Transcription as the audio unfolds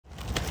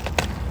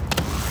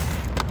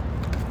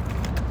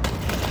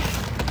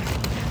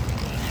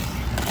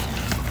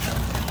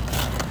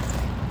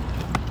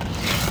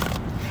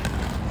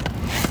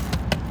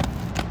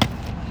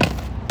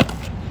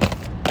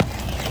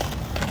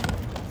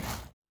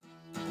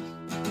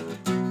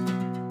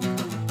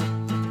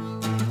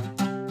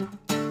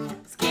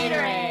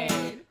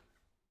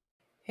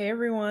Hey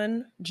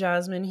everyone,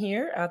 Jasmine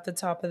here at the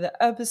top of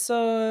the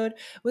episode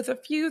with a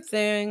few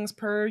things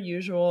per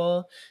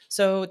usual.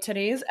 So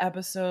today's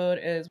episode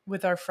is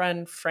with our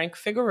friend Frank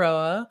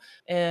Figueroa,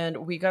 and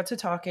we got to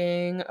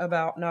talking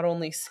about not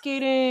only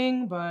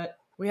skating, but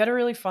we had a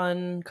really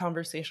fun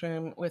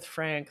conversation with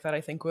Frank that I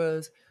think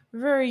was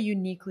very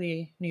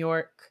uniquely New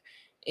York.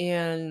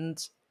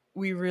 And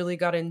we really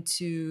got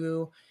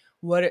into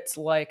what it's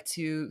like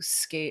to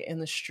skate in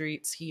the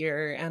streets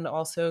here and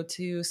also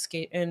to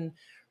skate in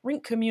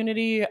rink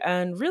community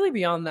and really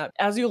beyond that.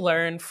 As you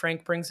learn,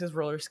 Frank brings his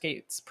roller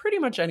skates pretty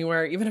much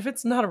anywhere, even if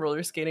it's not a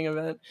roller skating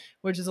event,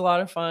 which is a lot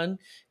of fun.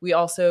 We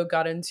also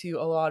got into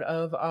a lot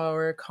of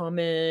our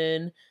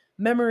common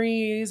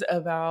memories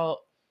about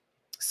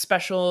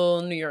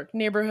special New York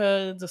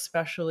neighborhoods,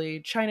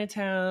 especially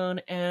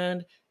Chinatown.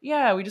 And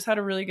yeah, we just had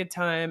a really good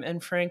time.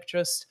 And Frank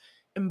just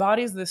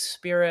embodies this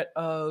spirit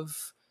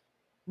of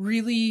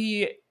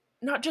really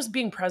not just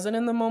being present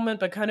in the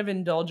moment, but kind of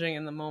indulging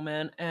in the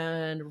moment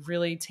and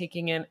really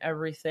taking in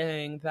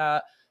everything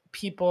that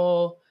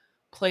people,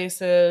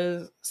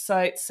 places,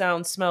 sights,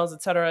 sounds, smells,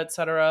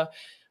 etc.,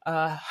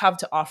 have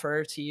to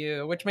offer to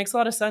you, which makes a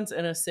lot of sense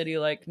in a city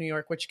like New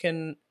York, which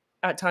can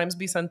at times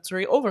be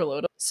sensory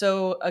overload.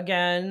 So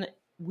again,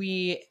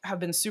 we have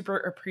been super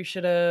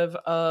appreciative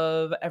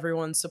of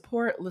everyone's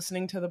support,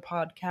 listening to the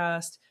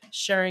podcast,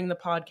 sharing the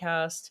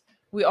podcast.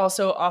 We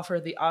also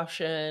offer the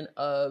option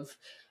of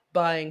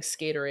buying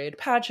Skaterade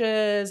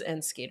patches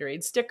and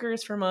Skaterade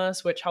stickers from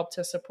us, which help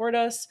to support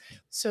us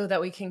so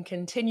that we can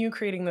continue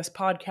creating this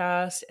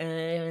podcast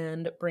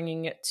and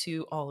bringing it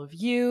to all of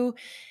you.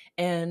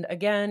 And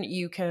again,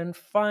 you can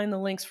find the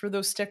links for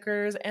those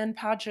stickers and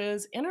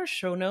patches in our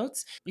show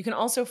notes. You can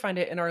also find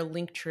it in our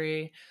link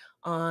tree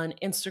on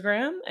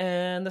Instagram,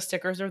 and the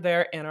stickers are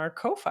there in our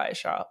Ko-Fi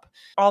shop.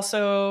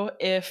 Also,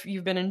 if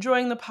you've been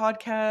enjoying the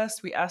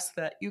podcast, we ask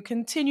that you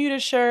continue to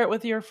share it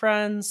with your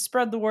friends,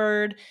 spread the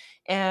word,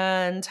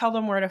 and tell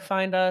them where to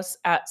find us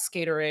at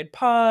Skaterade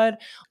Pod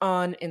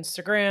on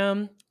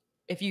Instagram.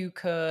 If you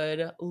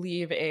could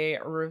leave a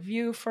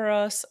review for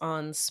us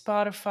on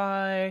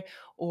Spotify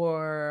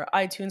or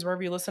iTunes,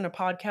 wherever you listen to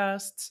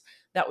podcasts,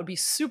 that would be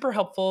super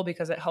helpful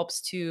because it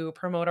helps to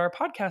promote our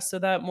podcast so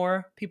that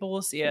more people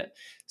will see it.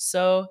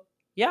 So,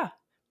 yeah,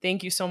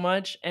 thank you so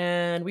much.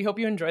 And we hope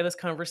you enjoy this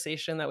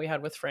conversation that we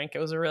had with Frank. It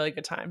was a really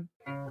good time.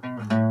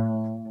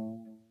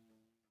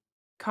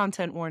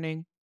 Content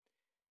warning.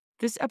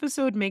 This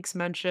episode makes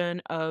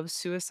mention of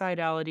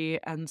suicidality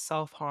and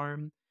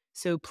self-harm,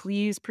 so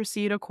please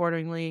proceed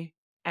accordingly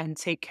and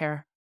take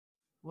care.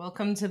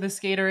 Welcome to the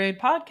Skaterade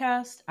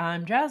podcast.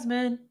 I'm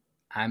Jasmine.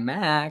 I'm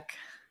Mac.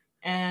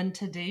 And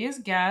today's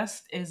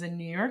guest is a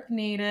New York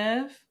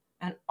native,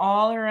 an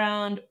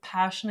all-around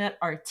passionate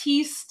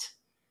artiste.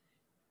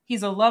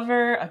 He's a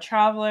lover, a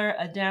traveler,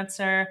 a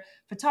dancer,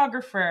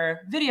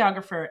 photographer,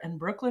 videographer, and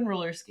Brooklyn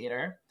roller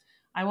skater.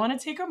 I want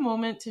to take a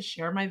moment to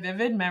share my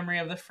vivid memory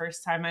of the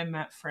first time I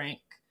met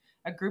Frank.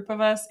 A group of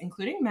us,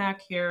 including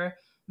Mac here,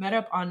 met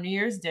up on New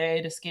Year's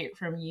Day to skate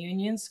from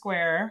Union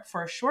Square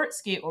for a short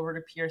skate over to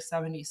Pier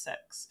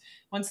 76.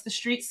 Once the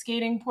street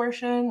skating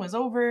portion was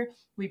over,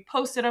 we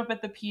posted up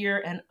at the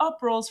pier and up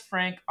rolls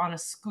Frank on a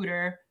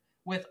scooter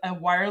with a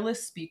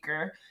wireless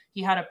speaker.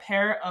 He had a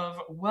pair of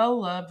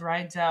well-loved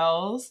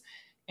Rydels,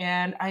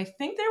 and I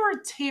think they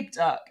were taped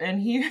up,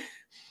 and he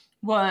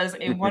was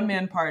a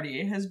one-man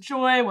party. His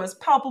joy was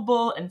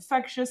palpable,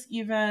 infectious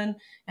even,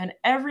 and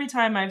every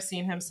time I've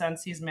seen him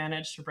since, he's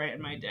managed to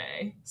brighten my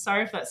day.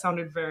 Sorry if that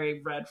sounded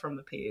very read from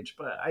the page,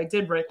 but I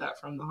did write that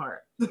from the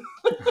heart.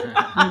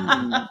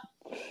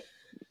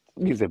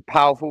 Using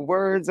powerful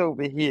words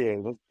over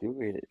here. Let's do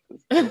it.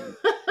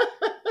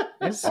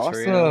 It's awesome.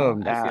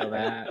 True. I feel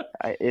that.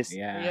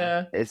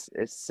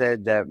 It's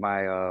said that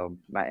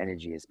my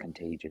energy is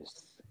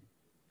contagious.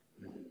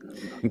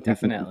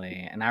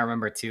 Definitely. And I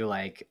remember too,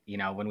 like,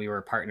 when we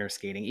were partner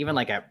skating, even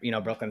like at,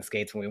 Brooklyn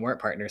Skates, when we weren't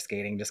partner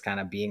skating, just kind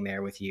of being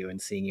there with you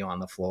and seeing you on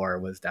the floor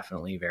was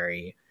definitely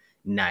very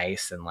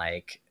nice. And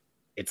like,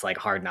 it's like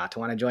hard not to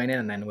want to join in.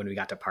 And then when we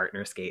got to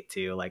partner skate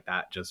too, like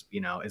that just,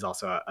 is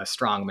also a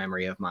strong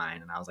memory of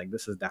mine. And I was like,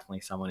 this is definitely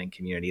someone in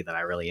community that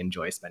I really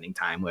enjoy spending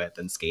time with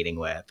and skating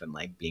with and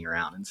like being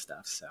around and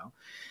stuff. So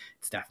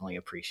it's definitely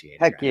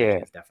appreciated. Heck yeah.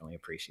 It's definitely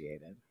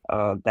appreciated.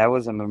 That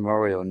was a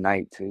Memorial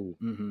night too.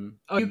 Mm-hmm.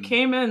 Oh, you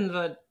came in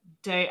the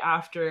day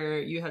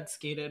after you had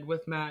skated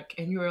with Mac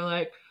and you were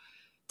like,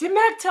 did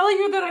Mac tell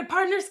you that I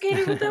partner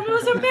skated with them? It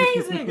was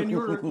amazing. And you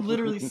were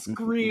literally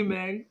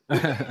screaming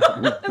in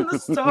the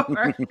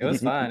store. It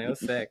was fun. It was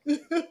sick.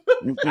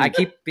 I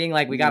keep being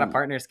like, we got to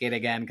partner skate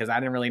again because I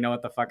didn't really know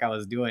what the fuck I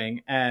was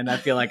doing. And I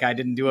feel like I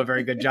didn't do a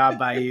very good job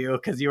by you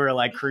because you were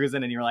like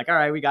cruising and you were like, all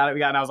right, we got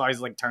it. And I was always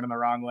like turning the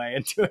wrong way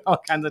and doing all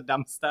kinds of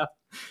dumb stuff.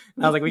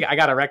 And I was like, I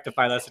got to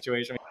rectify that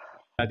situation.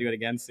 I'll do it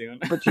again soon.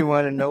 But you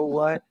want to know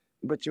what?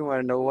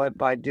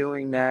 By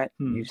doing that,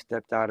 you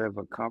stepped out of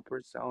a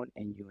comfort zone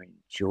and you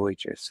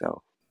enjoyed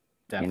yourself.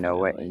 Definitely, you know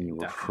what? And you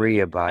were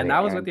free about it. And that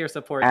was with your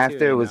support after too.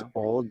 After it was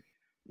all,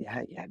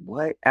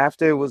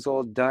 After it was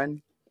all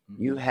done,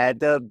 You had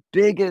the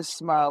biggest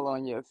smile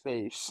on your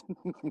face.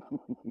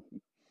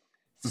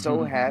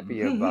 So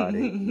happy about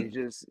it.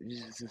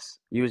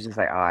 You was just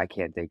like, oh, I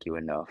can't thank you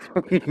enough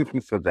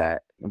for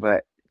that.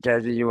 But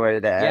Jazzy, you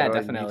wanted to add Yeah, on.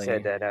 definitely.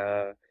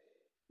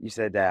 You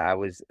said that I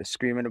was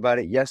screaming about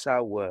it. Yes, I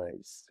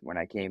was. When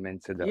I came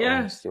into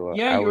the store,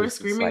 Yeah, I you were was just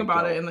screaming like,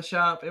 about it yo, in the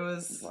shop. It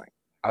was like,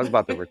 I was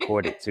about to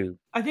record it too.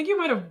 I think you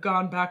might have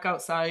gone back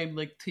outside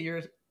like to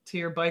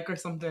your bike or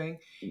something.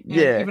 And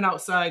Yeah. even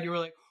outside you were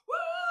like,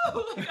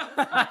 woo!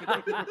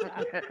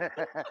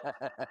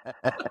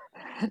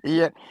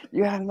 Yeah,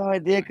 you have no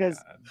idea Oh my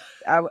because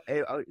God.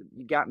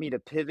 you got me the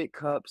pivot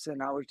cups,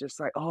 and I was just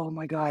like, oh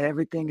my God,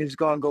 everything is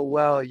gonna go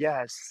well.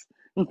 Yes.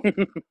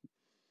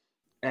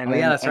 Oh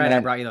yeah, that's And right. I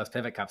then brought you those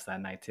pivot cups that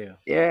night too.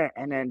 yeah,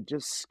 and then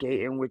just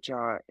skating with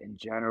y'all in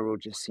general,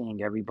 just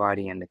seeing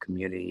everybody in the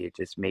community, it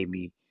just made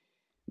me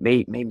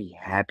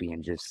happy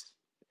and just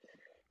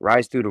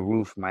rise through the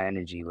roof my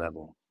energy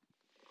level.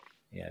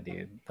 Yeah,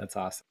 dude, that's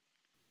awesome.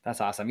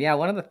 That's awesome. Yeah,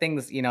 one of the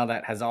things,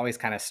 that has always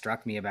kind of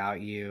struck me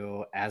about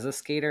you as a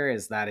skater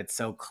is that it's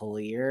so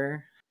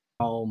clear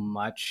how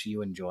much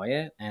you enjoy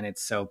it, and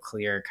it's so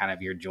clear kind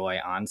of your joy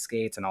on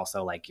skates and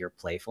also like your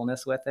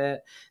playfulness with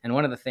it. And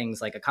one of the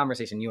things, like a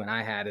conversation you and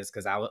I had, is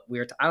because I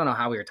don't know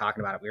how we were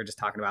talking about it. We were just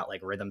talking about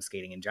like rhythm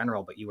skating in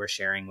general, but you were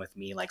sharing with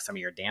me like some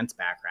of your dance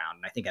background.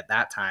 And I think at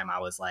that time I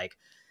was like,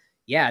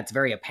 yeah, it's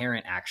very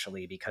apparent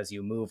actually, because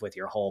you move with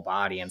your whole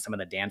body, and some of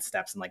the dance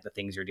steps and like the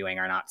things you're doing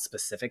are not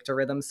specific to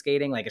rhythm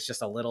skating. Like it's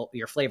just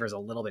your flavor is a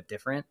little bit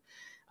different.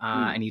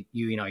 Mm. And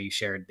you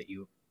shared that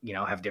you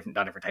have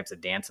done different types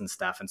of dance and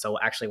stuff. And so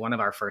actually one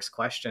of our first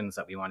questions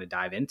that we want to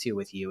dive into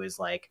with you is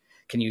like,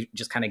 can you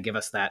just kind of give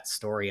us that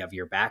story of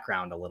your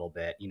background a little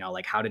bit?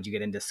 Like how did you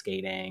get into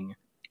skating?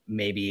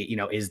 Maybe,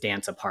 is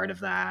dance a part of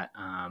that?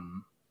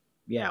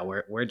 Yeah.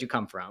 Where'd you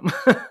come from?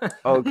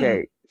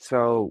 Okay,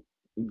 so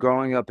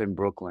growing up in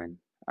Brooklyn,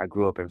 I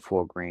grew up in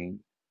Fort Greene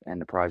and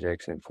the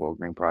projects and Fort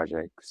Greene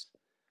projects.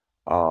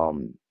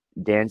 Um,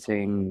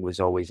 Dancing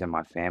was always in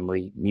my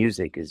family.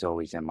 Music is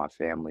always in my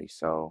family.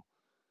 So,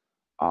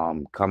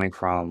 coming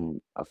from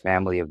a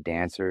family of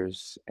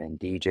dancers and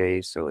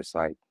DJs, so it's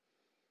like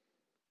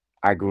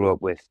I grew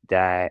up with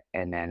that,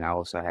 and then I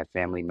also had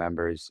family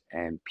members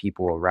and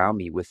people around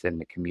me within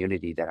the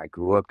community that I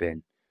grew up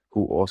in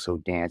who also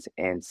danced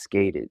and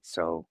skated.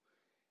 So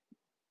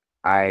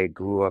I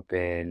grew up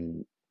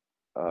in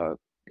uh,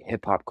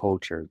 hip hop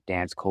culture,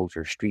 dance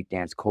culture, street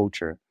dance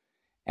culture,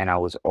 and I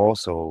was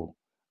also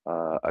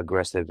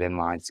aggressive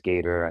inline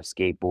skater. I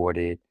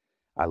skateboarded,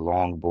 I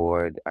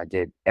longboard, I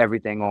did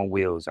everything on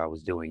wheels. I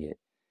was doing it,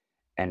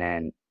 and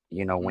then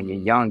when you're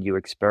Mhm. young, you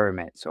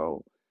experiment.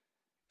 So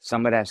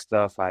some of that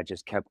stuff I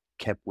just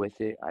kept with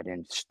it. I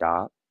didn't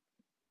stop,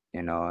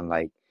 and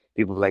like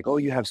people were like, "Oh,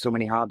 you have so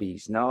many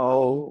hobbies."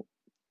 No,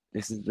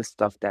 this is the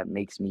stuff that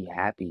makes me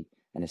happy,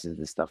 and this is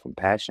the stuff I'm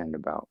passionate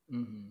about.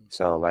 Mhm.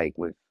 So like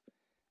when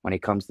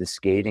it comes to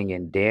skating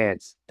and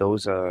dance,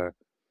 those are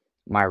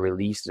my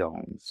release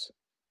zones,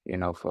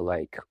 for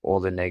like all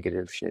the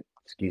negative shit,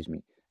 excuse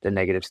me, the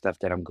negative stuff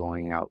that I'm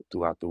going out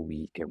throughout the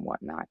week and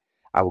whatnot.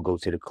 I will go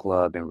to the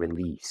club and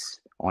release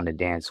on the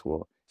dance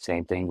floor.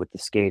 Same thing with the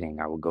skating.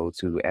 I would go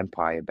to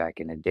Empire back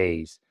in the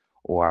days,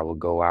 or I would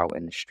go out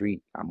in the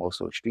street. I'm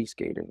also a street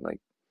skater.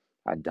 Like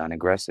I've done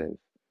aggressive.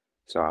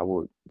 So I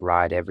would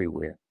ride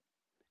everywhere.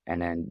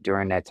 And then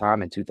during that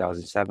time in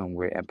 2007,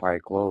 where Empire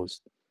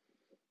closed,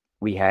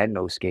 we had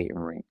no skating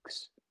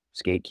rinks.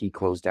 Skate Key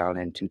closed down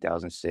in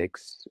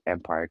 2006.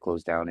 Empire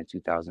closed down in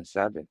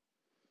 2007.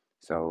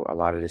 So a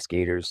lot of the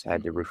skaters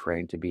had to Mhm.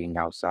 refrain to being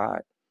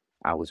outside.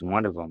 I was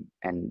one of them.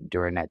 And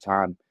during that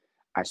time,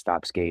 I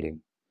stopped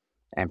skating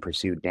and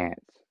pursued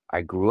dance.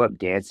 I grew up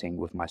dancing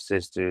with my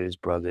sisters,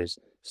 brothers,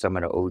 some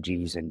of the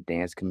OGs in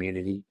dance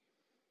community.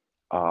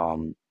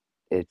 Um,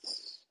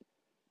 it's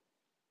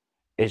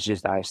it's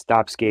just I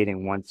stopped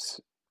skating once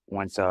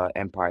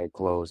Empire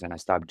closed, and I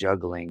stopped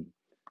juggling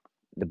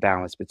the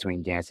balance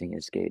between dancing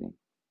and skating.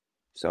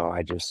 So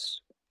I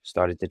just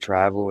started to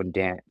travel and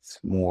dance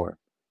more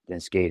than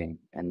skating.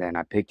 And then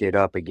I picked it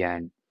up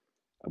again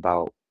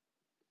about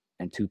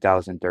in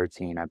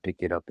 2013. I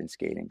picked it up in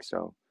skating.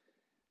 So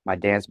my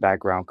dance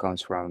background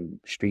comes from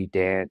street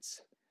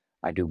dance.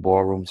 I do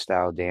ballroom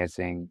style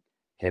dancing,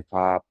 hip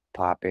hop,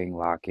 popping,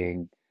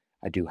 locking.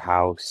 I do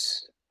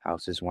house.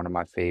 House is one of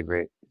my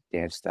favorite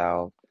dance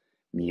style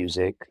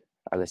music.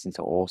 I listen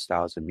to all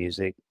styles of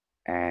music.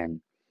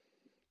 And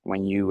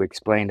when you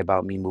explained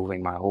about me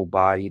moving my whole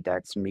body,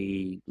 that's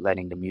me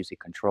letting the music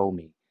control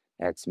me.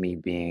 That's me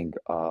being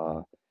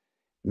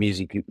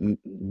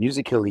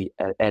musically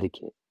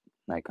etiquette.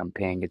 Like I'm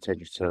paying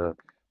attention to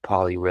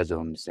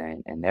polyrhythms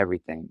and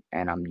everything,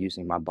 and I'm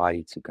using my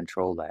body to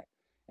control that,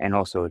 and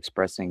also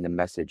expressing the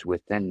message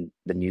within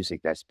the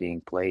music that's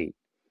being played.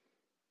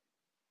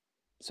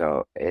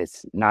 So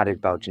it's not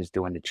about Mhm. just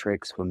doing the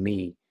tricks for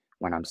me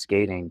when I'm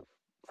skating.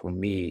 For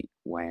me,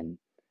 when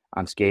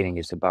I'm skating,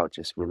 it's about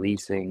just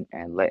releasing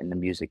and letting the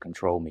music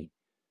control me.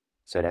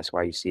 So that's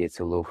why you see it's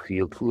a little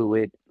feel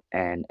fluid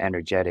and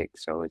energetic.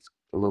 So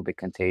a little bit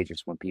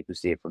contagious when people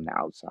see it from the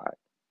outside.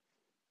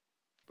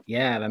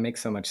 Yeah, that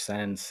makes so much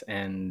sense.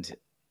 And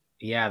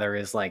yeah, there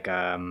is like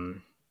a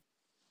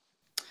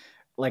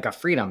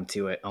freedom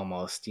to it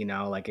almost,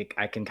 like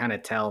I can kind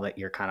of tell that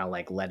you're kind of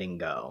like letting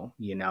go,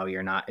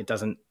 you're not, it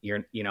doesn't,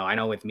 I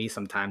know with me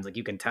sometimes, like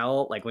you can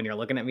tell, like when you're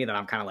looking at me that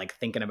I'm kind of like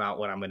thinking about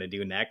what I'm going to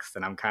do next.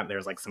 And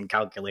there's like some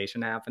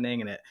calculation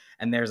happening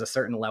and there's a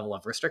certain level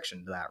of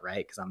restriction to that,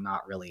 right? Because I'm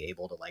not really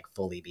able to like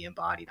fully be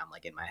embodied. I'm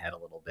like in my head a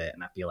little bit.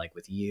 And I feel like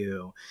with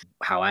you,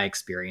 how I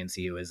experience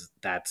you is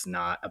that's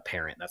not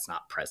apparent. That's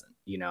not present.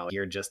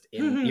 You're just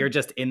in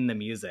the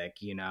music,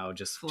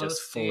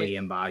 just fully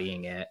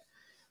embodying it.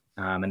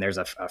 And there's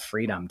a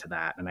freedom to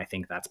that. And I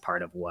think that's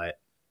part of what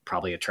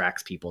probably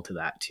attracts people to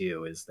that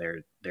too, is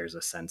there's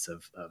a sense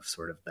of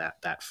sort of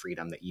that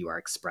freedom that you are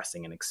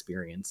expressing and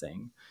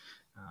experiencing,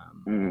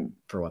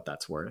 for what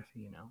that's worth,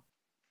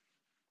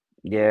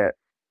 Yeah,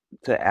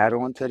 to add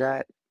on to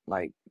that,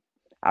 like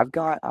I've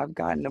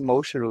gotten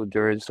emotional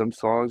during some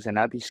songs and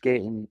I be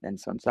skating and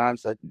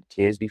sometimes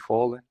tears be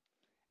falling.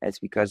 It's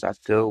because I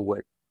feel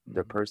what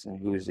the Mm-hmm. person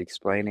who is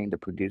explaining, the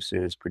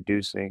producer is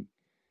producing,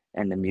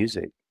 and the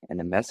music and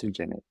the message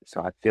in it. So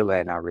I feel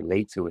that and I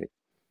relate to it.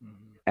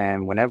 Mm-hmm.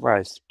 And whenever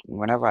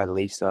I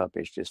lace up,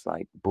 it's just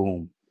like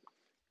boom,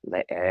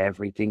 let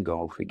everything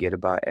go, forget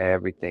about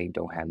everything,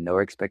 don't have no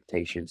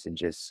expectations, and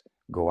just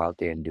go out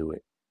there and do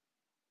it.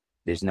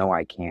 There's no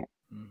I can't.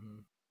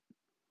 Mm-hmm.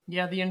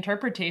 Yeah, the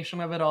interpretation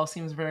of it all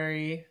seems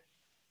very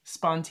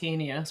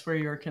spontaneous where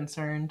you're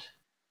concerned.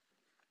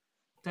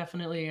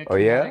 Definitely a Oh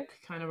yeah,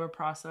 kinetic kind of a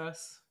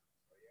process.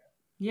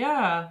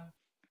 Yeah.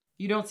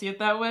 You don't see it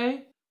that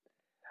way?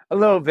 a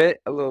little bit,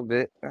 a little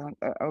bit.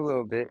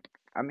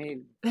 I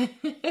mean,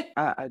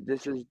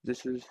 this is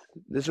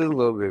a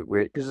little bit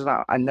weird because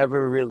I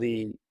never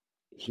really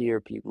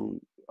hear people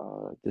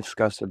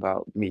discuss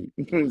about me,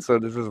 so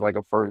this is like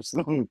a first,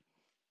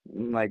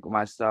 like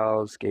my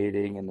style of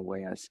skating and the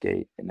way I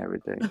skate and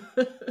everything.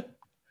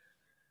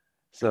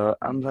 So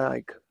I'm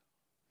like,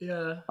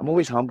 Yeah. I'm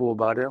always humble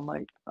about it. I'm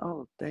like,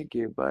 oh, thank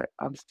you, but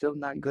I'm still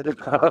not good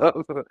enough.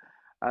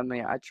 I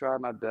mean, I try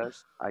my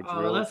best. I Oh,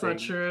 drill that's not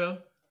things. true.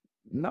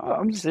 No,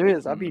 I'm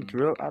serious.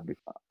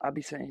 Mm-hmm. I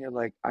be sitting here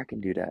like I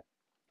can do that.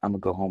 I'm gonna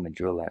go home and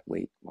drill that.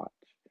 Wait, watch.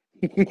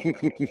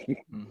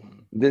 Mm-hmm.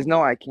 There's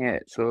no I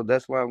can't. So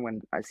that's why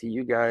when I see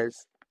you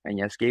guys and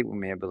y'all skate with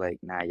me, I be like,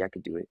 nah, y'all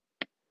can do it.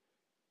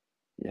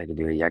 Y'all can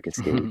do it. Y'all can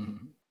skate.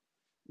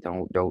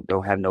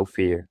 Don't have no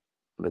fear.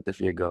 Let the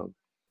fear go.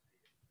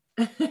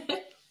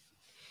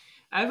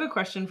 I have a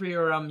question for you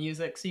around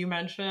music. So you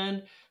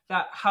mentioned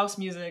that house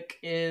music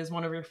is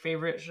one of your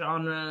favorite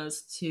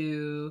genres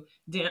to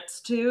dance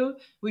to.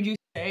 Would you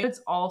say it's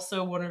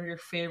also one of your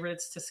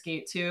favorites to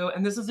skate to?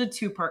 And this is a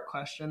two-part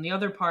question. The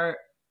other part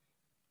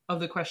of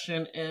the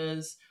question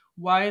is,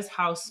 why is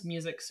house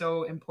music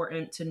so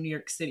important to New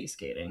York City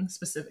skating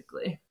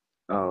specifically?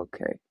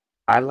 Okay.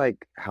 I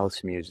like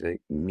house music.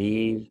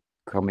 Me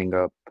coming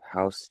up,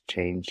 house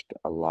changed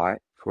a lot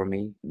for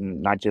me.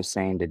 Not just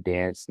saying the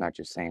dance, not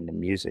just saying the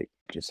music,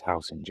 just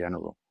house in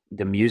general.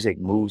 The music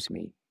moves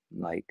me.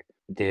 Like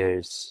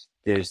there's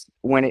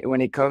when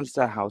it comes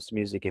to house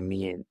music and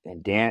me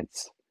and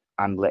dance,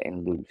 I'm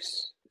letting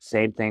loose.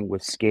 Same thing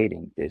with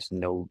skating. There's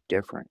no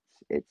difference.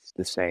 It's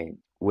the same.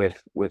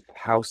 With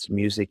house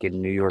music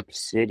in New York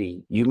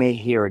City, you may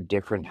hear a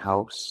different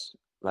house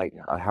like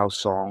a house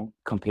song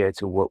compared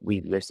to what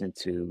we listen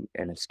to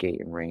in a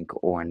skating rink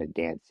or in a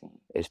dancing.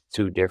 It's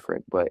too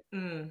different, but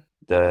Mm.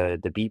 the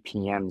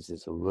BPMs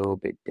is a little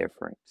bit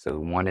different. So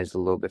one is a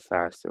little bit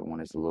faster,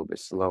 one is a little bit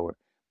slower,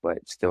 but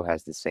it still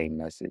has the same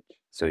message.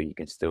 So you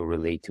can still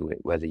relate to it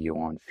whether you're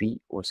on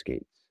feet or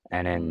skates.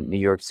 And in New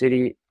Mm-hmm. York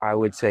City, I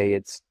would say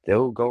it's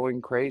still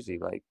going crazy.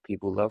 Like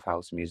people love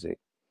house music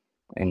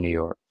in New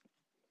York.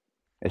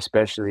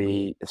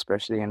 Especially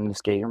in the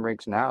skating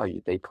rinks now,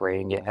 they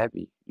playing it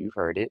heavy. You've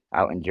heard it.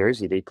 Out in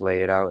Jersey, they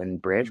play it out in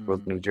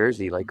Branchbrook, New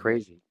Jersey, like Mm-hmm.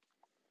 crazy.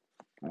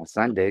 On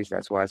Sundays,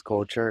 that's why it's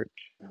called church.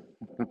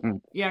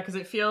 Yeah, because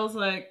it feels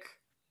like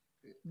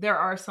there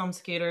are some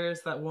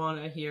skaters that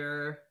want to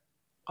hear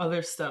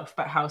other stuff,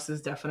 but house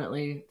is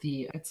definitely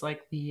it's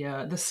like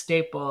the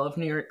staple of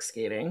New York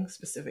skating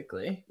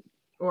specifically,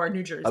 or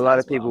New A Jersey lot of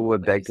as people well,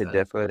 would like you beg to said.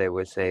 differ. They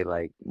would say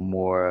like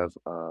more of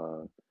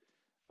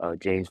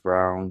James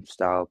Brown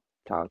style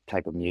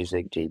type of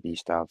music, JB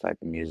style type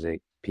of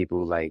music.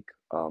 People like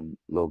a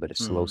little bit of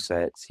slow Mm-hmm.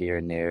 sets here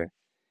and there,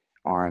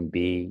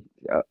 R&B.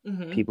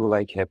 Hmm. People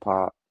like hip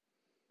hop.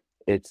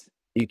 It's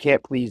you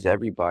can't please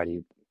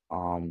everybody.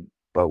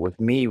 But with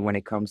me, when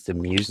it comes to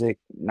music,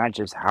 not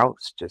just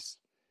house, just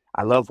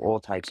I love all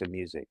types of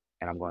music,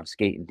 and I'm going to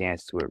skate and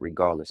dance to it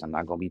regardless. I'm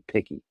not going to be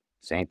picky.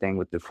 Same thing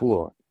with the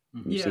floor.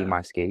 You see Yeah,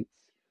 my skates?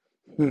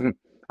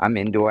 I'm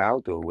indoor,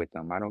 outdoor with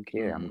them. I don't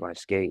care. I'm Mm-hmm. going to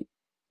skate.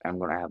 I'm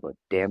going to have a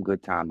damn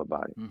good time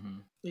about it. Mm-hmm.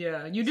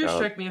 yeah. You do So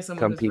strike me as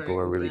someone some who's people very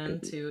are really open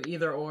picky. to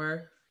either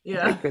or.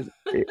 Yeah, Yeah. because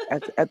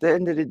at the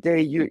end of the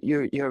day,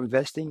 you're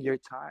investing your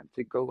time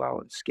to go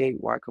out and skate.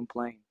 Why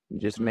complain? You're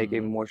just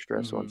making more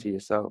stress Mm-hmm. onto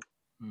yourself.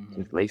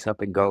 Just lace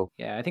up and go.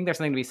 Yeah, I think there's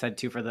something to be said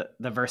too for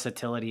the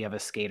versatility of a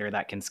skater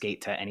that can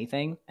skate to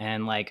anything,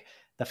 and like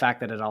the fact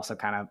that it also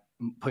kind of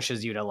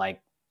pushes you to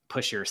like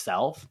push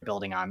yourself,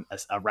 building on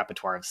a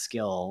repertoire of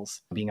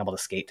skills, being able to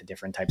skate to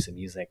different types of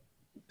music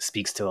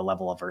speaks to a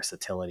level of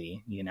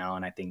versatility, you know,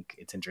 and I think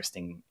it's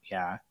interesting,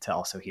 yeah, to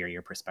also hear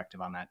your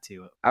perspective on that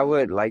too. I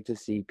would like to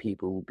see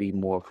people be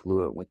more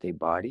fluid with their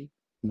body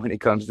when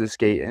it comes to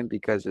skating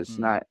because it's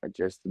not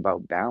just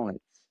about balance.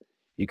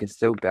 You can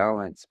still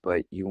balance,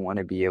 but you want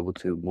to be able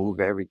to move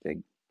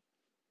everything,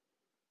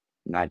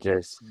 not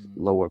just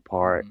lower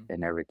part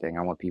and everything.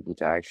 I want people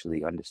to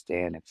actually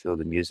understand and feel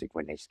the music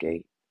when they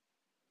skate.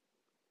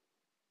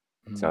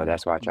 So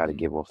that's why I try to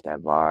give off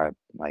that vibe.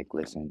 Like,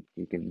 listen,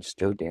 you can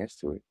still dance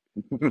to it.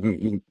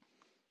 You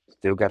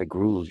still got a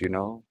groove, you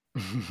know?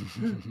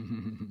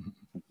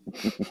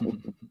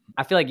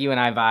 I feel like you and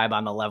I vibe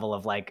on the level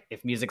of like,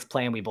 if music's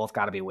playing, we both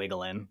got to be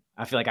wiggling.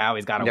 I feel like I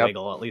always got to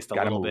wiggle at least a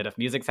Gotta little move. bit. If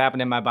music's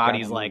happening, my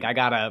body's Gotta like, move. I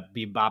got to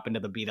be bopping to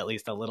the beat at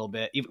least a little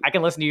bit. I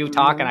can listen to you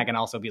talk and I can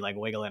also be like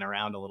wiggling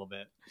around a little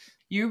bit.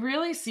 You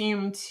really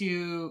seem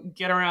to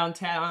get around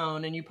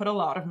town and you put a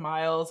lot of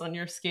miles on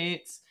your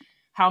skates.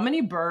 How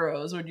many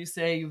boroughs would you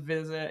say you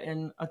visit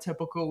in a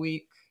typical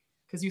week?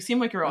 Because you seem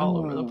like you're all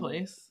over the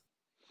place.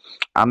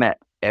 I'm at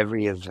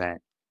every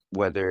event,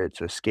 whether it's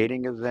a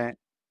skating event,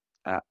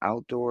 an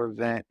outdoor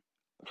event,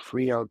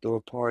 free outdoor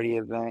party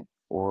event,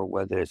 or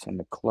whether it's in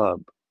the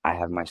club. I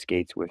have my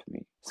skates with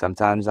me.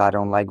 Sometimes I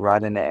don't like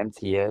riding the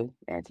MTA,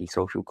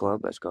 anti-social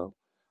club, let's go.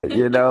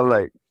 You know,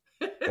 like,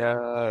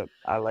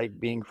 I like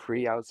being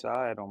free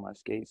outside on my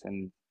skates,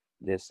 and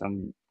there's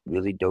some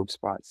really dope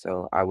spots.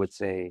 So I would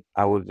say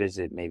I would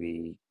visit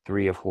maybe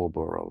 3 or 4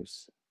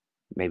 boroughs,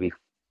 maybe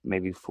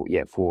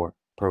four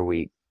per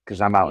week, because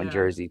I'm out in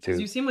Jersey Because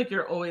too. you seem like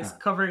you're always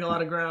covering a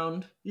lot of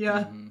ground.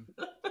 Yeah.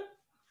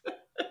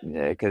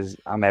 Yeah, because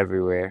I'm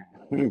everywhere.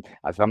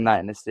 If I'm not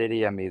in the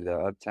city, I'm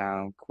either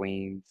uptown,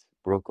 Queens,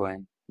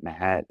 Brooklyn,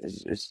 Manhattan.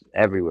 It's just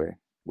everywhere.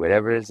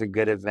 Whatever is a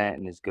good event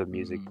and there's good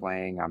music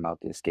playing, I'm out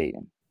there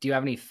skating. Do you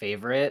have any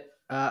favorite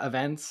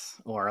events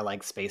or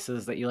like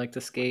spaces that you like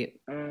to skate?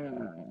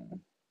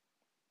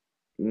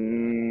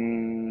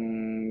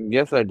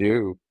 Yes, I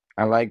do.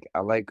 I like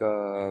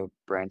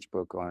Branch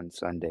Brook on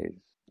Sundays.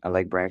 I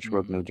like Branch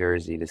Brook, New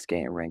Jersey, the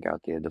skating rink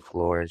out there. The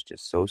floor is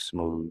just so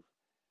smooth.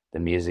 The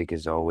music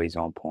is always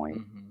on point,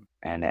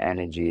 and the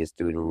energy is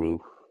through the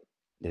roof.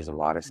 There's a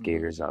lot of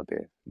skaters out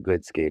there,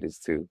 good skaters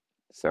too.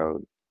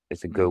 So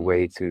it's a good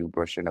way to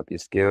brushing up your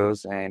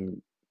skills and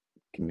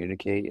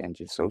communicate and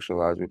just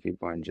socialize with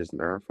people and just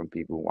learn from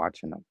people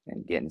watching them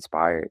and get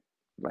inspired.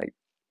 Like,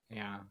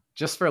 Yeah.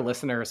 Just for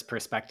listeners'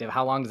 perspective,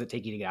 how long does it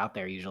take you to get out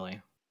there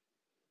usually?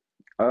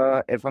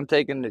 if I'm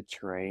taking the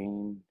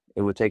train,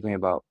 it would take me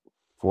about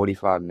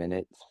 45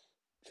 minutes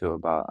to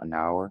about an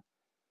hour,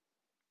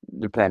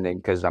 depending,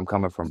 because I'm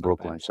coming from It's not bad.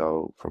 Brooklyn.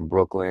 So from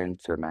Brooklyn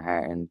to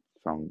Manhattan,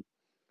 from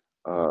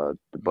the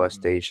bus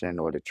station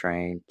or the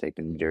train, take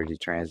the New Jersey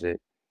Transit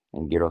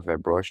and get off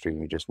at Broad Street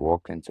and just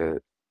walk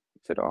into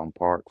the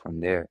park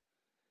from there.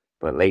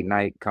 But late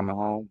night coming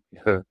home,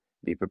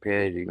 be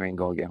prepared. You ain't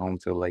gonna get home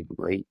till like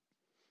late.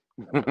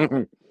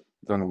 Talking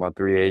about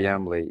 3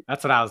 a.m. late.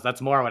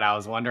 That's more what I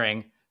was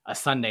wondering. A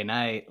Sunday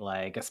night,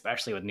 like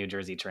especially with New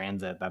Jersey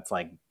Transit, that's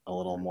like a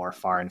little more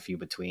far and few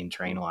between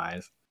train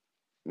wise.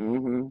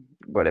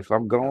 But if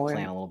I'm Plan a going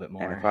little bit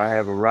and if more. I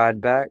have a ride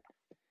back,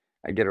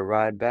 I get a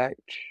ride back.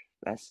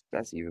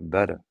 That's even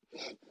better.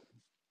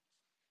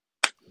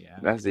 Yeah.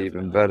 That's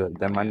even definitely. better.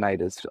 Then my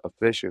night is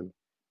official.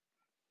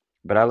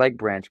 But I like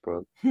Branch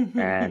Brook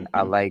and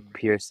I like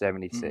Pier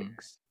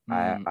 76.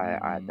 That's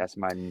Yeah,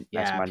 my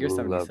Pier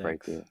new love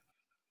right 76. there.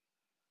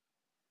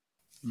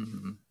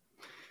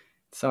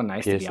 It's so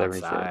nice to Pier be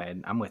 76.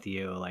 outside. I'm with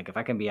you. Like if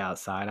I can be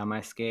outside on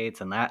my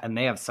skates and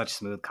they have such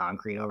smooth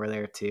concrete over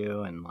there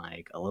too, and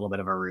like a little bit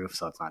of a roof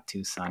so it's not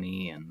too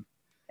sunny and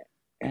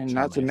And it's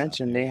real not to nice out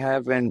mention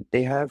there.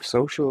 they have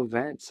social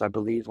events, I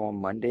believe,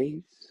 on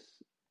Mondays.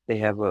 They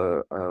have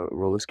a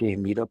roller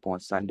skating meetup on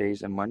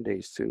Sundays and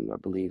Mondays too, I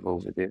believe,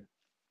 over there.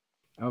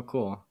 Oh,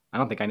 cool. I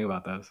don't think I knew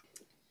about those.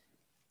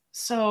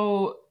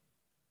 So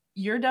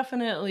you're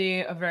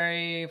definitely a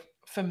very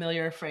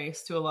familiar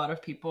face to a lot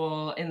of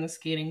people in the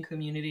skating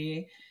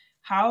community.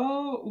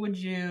 How would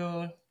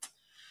you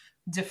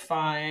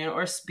define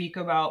or speak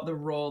about the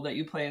role that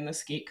you play in the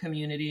skate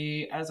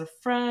community as a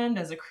friend,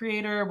 as a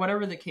creator,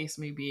 whatever the case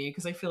may be?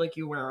 Because I feel like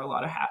you wear a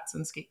lot of hats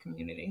in skate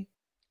community.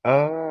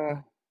 Uh,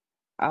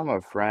 I'm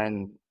a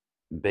friend,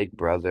 big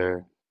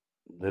brother,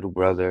 little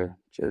brother,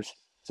 just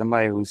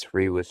somebody who's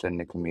free within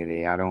the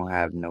community. I don't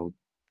have no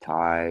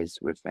ties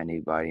with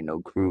anybody, no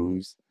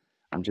crews.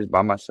 I'm just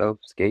by myself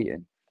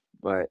skating.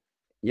 But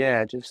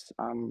yeah, just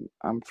I'm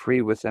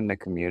free within the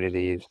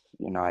community.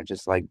 You know, I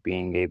just like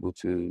being able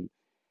to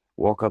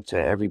walk up to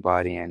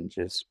everybody and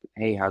just,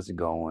 hey, how's it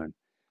going?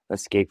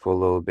 Let's skate for a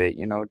little bit,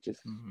 you know,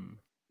 just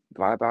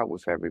vibe out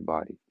with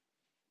everybody.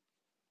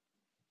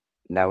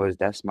 And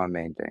that's my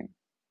main thing.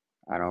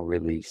 I don't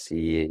really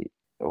see it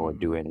or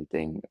do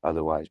anything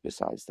otherwise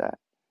besides that.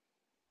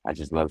 I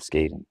just love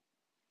skating.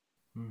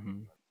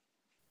 Mm-hmm.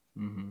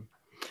 Mm-hmm.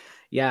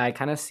 Yeah, I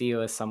kind of see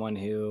you as someone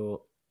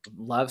who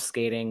loves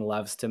skating,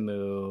 loves to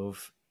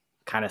move,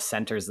 kind of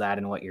centers that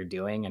in what you're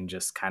doing, and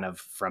just kind of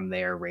from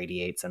there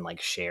radiates and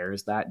like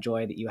shares that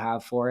joy that you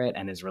have for it,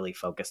 and is really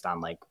focused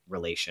on like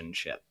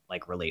relationship,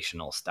 like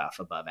relational stuff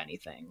above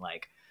anything.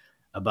 Like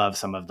above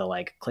some of the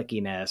like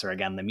clickiness or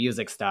again the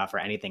music stuff or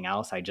anything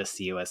else. I just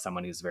see you as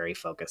someone who's very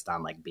focused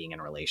on like being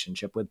in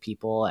relationship with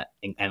people,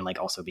 and like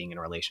also being in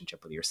a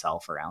relationship with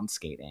yourself around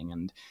skating.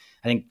 And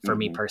I think for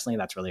me Hmm. personally,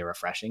 that's really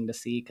refreshing to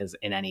see, because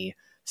in any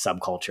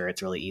subculture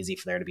it's really easy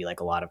for there to be like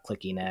a lot of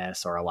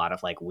clickiness or a lot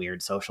of like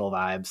weird social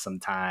vibes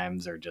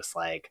sometimes, or just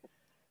like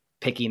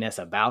pickiness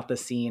about the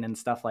scene and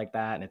stuff like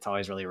that. And it's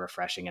always really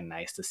refreshing and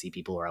nice to see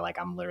people who are like,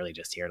 I'm literally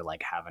just here to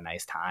like have a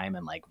nice time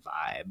and like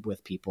vibe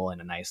with people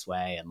in a nice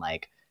way and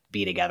like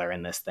be together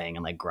in this thing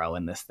and like grow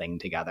in this thing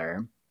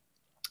together.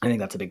 I think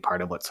that's a big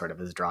part of what sort of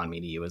has drawn me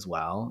to you as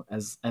well,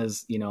 as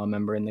you know, a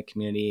member in the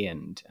community.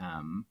 And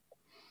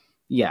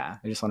yeah,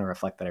 I just want to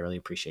reflect that I really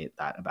appreciate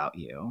that about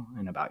you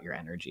and about your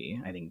energy.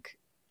 I think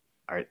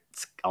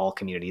all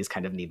communities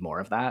kind of need more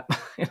of that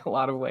in a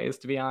lot of ways,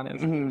 to be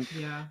honest. Hmm.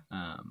 Yeah.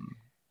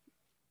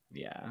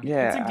 Yeah.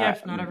 It's a Yeah,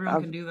 gift. Not everyone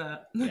I've, can do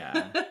that.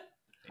 Yeah.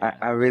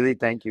 I really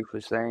thank you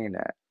for saying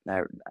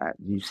that.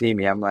 You see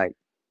me, I'm like,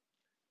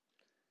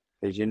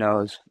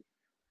 because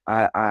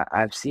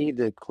I've seen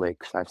the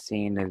clicks, I've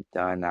seen it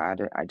done. I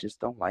just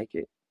don't like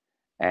it.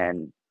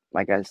 And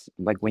like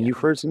when you Yeah.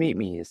 first meet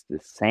me, it's the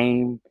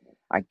same.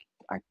 I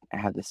I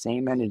have the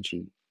same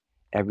energy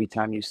every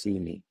time you see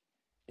me.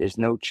 There's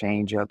no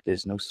change up,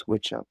 there's no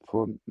switch up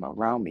for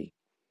around me.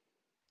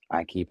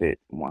 I keep it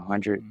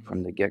 100 Mm-hmm.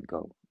 from the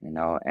get-go, and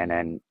Mm-hmm.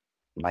 then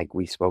like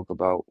we spoke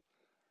about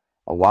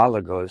a while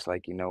ago, it's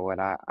like, you know what,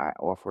 I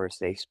offer a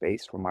safe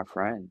space for my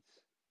friends.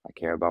 I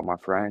care about my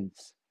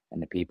friends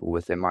and the people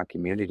within my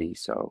community.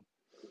 So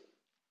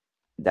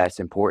that's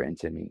important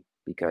to me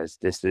because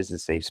this is a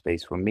safe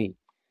space for me.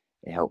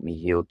 It helped me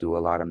heal through a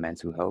lot of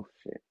mental health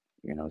shit.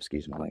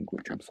 Excuse my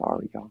language. I'm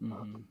sorry, y'all.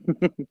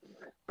 Mm-hmm.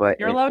 But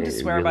You're it, allowed to it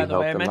swear, by really the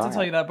way. I helped a meant to tell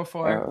lot. you that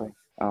before.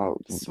 Uh, oh,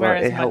 Swear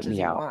well, as it much helped as me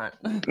you out. want.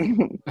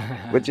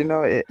 But it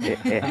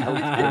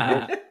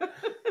helped.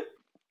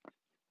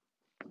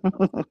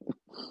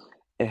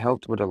 It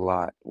helped with a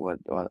lot. With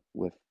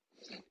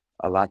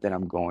a lot that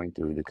I'm going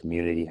through. The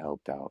community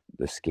helped out.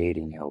 The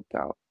skating helped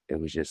out. It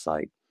was just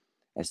like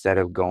instead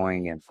of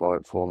going and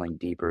falling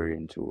deeper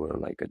into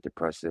a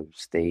depressive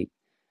state,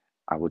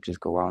 I would just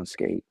go out and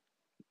skate,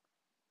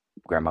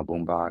 grab my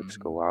boombox,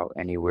 Mm-hmm. go out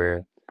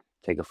anywhere,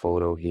 take a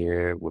photo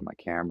here with my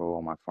camera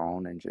or my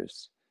phone, and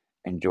just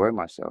enjoy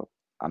myself.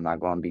 I'm not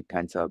going to be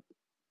pent up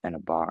in a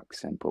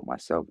box and put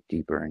myself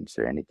deeper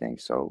into anything.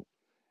 So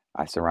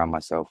I surround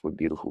myself with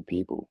beautiful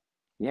people.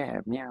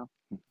 Yeah, meow.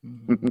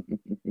 Mm-hmm.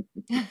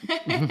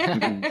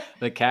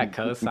 The cat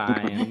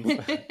cosigns.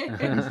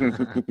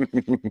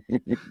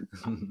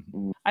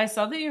 I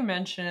saw that you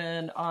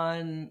mentioned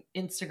on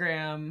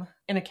Instagram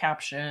in a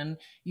caption,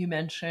 you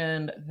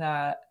mentioned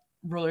that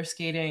roller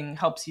skating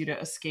helps you to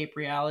escape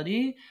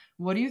reality.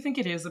 What do you think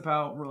it is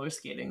about roller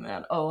skating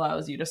that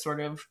allows you to sort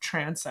of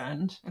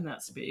transcend in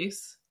that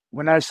space?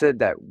 When I said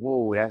that,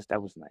 whoa,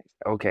 that was nice.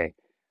 Okay.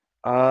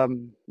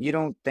 You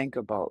don't think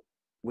about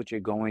what you're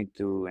going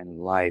through in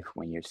life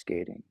when you're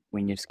skating.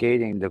 When you're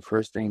skating, the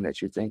first thing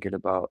that you're thinking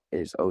about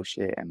is, oh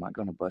shit, am I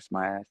gonna bust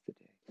my ass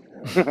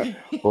today?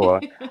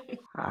 Or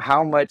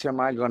how much am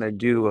I gonna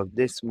do of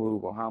this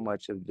move or how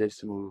much of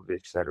this move,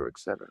 et cetera, et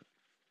cetera.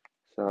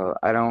 So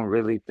I don't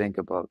really think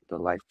about the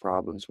life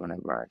problems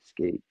whenever I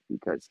skate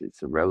because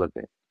it's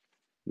irrelevant.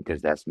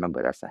 Because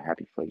remember, that's a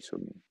happy place for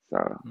me. So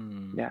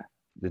Mm. yeah,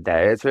 did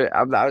that answer it?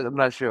 I'm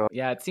not sure.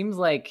 Yeah, it seems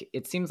like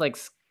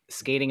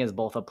skating is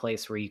both a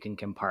place where you can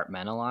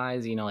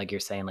compartmentalize, you know, like you're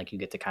saying, like you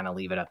get to kind of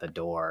leave it at the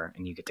door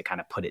and you get to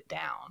kind of put it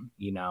down,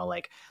 you know,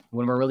 like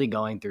when we're really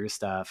going through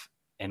stuff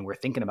and we're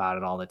thinking about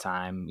it all the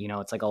time, you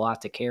know, it's like a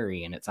lot to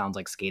carry. And it sounds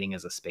like skating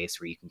is a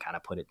space where you can kind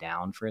of put it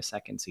down for a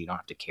second so you don't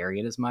have to carry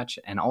it as much.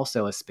 And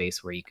also a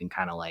space where you can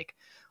kind of like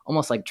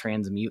almost like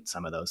transmute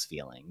some of those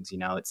feelings. You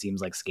know, it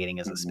seems like skating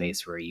is a Hmm.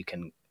 space where you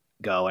can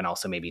go and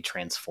also maybe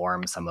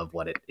transform some of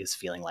what it is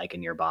feeling like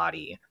in your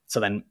body. So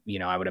then, you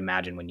know, I would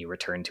imagine when you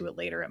return to it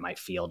later, it might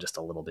feel just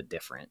a little bit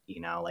different,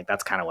 you know, like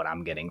that's kind of what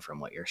I'm getting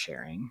from what you're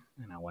sharing.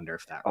 And I wonder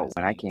if that Oh,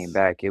 when I came resonates.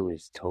 back, it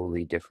was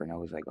totally different. I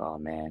was like, oh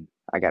man,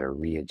 I gotta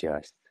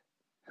readjust.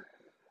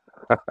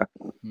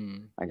 Hmm.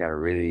 I gotta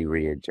really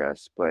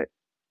readjust. But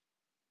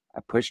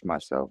I pushed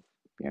myself,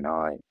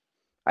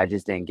 I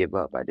just didn't give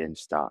up. I didn't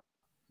stop.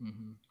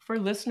 Mm-hmm. For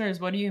listeners,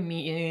 what do you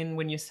mean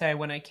when you say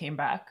when I came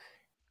back?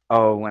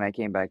 Oh, when I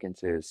came back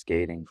into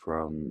skating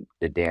from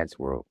the dance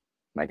world,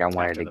 like I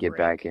wanted After to the get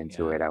back break.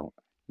 into Yeah. it.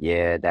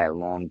 Yeah, that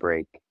long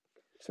break.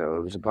 So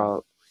it was Mm-hmm.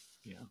 about,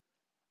 Yeah.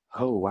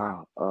 oh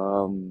wow,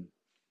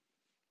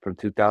 from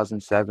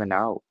 2007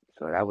 out.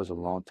 So that was a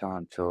long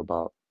time till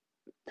about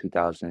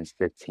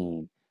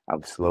 2015. I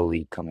was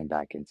slowly coming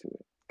back into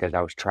it because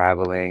I was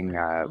traveling.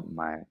 Very cool.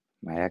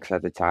 My ex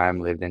at the time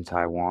lived in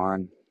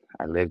Taiwan.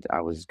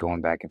 I was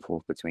going back and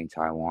forth between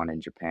Taiwan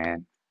and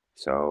Japan.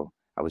 So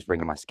I was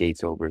bringing my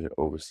skates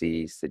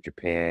overseas to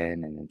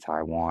Japan and then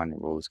Taiwan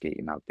and roller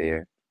skating out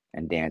there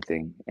and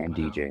dancing and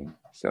Wow. DJing.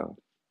 So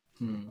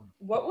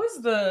What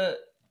was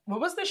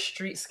the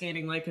street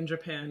skating like in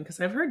Japan? Because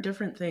I've heard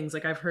different things.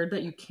 Like I've heard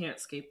that you can't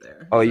skate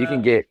there. oh, Is that you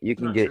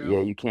can not get, true?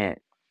 yeah, you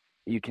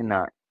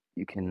cannot,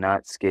 you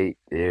cannot skate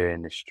there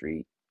in the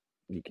street.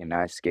 You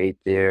cannot skate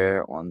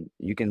there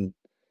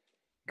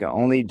can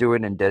only do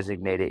it in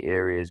designated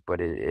areas, but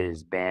it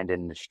is banned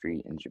in the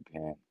street in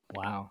Japan.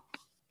 Wow.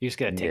 You just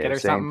get a ticket Yeah, or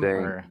same something, thing.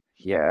 or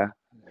Yeah,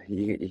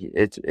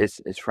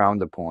 it's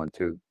frowned upon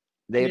too.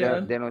 Yeah.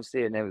 They don't see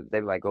it.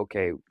 They're like,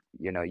 okay,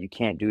 you know, you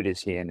can't do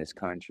this here in this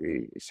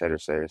country, et cetera,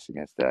 et cetera,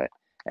 against that,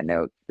 and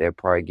they'll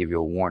probably give you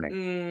a warning.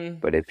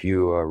 Mm, But if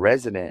you're a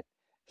resident,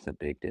 it's a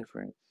big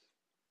difference.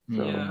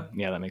 So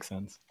yeah. that makes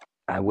sense.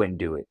 I wouldn't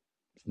do it.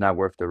 It's not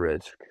worth the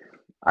risk.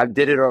 I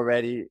did it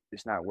already.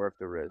 It's not worth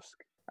the risk.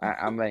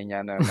 I'm letting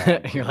y'all know now.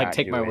 Do You're like, not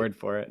take do my it. word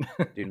for it.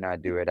 Do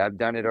not do it. I've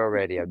done it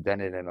already. I've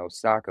done it in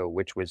Osaka,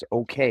 which was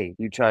okay.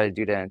 You try to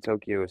do that in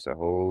Tokyo, it's a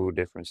whole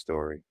different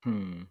story.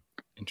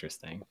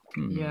 Interesting.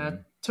 Yeah.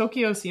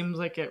 Tokyo seems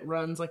like it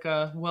runs like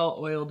a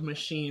well-oiled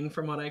machine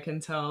from what I can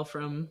tell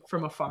from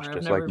afar. It's I've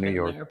just never like New been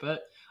York. there,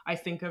 but I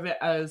think of it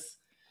as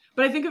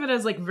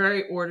like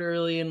very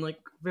orderly and like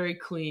very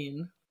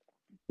clean.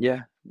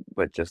 Yeah,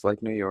 but just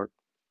like New York,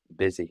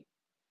 busy,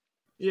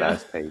 Yeah.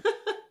 fast-paced,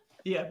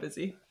 Yeah,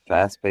 busy.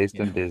 fast-paced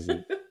Yeah. and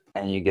busy.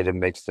 And you get a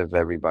mix of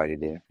everybody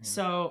there.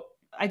 So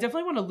I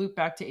definitely want to loop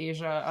back to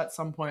Asia at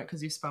some point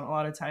because you spent a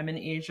lot of time in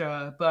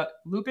Asia. But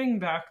looping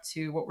back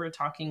to what we're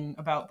talking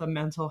about, the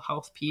mental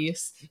health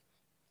piece,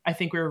 I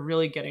think we were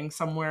really getting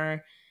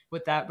somewhere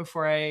with that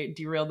before I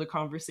derailed the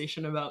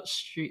conversation about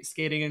street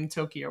skating in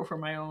Tokyo for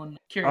my own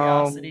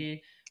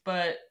curiosity.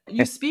 But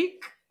you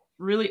speak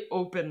really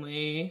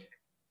openly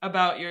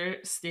about your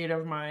state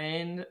of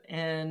mind.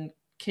 And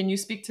can you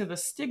speak to the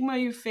stigma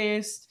you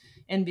faced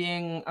in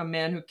being a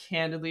man who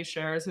candidly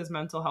shares his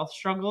mental health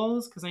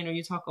struggles? Because I know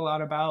you talk a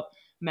lot about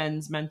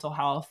men's mental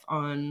health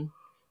on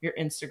your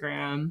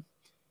Instagram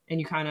and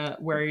you kind of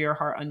wear your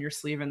heart on your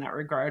sleeve in that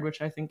regard,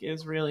 which I think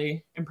is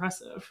really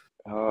impressive.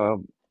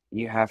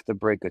 You have to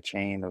break a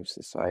chain of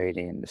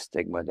society and the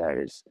stigma that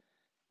is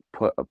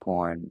put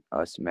upon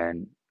us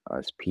men,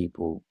 us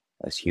people,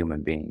 us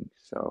human beings.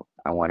 So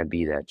I want to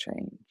be that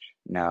change.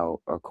 Now,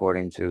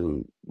 according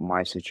to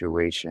my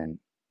situation,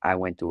 I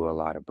went through a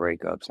lot of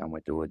breakups. I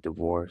went through a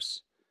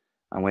divorce.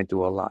 I went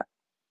through a lot.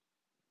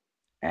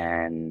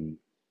 And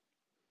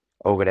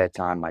over that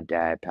time, my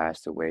dad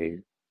passed away.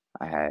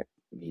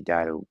 He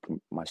died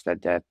my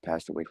stepdad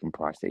passed away from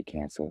prostate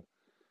cancer.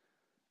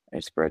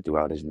 It spread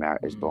throughout his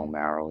bone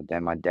marrow.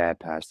 Then my dad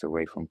passed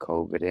away from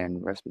COVID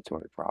and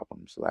respiratory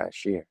problems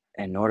last year.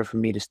 In order for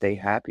me to stay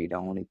happy, the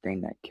only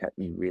thing that kept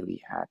me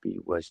really happy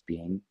was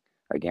being,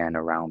 again,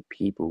 around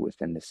people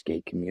within the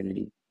skate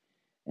community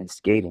and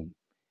skating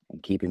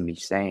and keeping me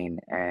sane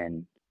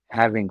and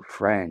having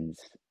friends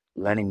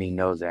letting me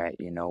know that,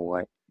 you know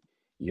what,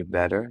 you're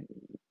better,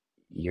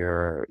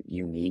 you're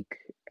unique,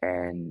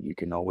 and you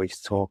can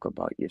always talk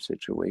about your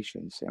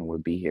situations and we'll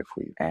be here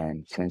for you.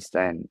 And since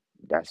then,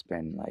 that's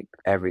been like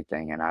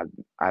everything. And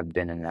I've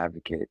been an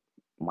advocate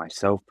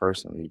myself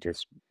personally.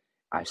 Just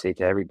I say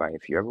to everybody,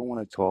 if you ever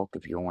want to talk,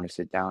 if you want to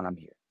sit down, I'm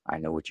here. I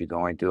know what you're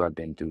going through. I've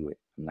been through it.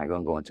 I'm not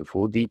gonna go into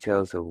full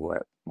details of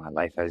what my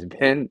life has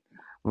been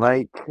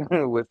like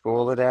with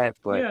all of that,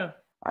 but Yeah.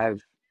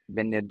 I've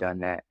been there, done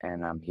that,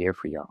 and I'm here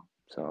for y'all.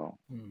 So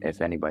if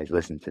anybody's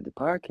listening to the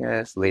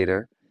podcast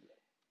later,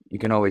 you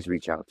can always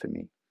reach out to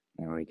me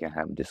and we can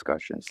have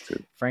discussions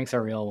too. Frank's a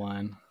real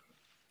one.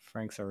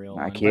 Frank's a real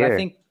I one. care. But I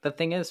think the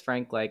thing is,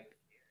 Frank, like,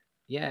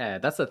 yeah,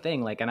 that's the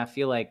thing. Like, and I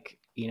feel like,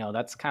 you know,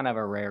 that's kind of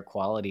a rare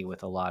quality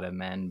with a lot of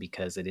men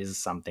because it is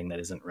something that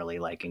isn't really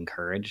like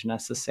encouraged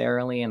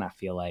necessarily. And I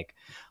feel like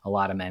a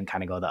lot of men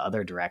kind of go the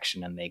other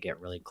direction and they get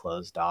really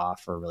closed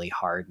off or really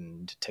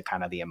hardened to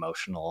kind of the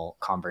emotional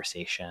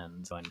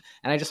conversations. And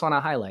I just want to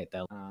highlight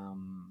that,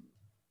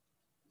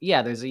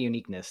 yeah, there's a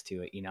uniqueness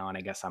to it, you know, and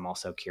I guess I'm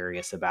also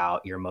curious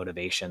about your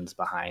motivations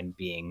behind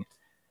being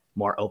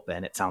more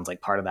open. It sounds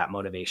like part of that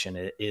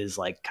motivation is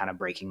like kind of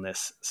breaking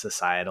this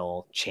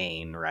societal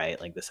chain,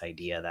 right? Like this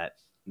idea that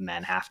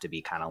men have to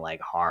be kind of like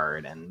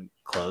hard and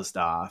closed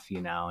off, you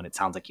know, and it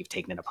sounds like you've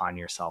taken it upon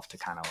yourself to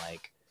kind of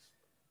like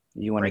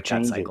you want to break that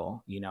change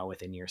cycle, you know,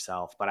 within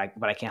yourself. But I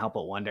can't help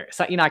but wonder,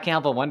 so, you know, I can't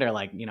help but wonder,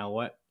 like, you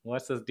know,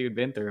 what's this dude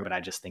been through? But I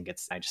just think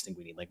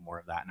we need like more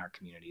of that in our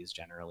communities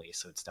generally.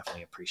 So it's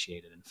definitely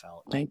appreciated and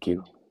felt. Thank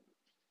you,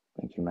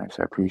 Max.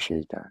 I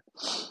appreciate that.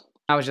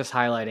 I was just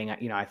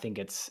highlighting, you know, I think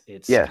it's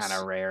Yes. kind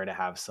of rare to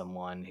have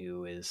someone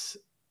who is,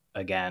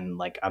 again,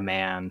 like a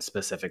man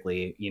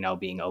specifically, you know,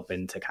 being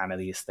open to kind of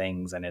these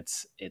things. And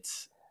it's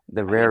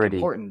the rarity.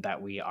 Important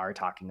that we are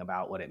talking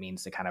about what it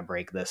means to kind of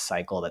break this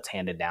cycle that's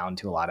handed down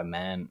to a lot of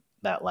men,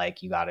 that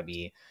like you got to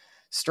be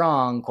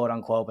strong, quote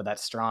unquote, but that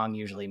strong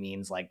usually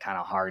means like kind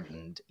of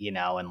hardened, you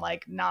know, and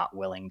like not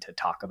willing to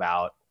talk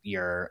about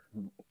your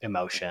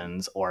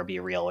emotions or be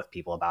real with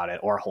people about it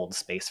or hold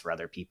space for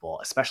other people,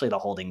 especially the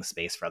holding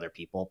space for other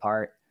people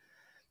part.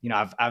 You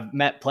know, I've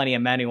met plenty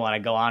of men who want to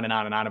go on and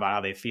on and on about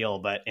how they feel,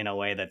 but in a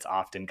way that's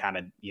often kind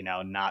of, you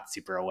know, not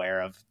super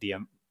aware of the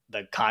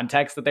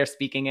context that they're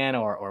speaking in,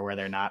 or where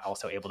they're not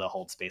also able to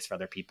hold space for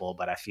other people.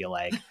 But I feel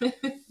like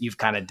you've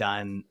kind of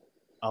done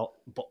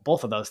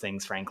both of those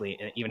things, frankly,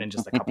 even in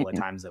just a couple of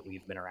times that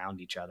we've been around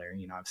each other.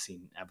 You know,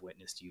 I've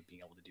witnessed you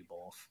being able to do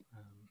both.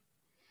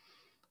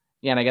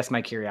 Yeah. And I guess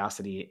my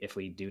curiosity, if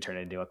we do turn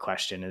it into a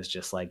question, is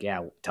just like,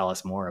 yeah, tell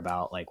us more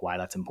about like why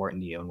that's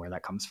important to you and where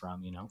that comes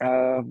from, you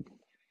know?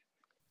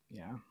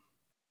 Yeah.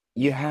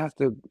 You have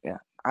to, yeah,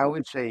 I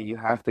would say you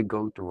have to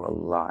go through a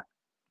lot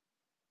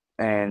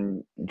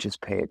and just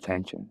pay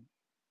attention.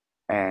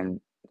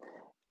 And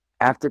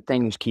after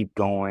things keep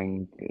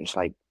going, it's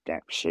like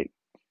that shit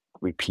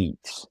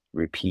repeats.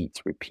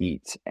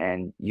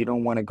 And you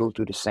don't want to go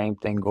through the same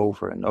thing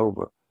over and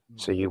over.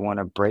 So you want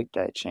to break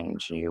that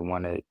change. You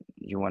want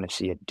to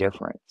see a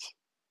difference.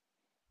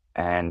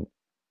 And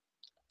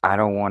I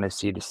don't want to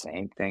see the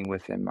same thing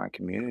within my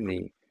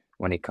community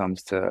when it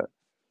comes to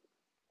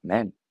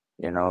men.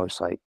 You know, it's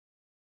like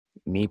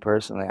me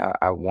personally,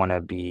 I want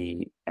to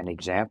be an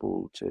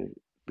example to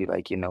be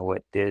like, you know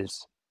what,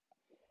 there's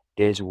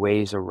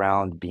ways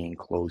around being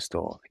closed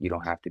off. You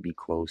don't have to be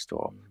closed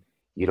off.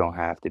 You don't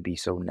have to be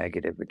so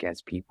negative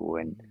against people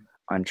and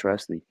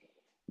untrustly.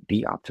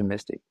 Be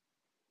optimistic.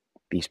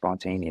 Be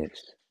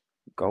spontaneous.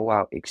 Go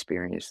out,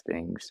 experience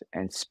things,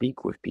 and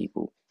speak with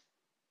people.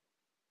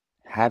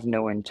 Have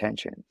no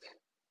intentions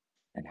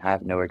and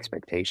have no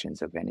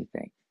expectations of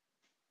anything.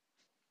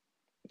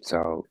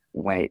 So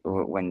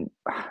when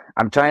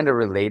I'm trying to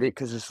relate it,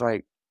 because it's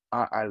like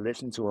I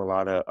listen to a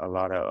lot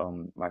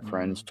of my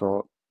friends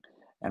talk,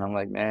 and I'm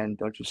like, man,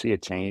 don't you see a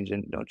change,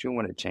 and don't you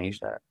want to change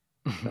that?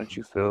 Don't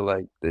you feel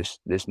like this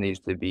needs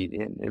to be?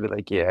 And they be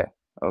like, yeah,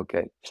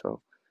 okay.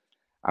 So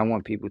I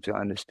want people to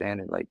understand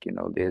it, like, you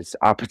know, there's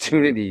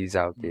opportunities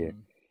out there.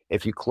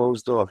 If you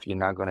closed off, you're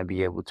not going to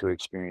be able to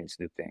experience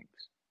new things.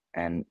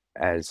 And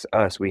as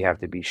us, we have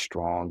to be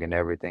strong and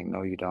everything.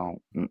 No, you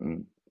don't.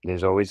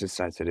 There's always a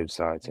sensitive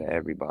side to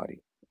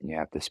everybody. You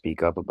have to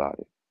speak up about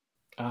it.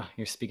 Oh,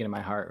 you're speaking to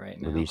my heart right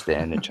now. Release the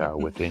inner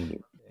child within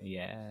you.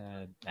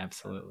 Yeah,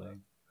 absolutely.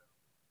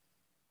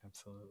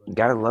 You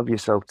gotta love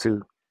yourself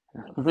too.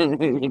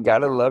 You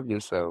gotta love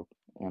yourself.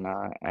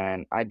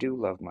 And I do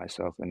love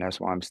myself, and that's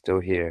why I'm still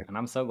here. And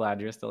I'm so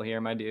glad you're still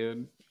here, my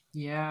dude.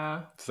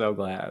 Yeah. So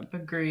glad.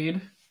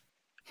 Agreed.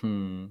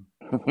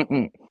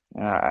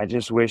 I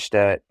just wish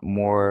that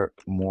more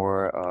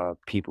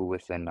people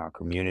within our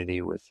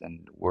community,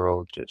 within the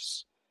world,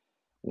 just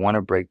want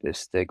to break this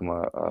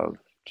stigma of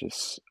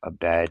just a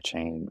bad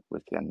chain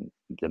within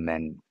the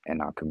men in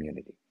our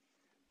community.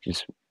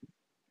 Just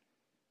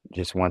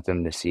want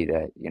them to see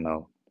that, you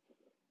know,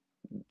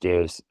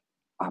 there's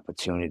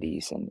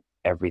opportunities in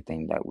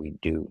everything that we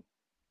do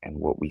and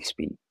what we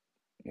speak.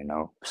 You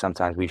know,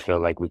 sometimes we feel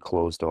like we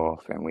closed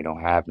off and we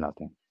don't have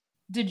nothing.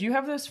 Did you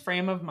have this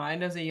frame of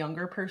mind as a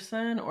younger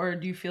person, or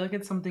do you feel like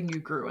it's something you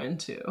grew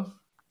into?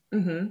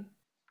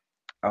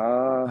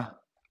 I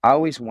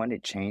always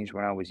wanted change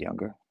when I was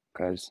younger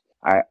because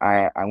I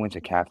went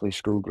to Catholic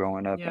school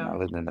growing up and I Yeah.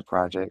 lived in the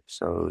project,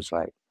 so it was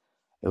like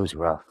it was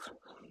rough.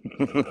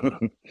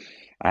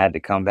 I had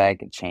to come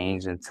back and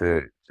change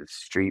into the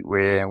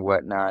streetwear and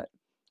whatnot.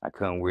 I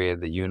couldn't wear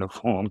the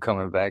uniform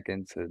coming back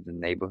into the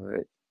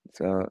neighborhood.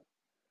 So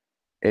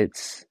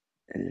it's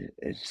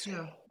it's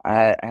Yeah.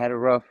 I had a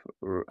rough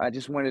I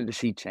just wanted to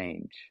see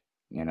change,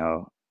 you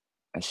know.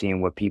 I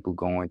seen what people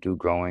going through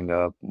growing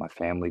up, my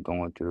family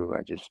going through.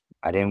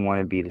 I didn't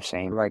want to be the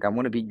same. Like I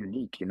want to be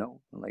unique, you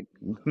know? Like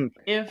I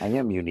If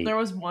am unique. there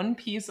was one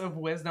piece of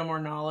wisdom or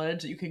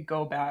knowledge that you could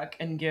go back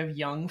and give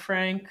young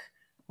Frank,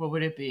 what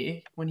would it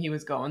be when he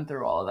was going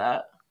through all of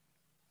that?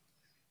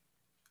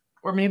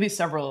 Or maybe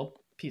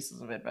several pieces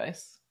of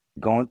advice.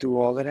 Going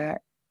through all of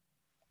that,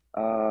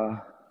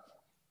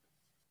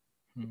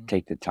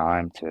 take the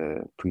time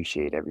to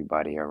appreciate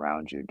everybody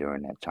around you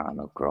during that time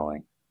of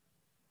growing.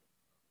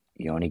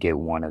 You only get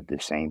one of the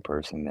same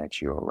person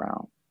that you're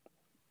around.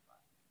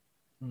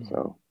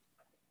 So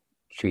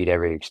treat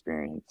every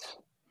experience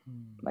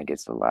like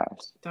it's the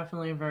last.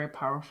 Definitely a very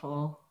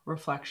powerful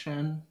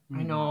reflection.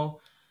 I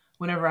know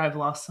whenever I've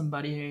lost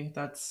somebody,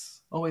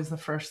 that's always the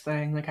first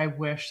thing. Like, I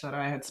wish that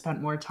I had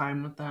spent more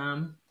time with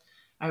them.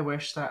 I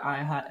wish that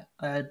I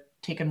had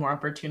taken more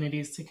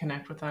opportunities to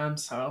connect with them.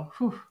 So,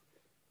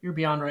 you're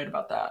beyond right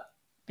about that.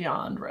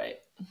 Beyond right.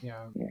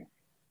 Yeah.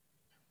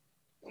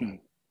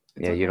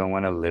 Yeah, you don't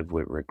want to live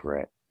with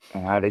regret.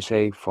 And how they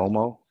say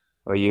FOMO?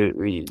 Or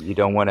you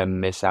don't want to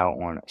miss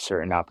out on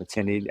certain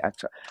opportunity.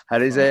 How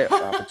they say it?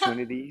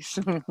 Opportunities?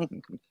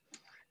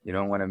 You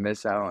don't want to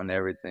miss out on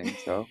everything,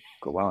 so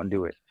go out and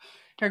do it.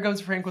 Here goes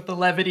Frank with the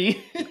levity.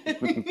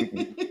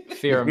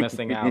 Fear of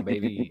missing out,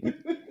 baby.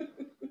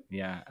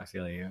 Yeah, I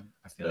feel you.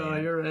 Oh,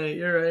 you're right.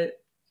 You're right.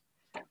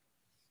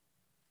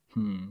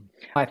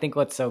 I think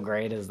what's so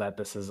great is that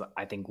this is,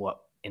 I think, what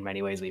in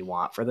many ways we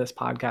want for this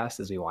podcast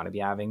is we want to be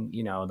having,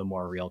 you know, the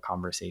more real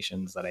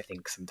conversations that I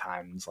think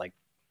sometimes like,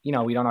 you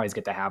know, we don't always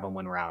get to have them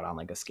when we're out on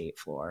like a skate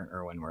floor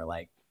or when we're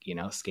like, you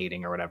know,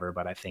 skating or whatever.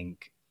 But I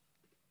think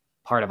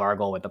part of our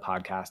goal with the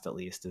podcast, at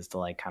least, is to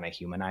like kind of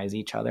humanize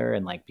each other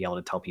and like be able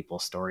to tell people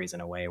stories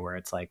in a way where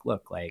it's like,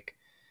 look, like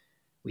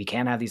we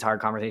can have these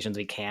hard conversations.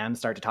 We can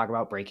start to talk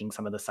about breaking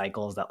some of the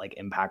cycles that like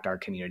impact our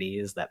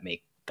communities, that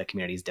make the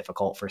communities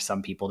difficult for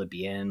some people to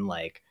be in.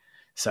 Like,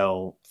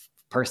 so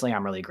personally,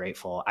 I'm really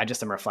grateful. I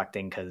just am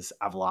reflecting because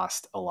I've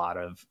lost a lot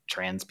of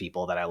trans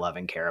people that I love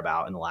and care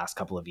about in the last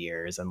couple of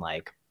years. And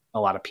like a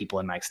lot of people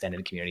in my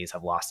extended communities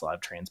have lost a lot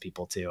of trans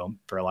people too,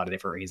 for a lot of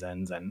different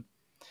reasons. And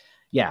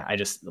yeah, I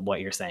just,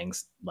 what you're saying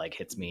like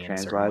hits me in a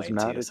certain way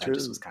too. So I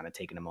just was kind of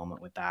taking a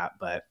moment with that.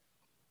 But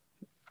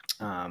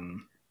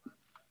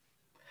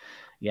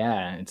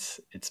yeah,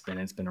 it's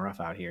been rough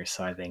out here.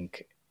 So I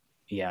think,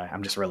 yeah,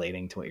 I'm just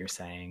relating to what you're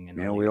saying. And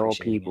really we all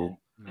people.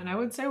 And I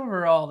would say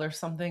overall, there's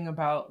something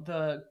about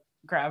the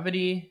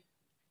gravity.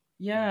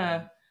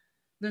 Yeah,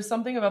 there's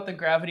something about the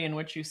gravity in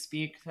which you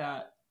speak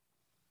that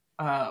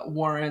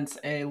warrants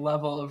a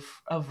level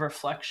of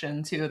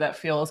reflection too, that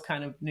feels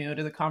kind of new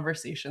to the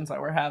conversations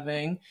that we're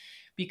having,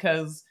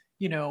 because,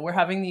 you know, we're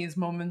having these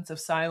moments of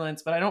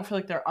silence, but I don't feel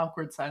like they're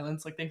awkward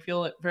silence. Like they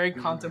feel very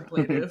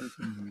contemplative.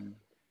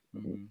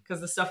 Because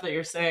the stuff that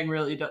you're saying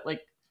really like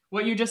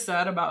what you just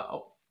said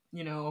about,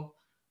 you know,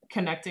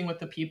 connecting with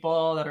the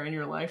people that are in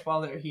your life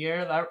while they're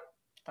here,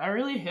 that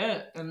really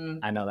hit.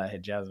 And I know that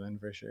hit Jasmine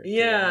for sure.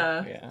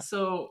 Yeah.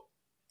 So,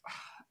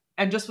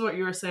 and just what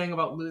you were saying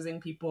about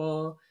losing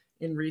people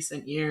in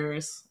recent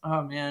years.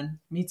 Oh man,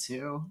 me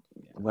too.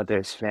 Whether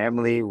it's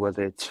family,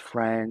 whether it's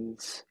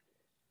friends,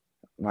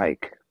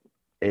 like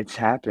it's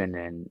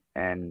happened,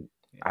 and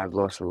I've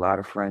lost a lot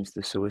of friends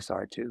to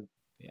suicide too.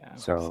 Yeah.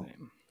 So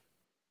same.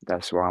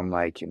 That's why I'm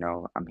like, you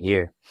know, I'm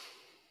here.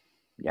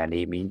 Y'all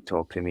need me,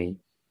 talk to me.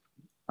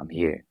 I'm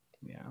here.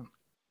 Yeah.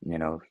 You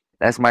know,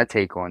 that's my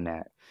take on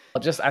that.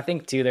 Well, just, I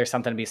think too, there's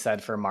something to be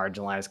said for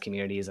marginalized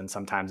communities. And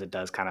sometimes it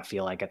does kind of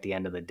feel like at the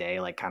end of the day,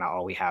 like kind of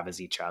all we have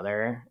is each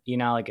other, you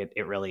know, like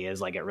it really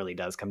is, like, it really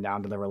does come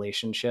down to the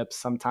relationships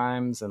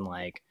sometimes. And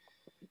like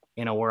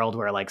in a world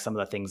where like some of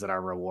the things that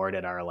are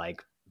rewarded are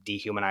like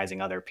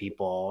dehumanizing other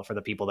people, for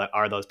the people that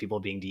are those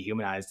people being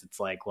dehumanized, it's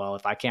like, well,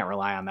 if I can't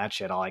rely on that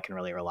shit, all I can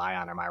really rely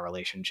on are my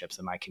relationships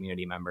and my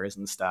community members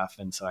and stuff.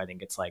 And so I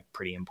think it's like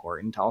pretty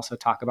important to also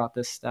talk about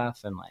this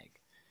stuff. And like,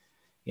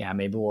 yeah,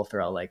 maybe we'll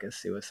throw like a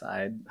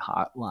suicide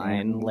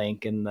hotline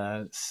link in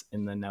the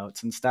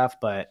notes and stuff.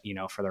 But, you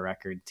know, for the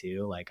record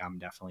too, like I'm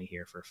definitely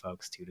here for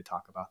folks too to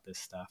talk about this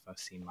stuff. I've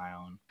seen my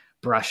own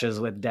brushes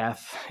with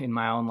death in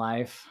my own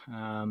life.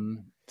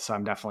 So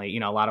I'm definitely,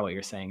 you know, a lot of what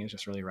you're saying is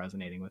just really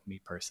resonating with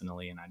me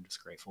personally, and I'm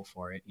just grateful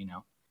for it, you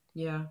know.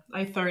 Yeah,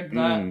 I third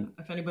that.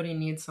 If anybody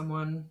needs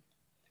someone,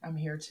 I'm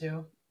here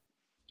too.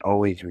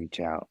 Always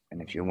reach out.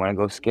 And if you want to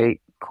go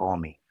skate, call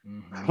me.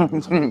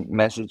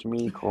 Message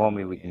me, call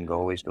me. We can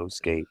always go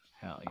skate.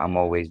 Hell yeah. I'm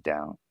always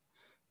down.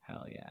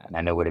 Hell yeah. And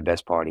I know where the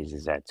best parties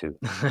is at too.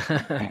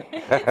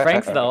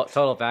 Frank's the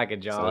total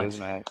package, y'all. So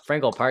nice.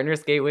 Frank will partner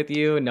skate with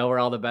you, know where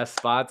all the best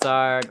spots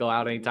are, go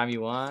out anytime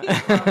you want.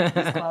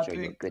 Show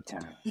you a good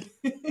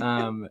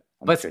time.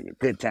 But show you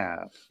a good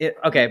time.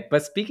 Okay,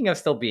 but speaking of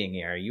still being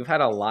here, you've had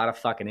a lot of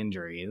fucking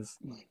injuries.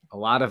 A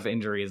lot of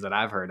injuries that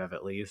I've heard of,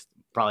 at least.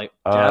 Probably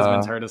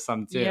Jasmine's heard of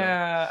some too.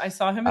 Yeah, I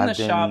saw him in the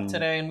shop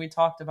today, and we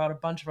talked about a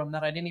bunch of them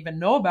that I didn't even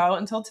know about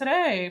until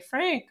today.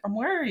 Frank, I'm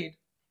worried.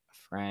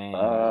 Frank.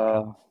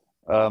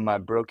 My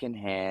broken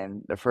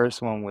hand. The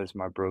first one was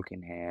my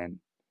broken hand.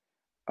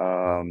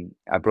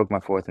 I broke my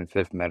fourth and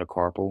fifth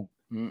metacarpal.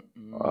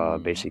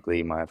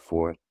 Basically my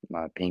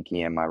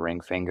pinky and my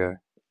ring finger.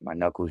 My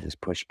knuckles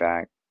just pushed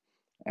back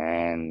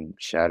and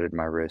shattered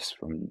my wrist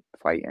from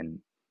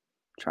fighting,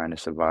 trying to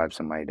survive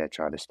somebody that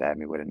tried to stab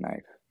me with a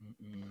knife.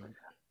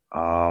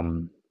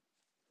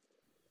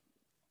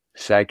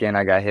 Second,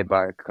 I got hit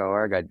by a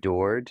car. I got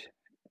doored,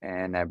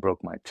 and I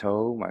broke my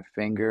toe, my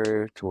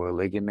finger, tore a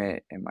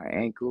ligament in my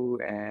ankle,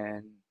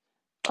 and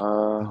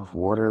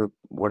water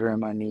in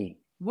my knee.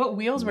 What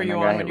wheels were you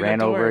on when you ran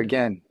got over doored?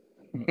 again?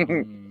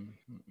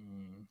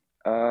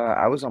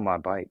 I was on my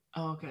bike.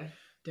 Oh, okay.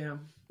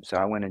 Damn. So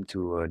I went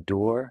into a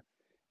door,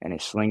 and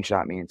it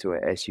slingshot me into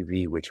an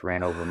SUV, which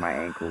ran over my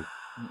ankle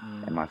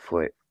and my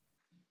foot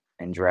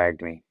and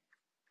dragged me.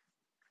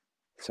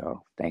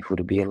 So thankful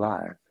to be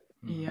alive.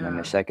 Yeah. And then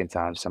the second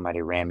time,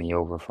 somebody ran me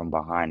over from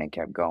behind and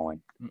kept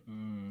going.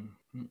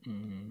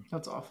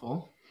 That's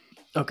awful.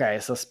 Okay,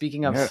 so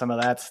speaking of some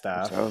of that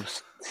stuff. So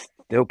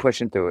still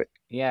pushing through it.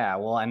 Yeah,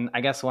 well, and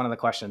I guess one of the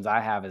questions I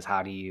have is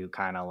how do you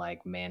kind of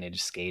like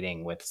manage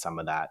skating with some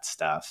of that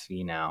stuff,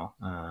 you know?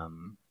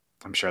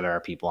 I'm sure there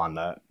are people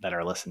that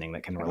are listening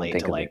that can relate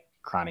to like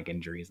chronic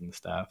injuries and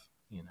stuff,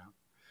 you know?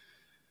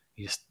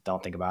 You just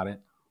don't think about it?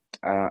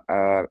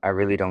 I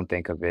really don't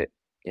think of it.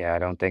 Yeah, I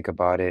don't think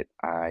about it.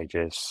 I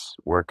just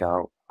work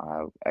out.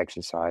 I'll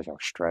exercise. I'll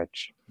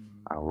stretch.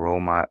 I'll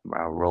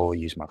roll,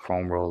 use my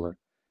foam roller,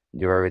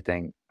 do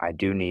everything. I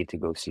do need to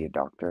go see a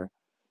doctor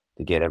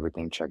to get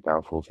everything checked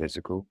out, full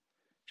physical,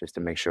 just to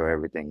make sure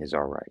everything is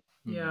all right.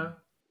 Yeah.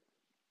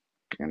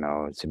 You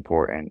know, it's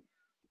important.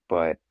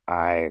 But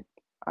I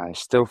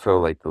still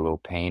feel like the little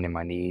pain in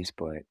my knees,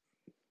 but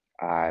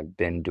I've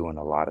been doing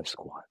a lot of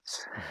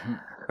squats.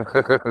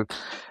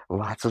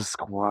 Lots of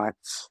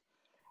squats,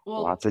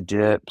 Well, lots of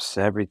dips,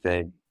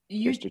 everything,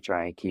 you just to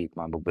try and keep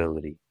my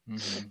mobility.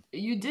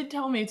 you did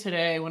tell me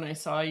today when I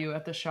saw you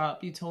at the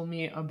shop, you told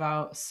me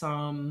about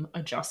some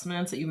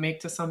adjustments that you make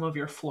to some of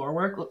your floor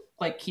work,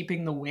 like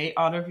keeping the weight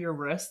out of your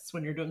wrists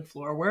when you're doing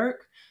floor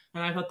work.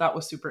 And I thought that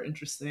was super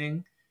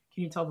interesting.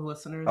 Can you tell the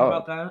listeners Oh,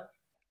 about that?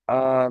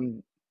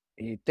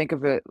 you think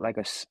of it like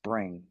a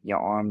spring, your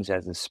arms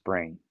as a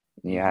spring.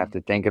 You Mm-hmm. have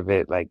to think of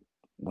it like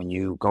when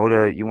you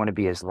want to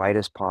be as light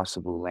as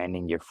possible,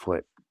 landing your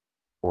foot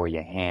or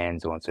your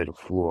hands onto the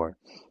floor,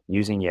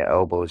 using your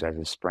elbows as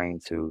a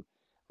spring to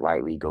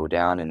lightly go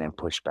down and then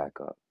push back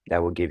up.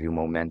 That will give you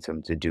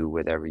momentum to do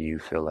whatever you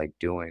feel like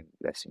doing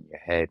that's in your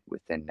head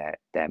within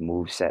that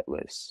move set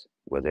list,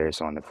 whether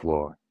it's on the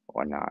floor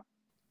or not.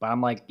 But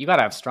I'm like, you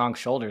gotta have strong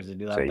shoulders to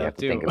do So that you though have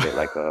to too. think of it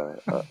like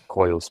a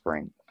coil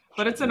spring.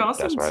 But it's an That's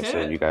awesome why I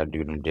said you tip. gotta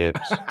do them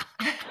dips.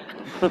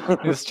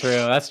 It's true.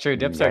 That's true. You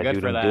Dips are gotta good do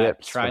for them that.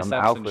 dips for them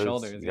Triceps and alphas.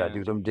 shoulders. You gotta Yeah.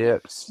 do them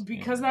dips.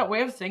 Because that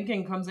way of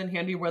thinking comes in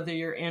handy whether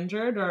you're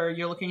injured or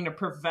you're looking to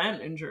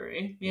prevent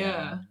injury.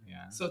 Yeah.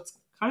 Yeah. So it's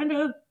kind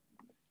of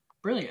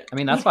brilliant. I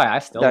mean, that's why I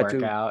still That work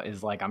too. out,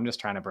 is like I'm just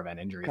trying to prevent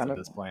injuries Kind at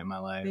of. this point in my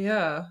life.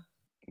 Yeah.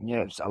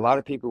 Yes, a lot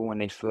of people when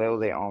they flail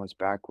their arms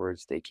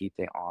backwards, they keep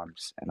their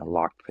arms in a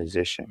locked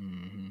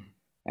position,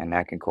 and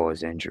that can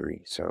cause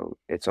injury. So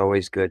it's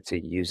always good to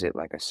use it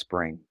like a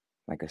spring,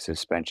 like a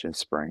suspension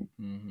spring.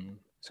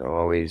 So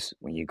always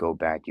when you go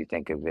back, you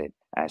think of it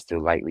as to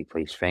lightly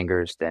place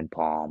fingers, then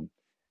palm,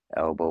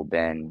 elbow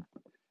bend,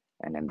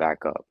 and then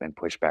back up and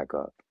push back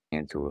up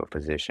into a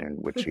position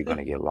which you're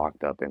gonna get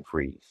locked up and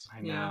freeze.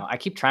 I know. Yeah. I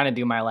keep trying to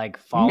do my like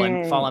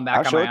falling I'll back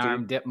on show my it to you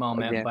arm dip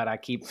moment, again. but I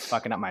keep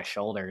fucking up my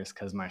shoulders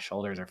because my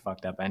shoulders are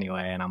fucked up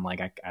anyway. And I'm like,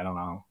 I don't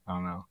know.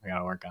 I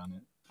gotta work on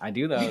it. I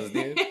do those,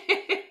 dude.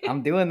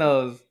 I'm doing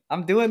those.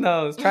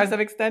 Tricep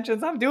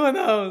extensions. I'm doing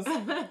those.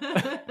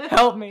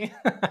 Help me.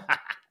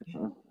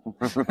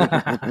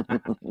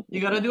 You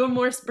gotta do it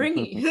more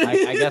springy.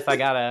 I guess I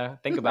gotta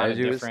think about As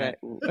it you were different.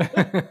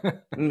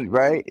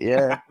 Right?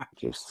 Yeah.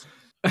 Just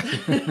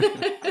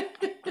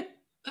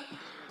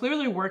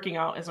Clearly, working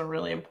out is a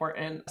really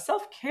important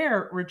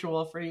self-care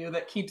ritual for you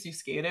that keeps you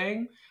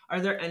skating. Are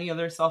there any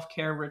other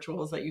self-care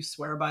rituals that you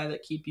swear by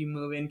that keep you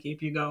moving,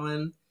 keep you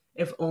going,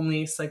 if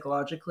only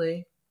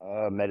psychologically?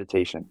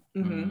 meditation.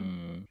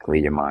 Mm-hmm.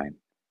 Clear your mind.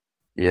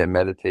 Yeah,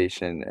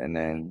 meditation, and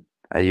then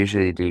I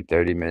usually do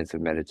 30 minutes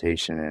of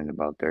meditation and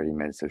about 30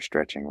 minutes of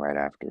stretching right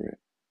after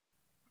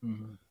it.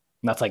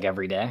 That's like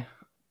every day.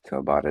 So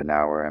about an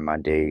hour in my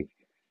day,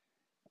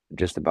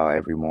 just about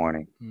every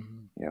morning.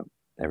 Yep,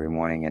 every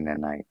morning and at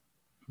night.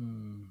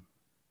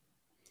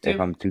 If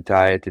I'm too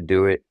tired to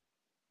do it,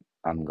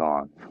 I'm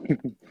gone.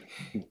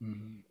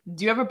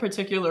 Do you have a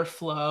particular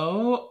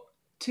flow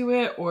to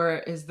it, or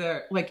is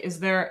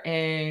there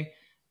a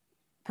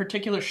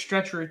particular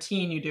stretch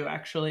routine you do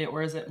actually,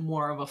 or is it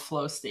more of a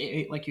flow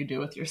state like you do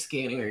with your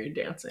skating or your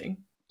dancing?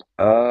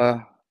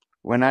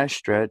 When I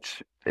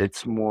stretch,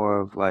 it's more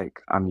of like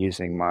I'm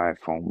using my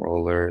foam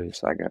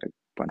rollers. I got a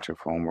bunch of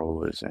foam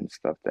rollers and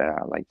stuff that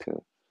I like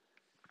to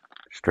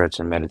stretch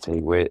and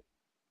meditate with.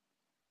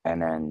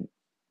 And then,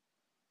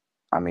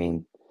 I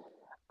mean,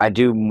 I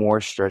do more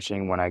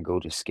stretching when I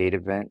go to skate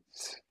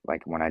events,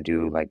 like when I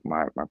do like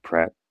my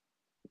prep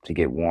to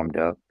get warmed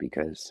up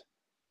because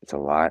it's a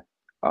lot.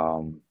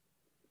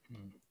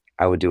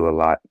 I would do a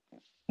lot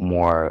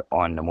more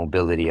on the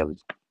mobility of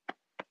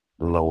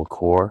the lower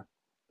core.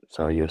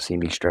 So you'll see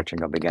me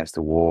stretching up against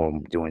the wall,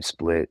 doing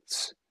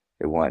splits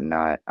and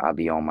whatnot. I'll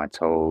be on my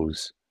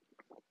toes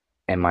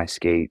and my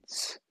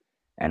skates,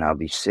 and I'll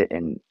be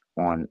sitting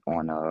on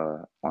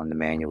the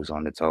manuals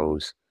on the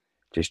toes,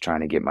 just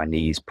trying to get my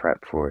knees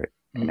prepped for it.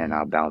 And then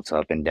I'll bounce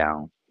up and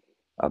down,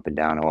 or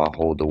I'll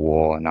hold the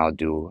wall and I'll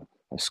do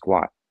a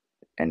squat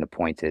in the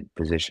pointed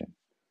position.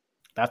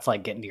 That's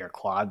like getting to your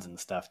quads and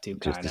stuff too,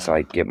 Just kind to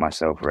like get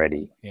myself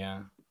ready.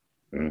 Yeah.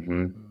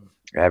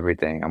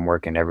 Everything. I'm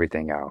working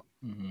everything out.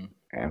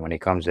 And when it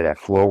comes to that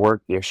floor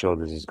work, your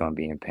shoulders is going to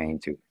be in pain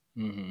too.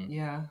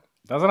 Yeah.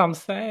 That's what I'm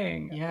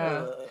saying.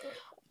 Yeah.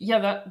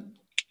 Yeah,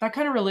 that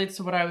kind of relates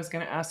to what I was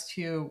going to ask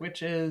you,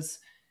 which is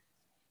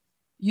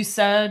you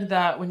said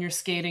that when you're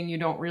skating, you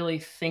don't really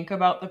think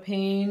about the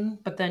pain,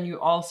 but then you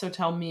also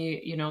tell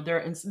me, there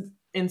are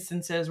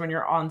instances when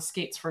you're on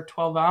skates for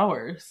 12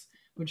 hours,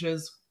 which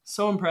is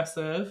so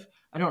impressive.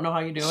 I don't know how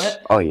you do it.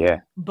 Oh,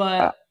 yeah.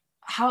 But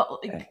how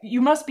you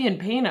must be in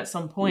pain at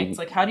some points.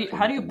 Like how do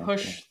you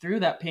push through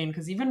that pain?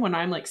 Because even when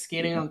I'm like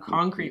skating on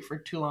concrete for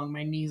too long,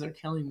 my knees are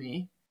killing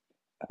me.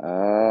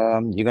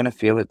 You're gonna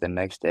feel it the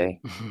next day.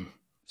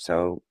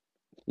 So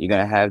you're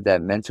gonna have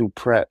that mental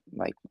prep,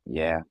 like,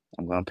 yeah,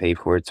 I'm gonna pay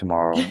for it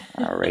tomorrow.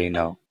 I already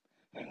know.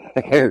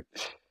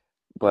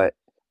 But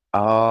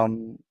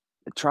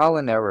trial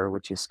and error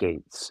with your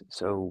skates.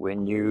 So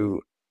when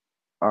you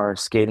are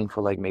skating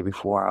for like maybe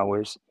 4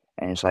 hours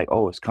and it's like,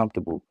 oh, it's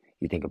comfortable.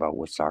 You think about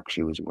what socks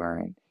you was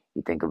wearing.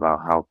 You think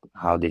about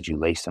how did you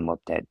lace them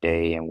up that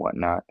day and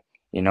whatnot.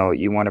 You know,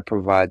 you want to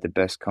provide the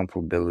best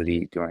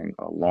comfortability during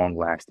a long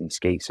lasting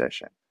skate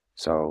session.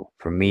 So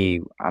for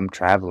me, I'm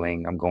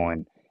traveling, I'm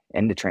going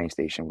in the train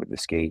station with the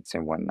skates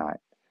and whatnot.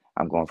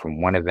 I'm going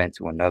from one event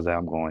to another.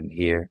 I'm going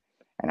here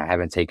and I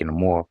haven't taken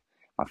them off.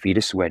 My feet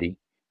are sweaty,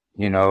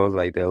 you know,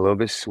 like they're a little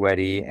bit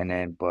sweaty and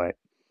then, but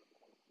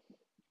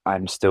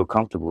I'm still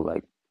comfortable.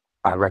 Like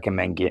I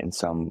recommend getting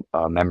some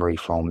memory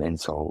foam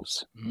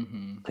insoles.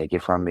 Take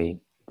it from me.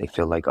 They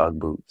feel like Ugg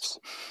boots.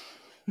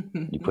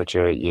 You put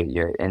your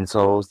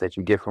insoles that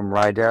you get from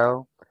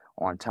Rydell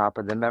on top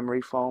of the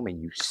memory foam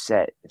and you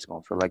set. It's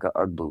gonna feel like an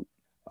Ugg boot.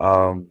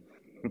 Um,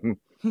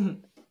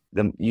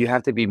 you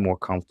have to be more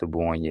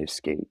comfortable on your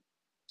skate.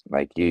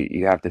 Like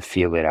you have to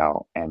feel it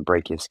out and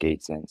break your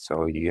skates in.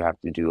 So you have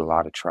to do a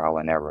lot of trial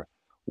and error.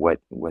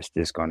 What's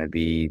this gonna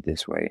be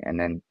this way? And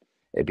then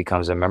it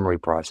becomes a memory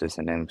process.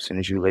 And then as soon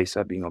as you lace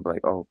up, you're gonna be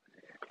like, oh,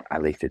 I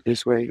laced it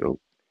this way. Oh,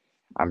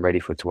 I'm ready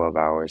for 12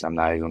 hours. I'm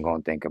not even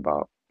gonna think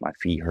about my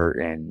feet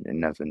hurting and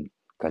nothing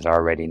because I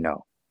already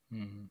know.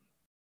 Mm-hmm.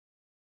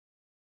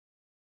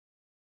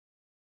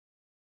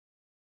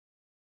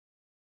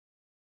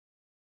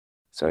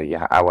 So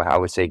yeah, I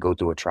would say go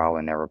through a trial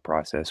and error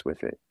process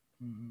with it.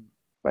 Mm-hmm.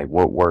 Like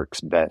what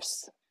works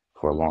best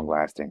for long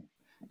lasting.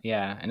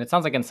 Yeah, and it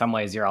sounds like in some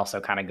ways you're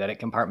also kind of good at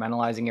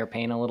compartmentalizing your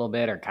pain a little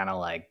bit, or kind of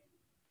like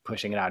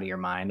pushing it out of your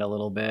mind a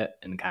little bit,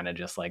 and kind of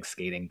just like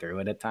skating through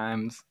it at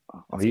times.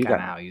 That's kind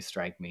of how you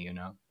strike me, you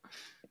know.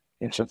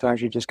 Yeah,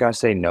 sometimes you just gotta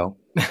say no.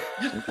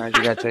 Sometimes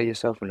you gotta tell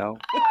yourself no.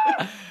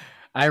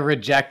 I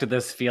reject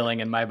this feeling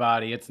in my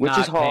body. It's which not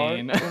is hard,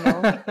 pain. You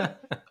know?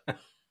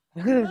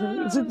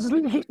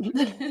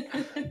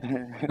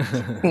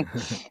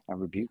 I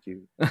rebuke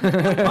you.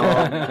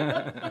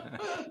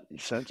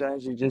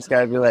 Sometimes you just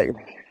gotta be like,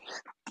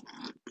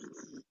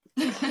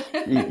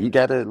 you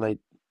gotta like,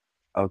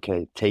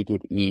 okay, take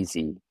it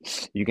easy.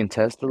 You can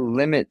test the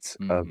limits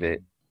of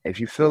it.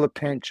 If you feel a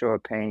pinch or a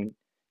pain,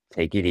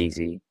 take it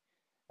easy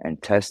and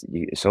test.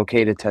 It's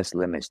okay to test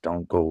limits.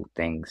 Don't go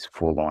things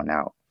full on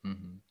out.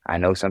 I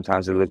know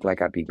sometimes it looks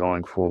like I'd be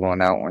going full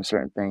on out on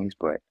certain things,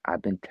 but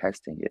I've been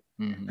testing it.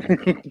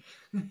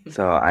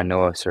 So I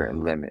know a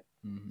certain limit.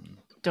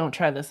 Don't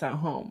try this at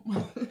home.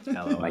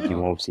 Like you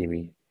won't see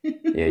me.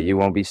 Yeah, you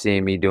won't be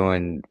seeing me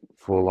doing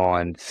full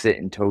on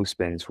sitting toe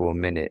spins for a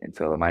minute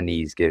until my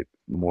knees get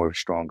more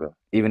stronger.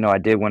 Even though I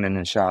did one in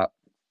the shop.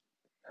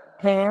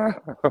 You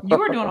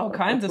were doing all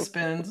kinds of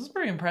spins. It was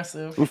pretty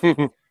impressive.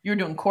 You were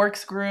doing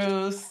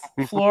corkscrews,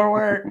 floor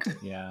work.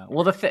 Yeah.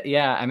 Well,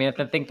 I mean,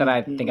 the thing that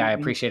I think I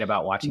appreciate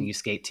about watching you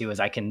skate too is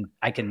I can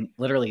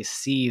literally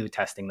see you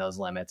testing those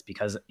limits,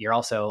 because you're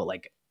also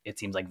like, it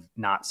seems like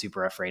not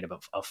super afraid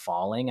of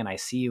falling. And I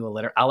see you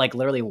I'll like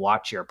literally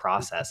watch your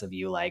process of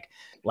you like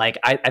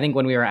I think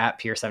when we were at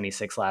Pier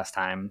 76 last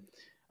time,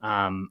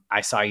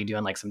 I saw you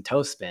doing like some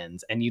toe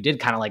spins, and you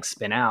did kind of like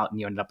spin out and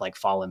you ended up like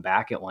falling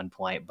back at one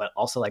point. But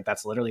also like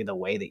that's literally the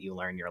way that you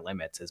learn your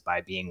limits, is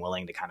by being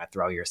willing to kind of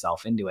throw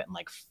yourself into it and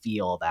like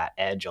feel that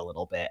edge a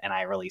little bit. And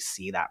I really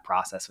see that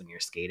process when you're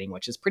skating,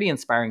 which is pretty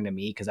inspiring to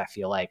me, because I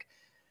feel like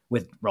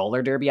with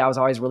roller derby, I was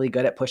always really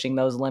good at pushing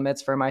those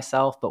limits for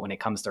myself. But when it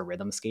comes to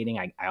rhythm skating,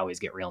 I always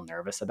get real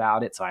nervous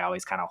about it. So I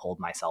always kind of hold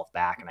myself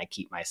back, and I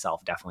keep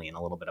myself definitely in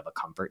a little bit of a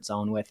comfort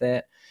zone with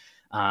it.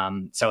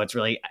 So it's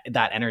really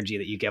that energy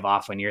that you give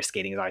off when you're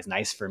skating is always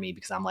nice for me,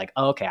 because I'm like,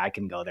 oh, okay, I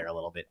can go there a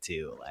little bit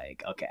too.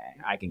 Like, okay,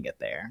 I can get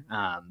there.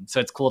 So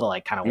it's cool to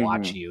like kind of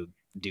watch you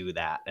do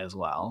that as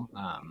well.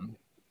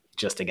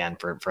 Just again,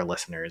 for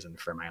listeners and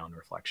for my own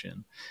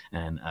reflection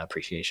and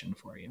appreciation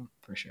for you,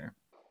 for sure.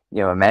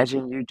 Yo,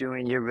 imagine you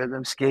doing your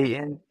rhythm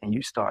skating and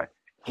you start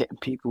hitting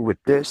people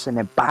with this and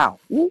then bow.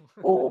 Ooh,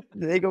 oh,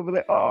 they gonna be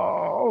like,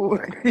 oh.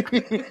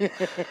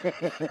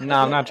 No,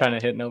 I'm not trying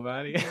to hit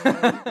nobody.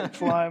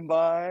 Flying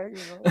by,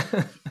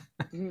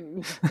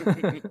 you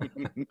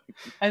know.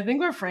 I think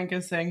what Frank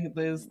is saying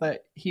is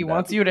that he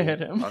wants you to hit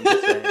him.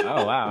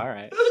 Oh, wow. All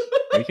right.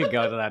 We could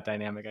go to that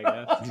dynamic,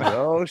 I guess.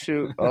 Oh,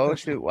 shoot.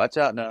 Watch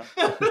out now.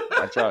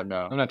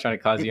 I'm not trying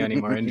to cause you any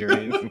more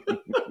injuries.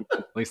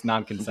 At least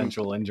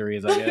non-consensual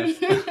injuries, I guess.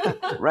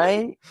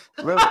 Right?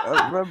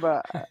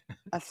 Remember,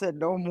 I said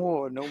no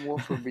more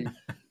for me.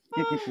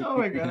 Oh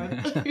my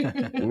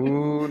god.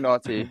 Ooh,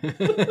 naughty.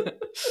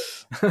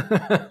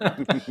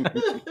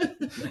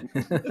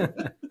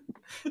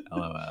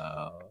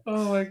 LOL.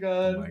 Oh my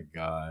god. Oh my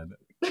god.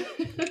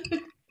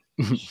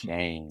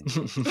 Shame.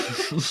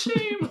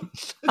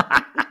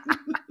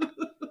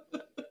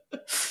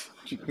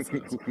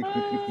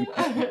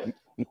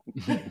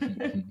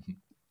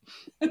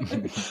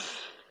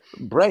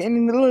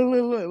 Brighten,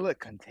 look,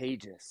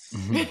 contagious.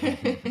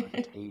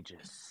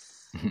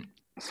 Contagious.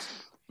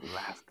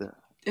 Laughter.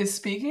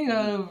 Speaking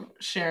of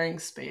sharing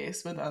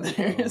space with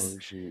others,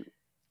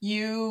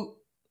 you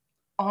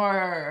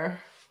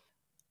are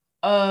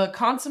a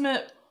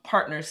consummate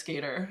partner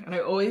skater, and I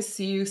always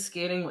see you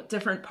skating with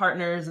different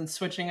partners and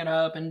switching it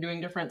up and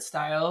doing different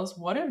styles.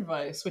 What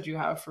advice would you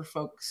have for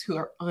folks who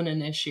are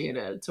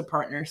uninitiated to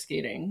partner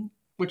skating,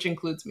 which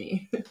includes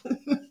me?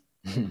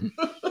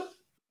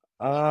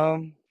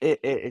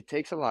 It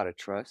takes a lot of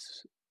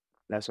trust.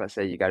 That's why I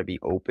say you got to be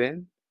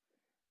open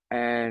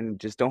and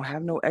just don't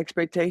have no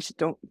expectations.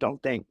 Don't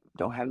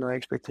have no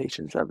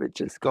expectations of it.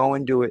 Just go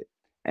and do it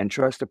and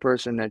trust the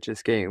person that you're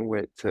skating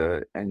with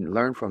to and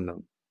learn from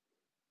them.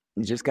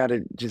 You just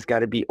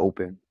gotta be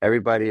open.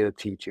 Everybody will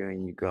teach you,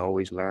 and you can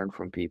always learn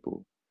from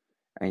people,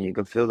 and you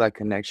can feel that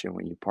connection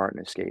when you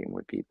partner skating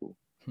with people.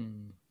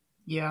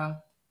 Yeah,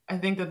 I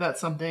think that that's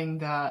something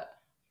that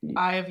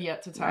I have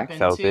yet to tap I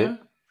felt it. into.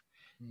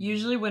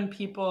 Usually when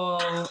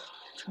people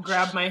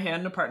grab my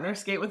hand to partner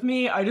skate with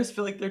me, I just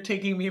feel like they're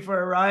taking me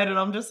for a ride, and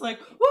I'm just like,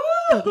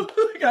 whoa!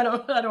 Like, I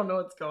don't know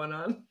what's going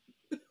on.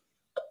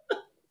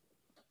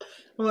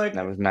 Like,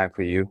 That was not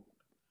for you.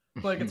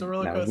 like it's a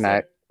roller That coaster. was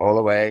not all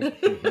the way,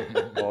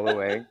 all the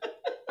way,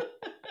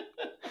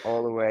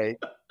 all the way.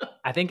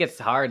 I think it's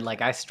hard.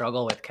 Like, I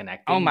struggle with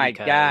connecting. Oh my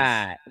because...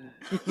 God.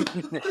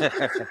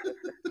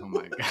 Oh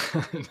my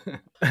God.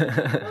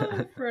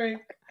 Oh,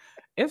 Frank.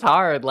 It's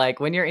hard. Like,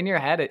 when you're in your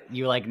head,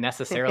 you like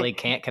necessarily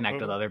can't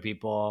connect with other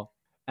people.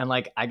 And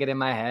like, I get in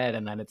my head,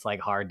 and then it's like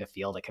hard to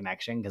feel the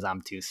connection because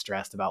I'm too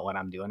stressed about what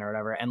I'm doing or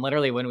whatever. And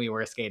literally, when we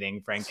were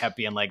skating, Frank kept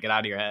being like, "Get out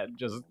of your head.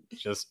 Just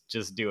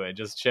do it.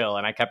 Just chill."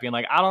 And I kept being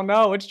like, "I don't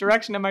know. Which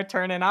direction am I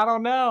turning? I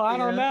don't know. I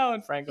don't know."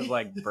 And Frank was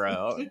like,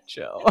 "Bro,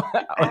 chill."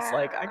 I was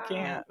like, "I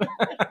can't."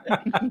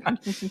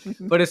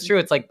 But it's true.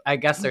 It's like, I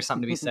guess there's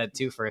something to be said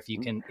too for if you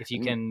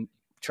can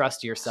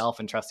trust yourself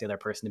and trust the other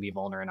person to be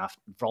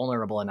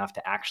vulnerable enough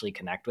to actually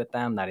connect with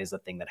them. That is the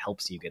thing that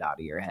helps you get out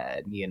of your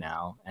head,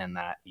 and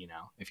that,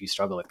 if you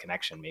struggle with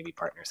connection, maybe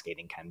partner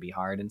skating can be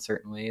hard in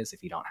certain ways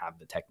if you don't have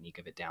the technique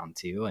of it down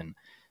too. And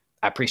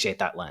I appreciate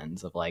that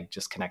lens of like,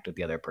 just connect with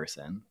the other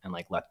person and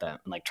like, let them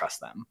and like trust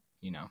them,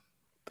 but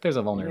there's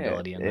a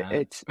vulnerability in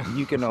that.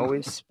 You can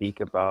always speak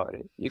about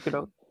it.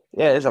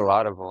 There's a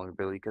lot of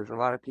vulnerability because a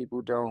lot of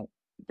people don't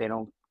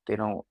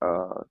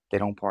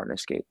partner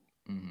skate.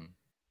 Mm-hmm.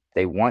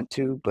 They want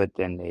to, but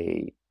then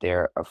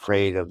they're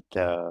afraid of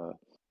the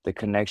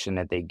connection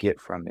that they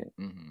get from it.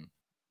 Mm-hmm.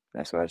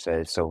 That's why I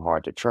said it's so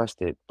hard to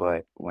trust it.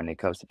 But when it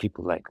comes to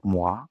people like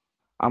moi,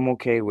 I'm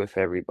okay with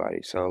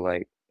everybody. So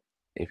like,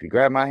 if you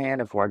grab my hand,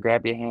 if I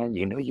grab your hand,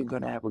 you're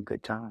gonna have a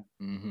good time.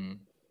 Mm-hmm.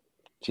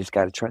 Just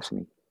gotta trust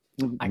me.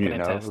 I can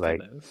attest to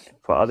this.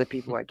 For other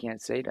people, I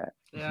can't say that.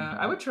 Yeah,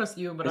 I would trust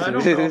you, but I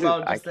don't know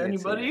about I just can't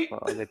anybody. say that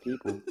for other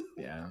people.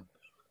 Yeah.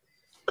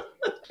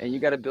 And you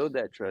got to build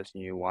that trust,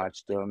 and you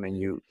watch them, and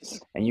you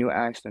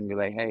ask them, you're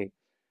like, hey,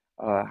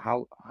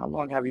 how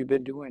long have you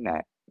been doing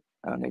that?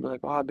 And they go like,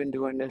 oh, I've been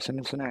doing this and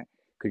this and that.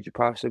 Could you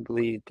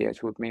possibly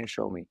dance with me and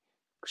show me?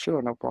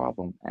 Sure, no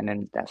problem. And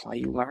then that's how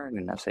you learn,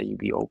 and that's how you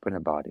be open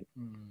about it.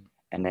 Mm-hmm.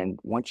 And then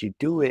once you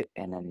do it,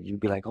 and then you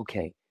be like,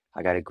 okay,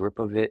 I got a grip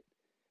of it.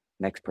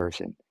 Next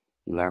person.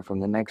 You learn from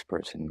the next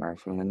person, learn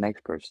from the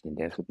next person,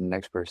 dance with the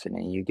next person,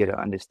 and you get an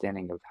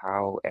understanding of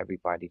how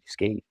everybody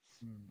skates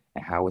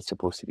and how it's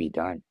supposed to be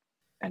done.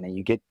 And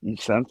then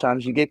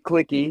sometimes you get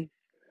clicky.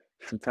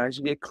 Sometimes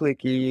you get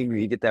clicky.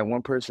 You get that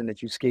one person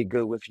that you skate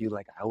good with. You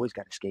like, I always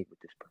got to skate with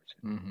this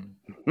person.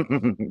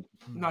 Mm-hmm.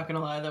 I'm not gonna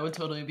lie, that would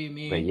totally be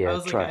me. But yeah, I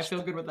was like, I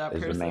feel good with that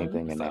person. is the main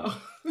thing in so.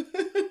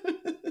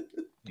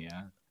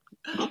 Yeah.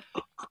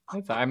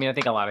 I mean, I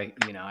think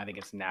I think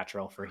it's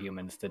natural for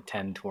humans to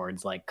tend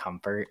towards like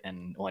comfort.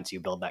 And once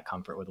you build that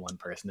comfort with one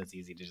person, it's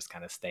easy to just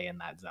kind of stay in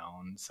that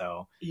zone.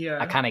 So yeah,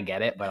 I kind of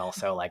get it. But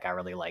also like, I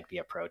really like the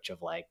approach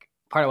of like,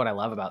 part of what I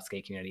love about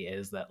skate community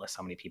is that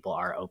so many people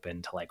are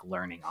open to like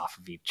learning off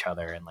of each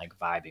other and like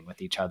vibing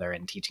with each other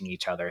and teaching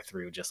each other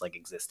through just like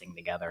existing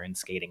together and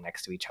skating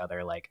next to each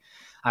other. Like,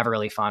 I have a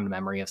really fond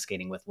memory of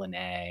skating with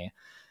Lene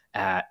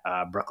at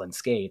Brooklyn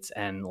Skates,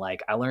 and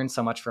like I learned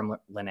so much from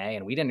Lene,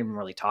 and we didn't even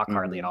really talk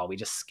hardly at all. We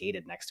just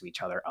skated next to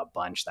each other a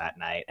bunch that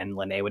night, and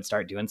Lene would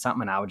start doing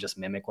something and I would just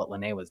mimic what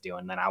Lene was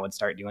doing, then I would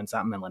start doing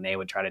something and Lene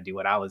would try to do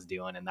what I was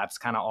doing, and that's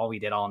kind of all we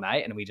did all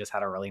night, and we just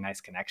had a really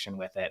nice connection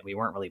with it. We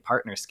weren't really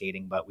partner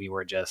skating, but we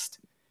were just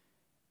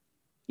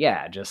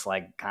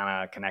like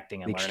kind of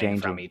connecting and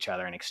learning from each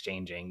other and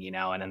exchanging,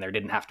 and then there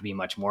didn't have to be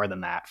much more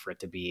than that for it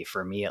to be,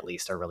 for me at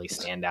least, a really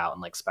stand out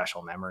and like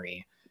special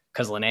memory.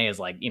 Because Lene is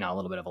like, a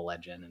little bit of a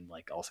legend and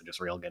like also just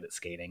real good at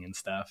skating and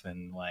stuff.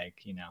 And like,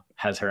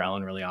 has her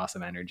own really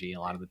awesome energy a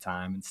lot of the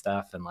time and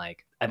stuff. And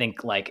like, I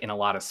think like in a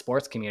lot of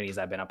sports communities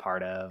I've been a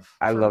part of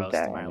for most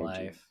of my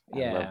life.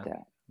 Yeah, I love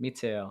that. Me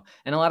too.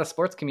 And a lot of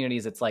sports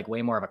communities, it's like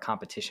way more of a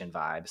competition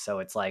vibe. So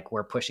it's like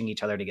we're pushing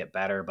each other to get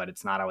better, but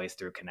it's not always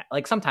through connect.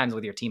 Like sometimes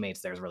with your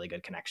teammates, there's really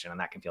good connection and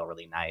that can feel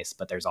really nice.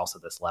 But there's also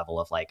this level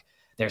of like,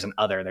 there's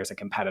a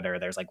competitor,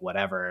 there's like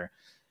whatever.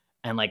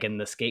 And like in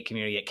the skate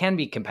community, it can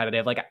be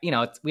competitive. Like,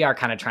 we are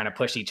kind of trying to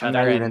push each other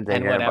and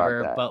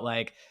whatever.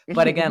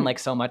 But again, like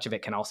so much of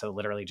it can also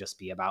literally just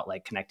be about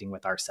like connecting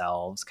with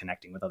ourselves,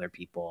 connecting with other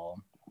people.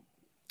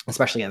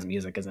 especially as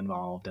music is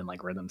involved and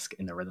like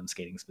in the rhythm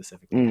skating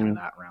specifically, kind of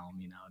that realm,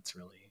 you know,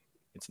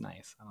 it's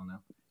nice. I don't know,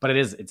 but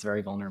it's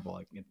very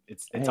vulnerable.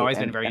 It's always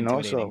been very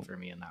intimidating also, for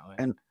me in that way.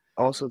 and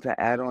also to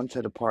add on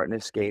to the partner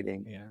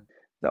skating, Yeah.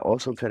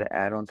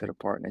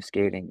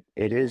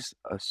 it is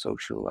a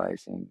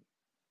socializing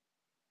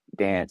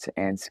dance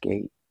and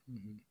skate.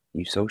 Mm-hmm.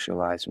 You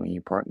socialize when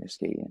you're partner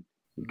skating.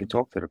 You can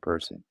talk to the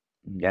person.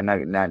 You're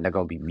not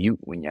gonna be mute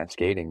when you're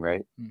skating,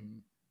 right?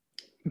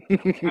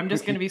 Mm-hmm. I'm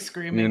just gonna be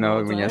screaming. You know,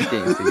 the whole when you're time.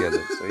 skating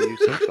together, so you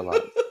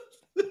socialize.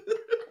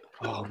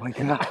 Oh my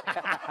god!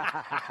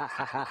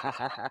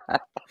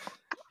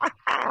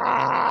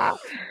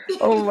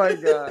 Oh my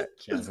god!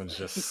 Jasmine's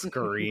just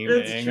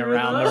screaming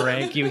around the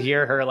rink. You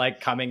hear her like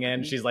coming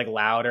in. She's like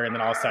louder, and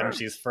then all of a sudden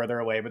she's further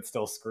away, but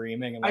still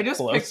screaming and like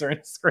closer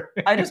and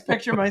screaming. I just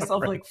picture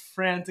myself like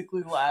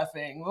frantically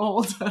laughing the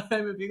whole time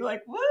and being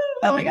like, "Woo!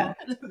 Oh my god!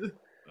 Oh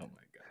my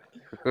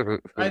god!"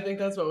 I think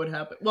that's what would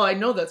happen. Well, I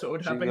know that's what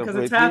would happen because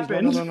it's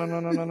happened.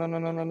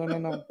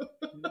 No.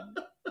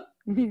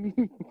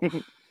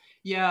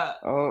 Yeah.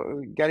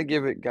 Oh, gotta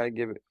give it.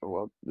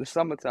 Well, the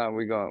summertime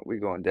we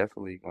going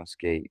definitely gonna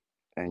skate,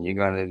 and you're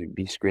gonna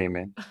be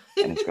screaming,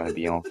 and it's gonna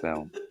be on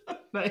film.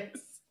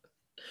 Nice.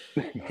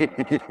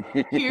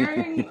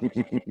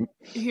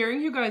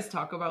 Hearing you guys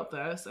talk about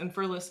this, and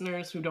for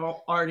listeners who don't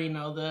already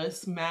know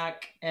this,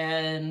 Mac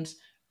and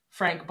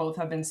Frank both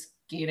have been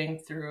skating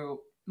through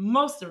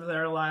most of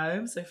their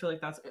lives. I feel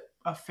like that's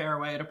a fair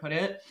way to put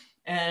it.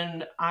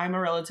 And I'm a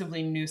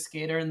relatively new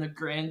skater in the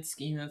grand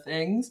scheme of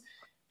things.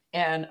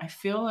 And I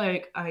feel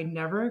like I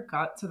never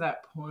got to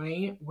that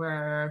point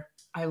where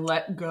I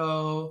let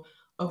go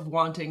of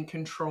wanting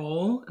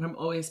control. And I'm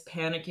always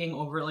panicking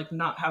over like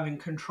not having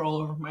control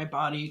over my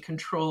body,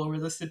 control over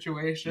the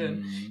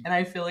situation. And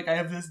I feel like I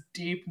have this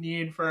deep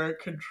need for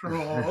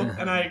control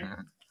and I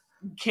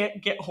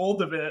can't get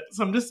hold of it.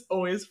 So I'm just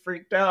always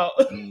freaked out.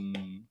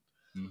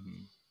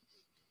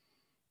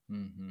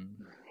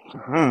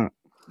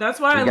 That's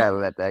why you gotta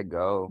let that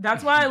go.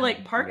 That's why I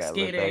like park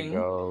skating,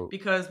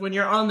 because when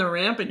you're on the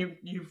ramp and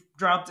you've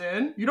dropped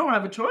in, you don't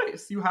have a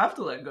choice. You have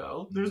to let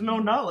go. There's no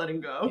not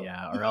letting go.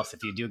 Yeah, or else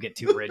if you do get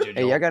too rigid,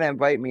 hey, y'all gotta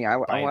invite me.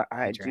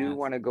 I do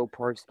want to go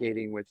park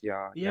skating with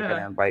y'all. Yeah. Y'all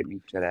gotta invite me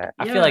to that.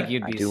 I feel like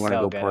you'd be want to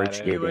go park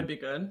skating. You would be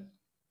good.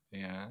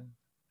 Yeah.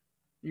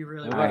 You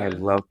really would. I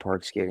love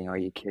park skating. Are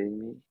you kidding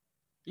me?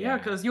 Yeah,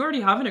 because you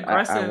already have an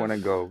aggressive. I want to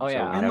go. Oh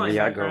yeah. So whenever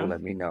y'all go,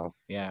 let me know.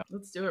 Yeah.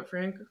 Let's do it,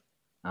 Frank.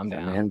 I'm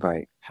down. An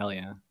invite. Hell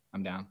yeah,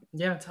 I'm down.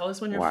 Yeah, tell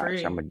us when you're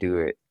free. I'm gonna do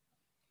it.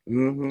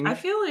 Mm-hmm. I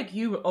feel like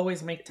you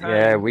always make time.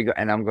 Yeah, we're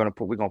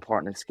gonna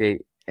partner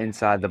skate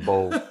inside the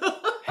bowl.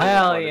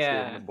 Hell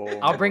yeah!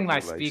 I'll bring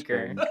my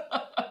speaker.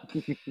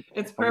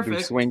 It's perfect.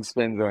 Do swing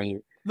spins on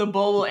you. The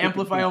bowl will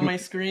amplify all my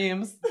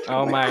screams.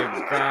 Oh my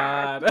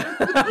god!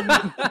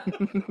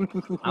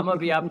 I'm gonna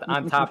be up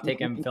on top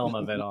taking film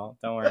of it all.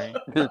 Don't worry,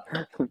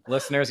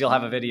 listeners. You'll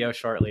have a video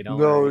shortly. Don't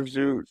worry. No,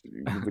 shoot,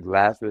 you'll be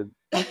laughing.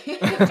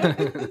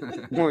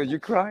 What, are you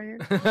crying?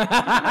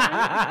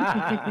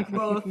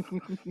 Both.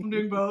 I'm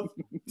doing both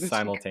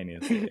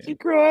simultaneously. You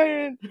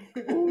crying?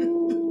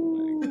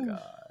 Oh my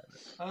god.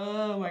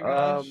 Oh my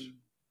gosh.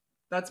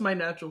 That's my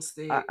natural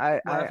state.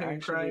 Laughing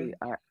and crying.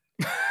 I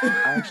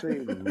actually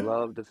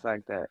love the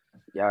fact that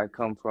y'all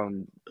come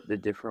from the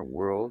different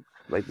world.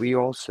 Like, we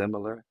all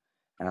similar,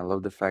 and I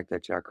love the fact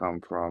that y'all come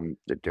from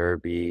the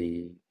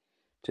derby,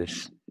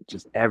 just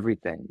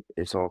everything.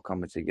 It's all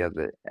coming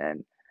together,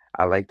 and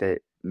I like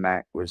that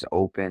Mac was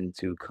open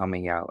to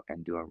coming out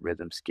and doing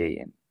rhythm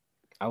skating.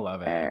 I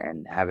love it.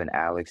 And having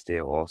Alex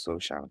there also,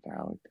 shout out to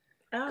Alex,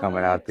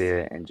 coming out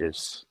there and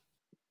just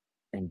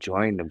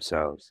enjoying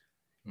themselves.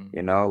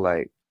 You know,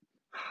 like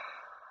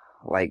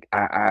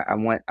I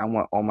want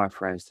all my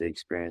friends to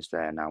experience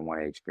that, and I want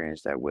to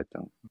experience that with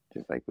them.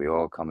 Just like we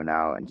all coming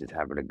out and just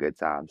having a good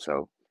time.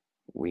 So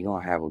we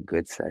gonna have a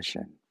good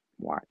session.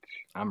 Watch.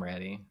 I'm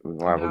ready. We're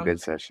gonna have a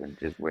good session.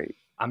 Just wait.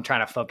 I'm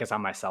trying to focus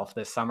on myself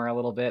this summer a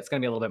little bit. It's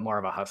going to be a little bit more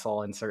of a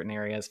hustle in certain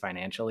areas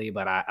financially,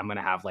 but I'm going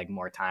to have like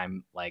more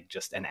time, like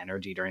just an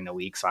energy during the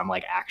week. So I'm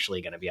like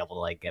actually going to be able to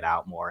like get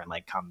out more and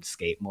like come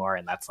skate more.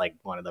 And that's like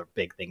one of the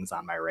big things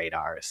on my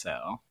radar.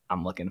 So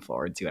I'm looking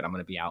forward to it. I'm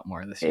going to be out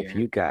more this year. If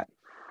you got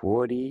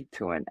 40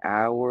 to an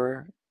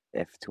hour,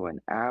 to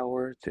an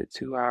hour to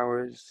 2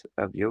 hours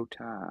of your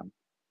time,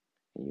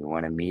 and you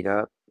want to meet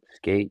up,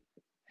 skate,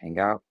 hang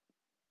out,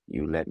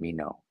 you let me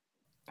know.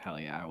 Hell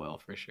yeah, I will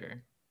for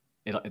sure.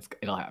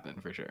 It'll happen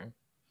for sure.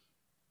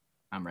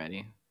 I'm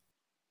ready.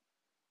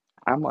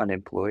 I'm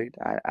unemployed.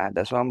 I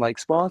that's why I'm like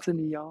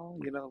sponsoring y'all.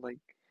 You know, like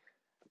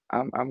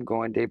I'm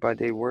going day by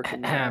day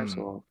working there,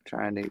 so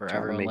trying to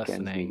make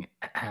listening.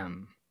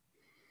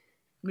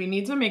 We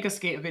need to make a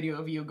skate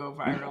video of you go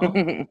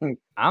viral.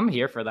 I'm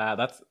here for that.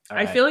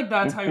 I feel like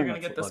that's how you're gonna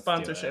get the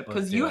sponsorship,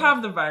 because you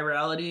have the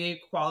virality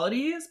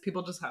qualities.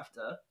 People just have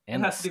to. It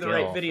has to be the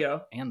right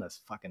video and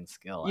this fucking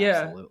skill.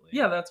 Yeah, absolutely.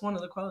 Yeah, that's one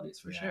of the qualities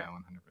for sure. 100%.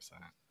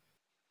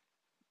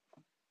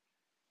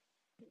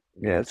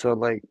 Yeah, so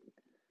like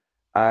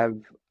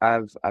I've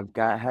I've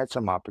had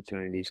some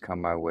opportunities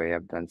come my way.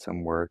 I've done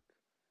some work,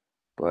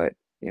 but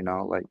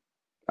like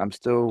I'm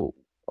still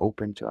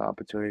open to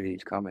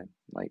opportunities coming.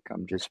 Like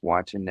I'm just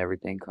watching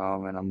everything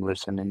come and I'm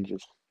listening,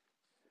 just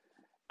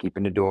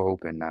keeping the door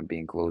open, not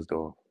being closed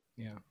door,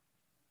 Yeah.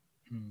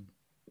 Mm.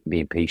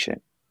 being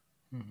patient.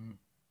 Mm-hmm.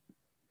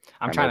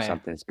 I know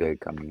something's good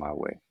coming my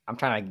way. I'm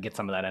trying to get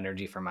some of that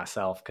energy for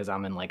myself because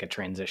I'm in like a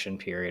transition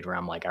period where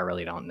I'm like, I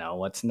really don't know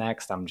what's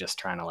next. I'm just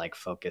trying to like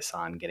focus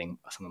on getting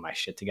some of my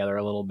shit together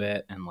a little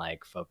bit and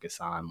like focus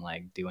on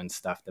like doing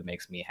stuff that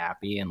makes me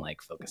happy and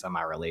like focus on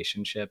my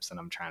relationships. And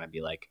I'm trying to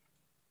be like,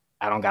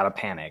 I don't got to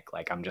panic.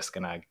 Like, I'm just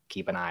going to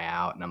keep an eye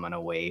out and I'm going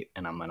to wait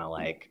and I'm going to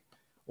like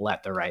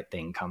let the right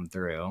thing come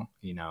through,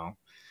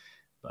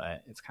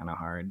 but it's kind of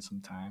hard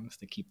sometimes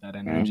to keep that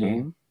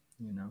energy,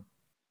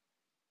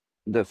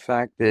 The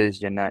fact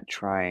is, you're not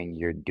trying,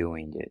 you're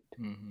doing it.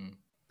 Mm-hmm.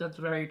 That's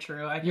very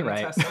true. I can You're right.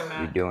 attest to that.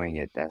 You're doing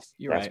it. That's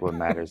right. what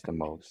matters the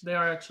most. They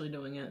are actually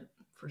doing it,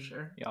 for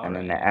sure. And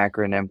then the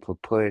acronym for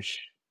push,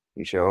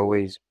 you should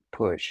always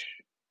push.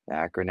 The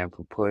acronym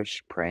for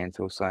push, pray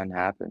until something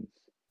happens.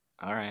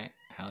 All right.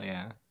 Hell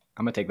yeah.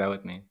 I'm going to take that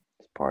with me.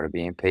 It's part of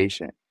being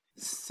patient.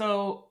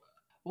 So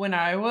when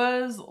I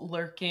was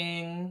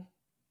lurking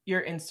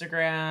your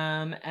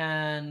Instagram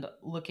and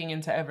looking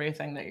into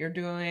everything that you're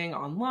doing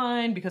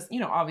online, because,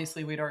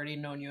 obviously we'd already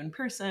known you in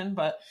person,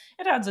 but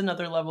it adds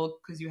another level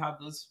because you have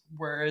those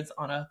words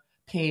on a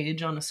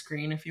page, on a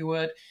screen, if you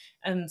would.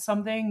 And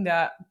something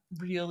that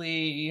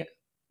really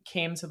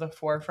came to the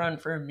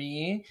forefront for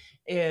me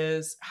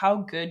is how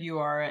good you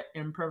are at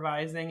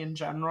improvising in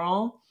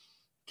general.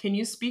 Can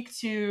you speak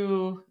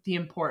to the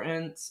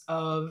importance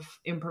of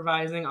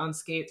improvising on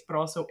skates, but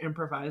also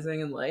improvising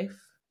in life?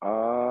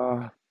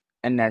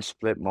 In that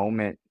split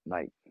moment,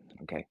 like,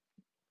 okay,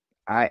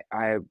 I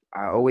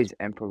always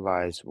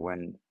improvise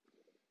when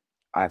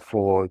I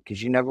fall,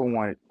 because you never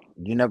want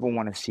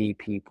to see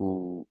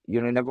people,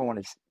 never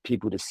want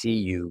people to see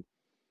you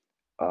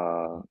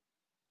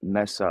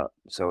mess up.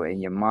 So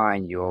in your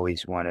mind, you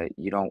always want to,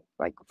 you don't,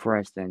 like, for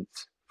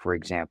instance, for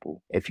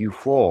example, if you're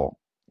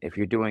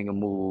doing a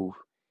move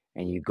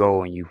and you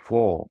go and you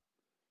fall,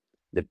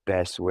 the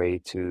best way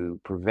to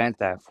prevent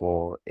that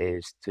fall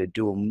is to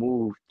do a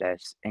move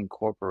that's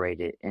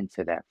incorporated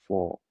into that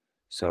fall.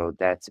 So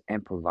that's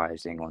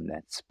improvising on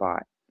that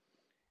spot.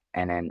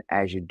 And then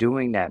as you're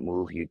doing that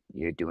move,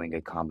 you're doing a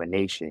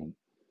combination,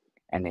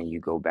 and then you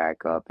go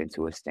back up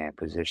into a stand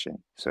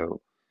position. So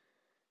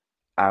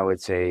I would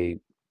say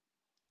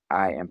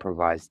I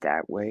improvise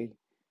that way.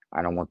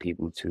 I don't want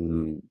people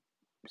to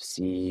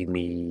see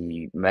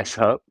me mess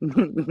up.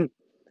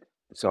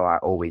 So I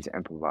always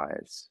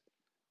improvise.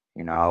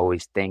 I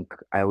always think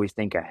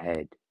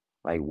ahead.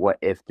 Like, what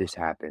if this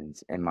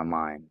happens in my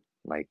mind?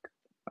 Like,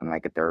 I'm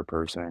like a third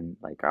person.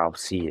 Like, I'll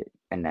see it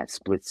in that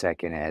split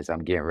second as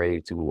I'm getting ready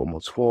to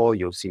almost fall.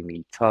 You'll see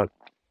me tuck,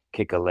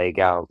 kick a leg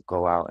out,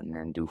 go out, and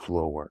then do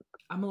floor work.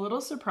 I'm a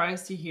little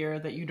surprised to hear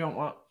that you don't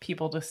want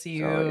people to see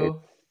you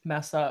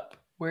mess up.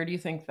 Where do you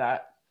think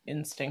that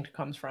instinct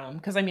comes from?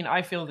 Because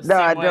I feel the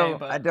same way.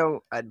 But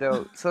I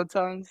don't.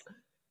 Sometimes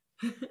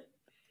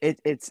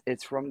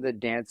it's from the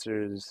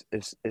dancers.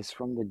 It's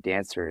from the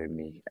dancer in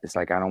me. It's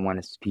like I don't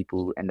want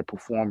people, and the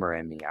performer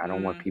in me. I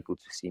don't want people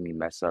to see me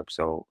mess up.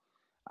 So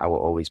I will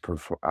always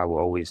I will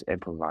always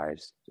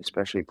improvise,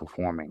 especially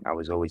performing. I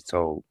was always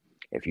told,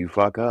 if you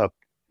fuck up,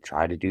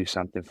 try to do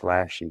something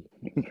flashy.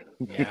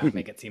 Yeah,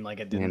 make it seem like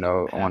it didn't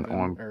happen,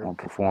 on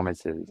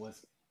performances.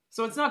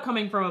 So it's not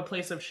coming from a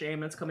place of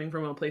shame. It's coming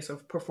from a place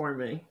of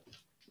performing,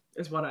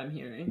 is what I'm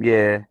hearing.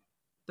 Yeah.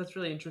 That's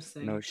really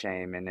interesting. No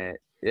shame in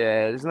it.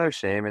 Yeah, there's no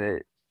shame in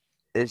it.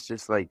 It's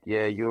just like,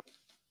 yeah, you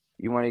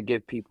want to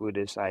give people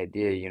this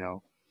idea,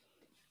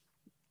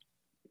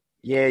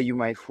 Yeah, you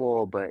might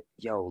fall, but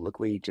yo, look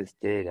what he just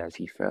did as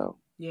he fell.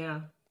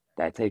 Yeah.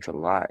 That takes a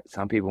lot.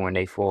 Some people, when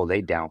they fall,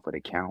 they down for the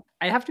count.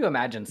 I have to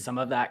imagine some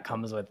of that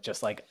comes with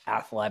just like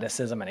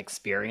athleticism and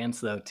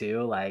experience though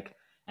too, like,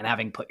 and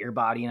having put your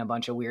body in a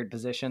bunch of weird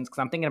positions. Cause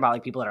I'm thinking about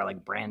like people that are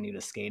like brand new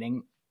to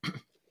skating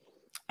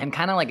and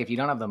kind of like, if you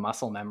don't have the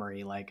muscle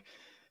memory, like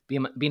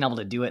being able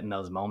to do it in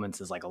those moments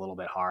is like a little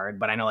bit hard.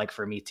 But I know like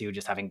for me too,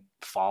 just having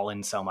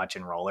fallen so much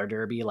in roller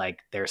derby,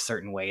 like there's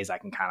certain ways I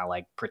can kind of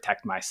like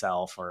protect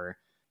myself, or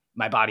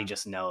my body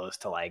just knows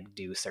to like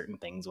do certain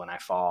things when I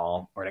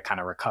fall, or to kind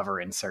of recover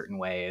in certain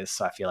ways.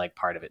 So I feel like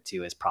part of it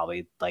too is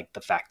probably like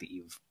the fact that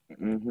you've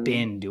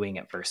been doing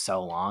it for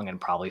so long,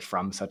 and probably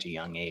from such a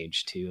young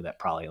age too, that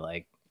probably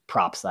like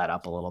props that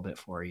up a little bit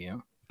for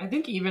you. I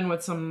think even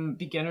with some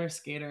beginner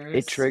skaters,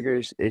 it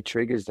triggers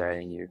that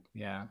in you.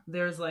 Yeah.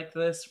 There's like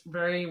this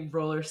very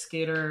roller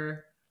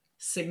skater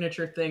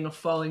signature thing of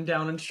falling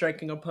down and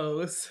striking a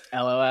pose.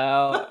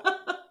 LOL.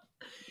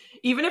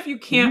 Even if you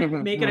can't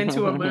make it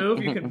into a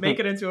move, you can make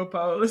it into a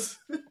pose.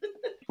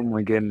 Oh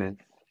my goodness.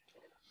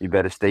 You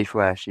better stay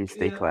flashy,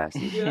 stay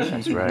classy. Yeah.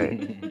 That's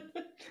right.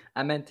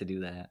 I meant to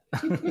do that.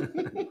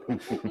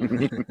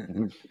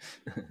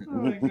 Oh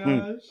my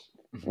gosh.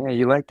 Yeah,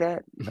 you like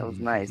that? That was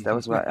nice. That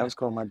was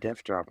called my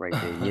death drop right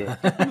there. Yeah.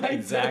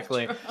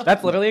 Exactly.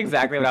 That's literally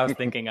exactly what I was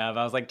thinking of.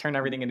 I was like, turn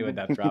everything into a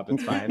death drop.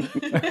 It's fine.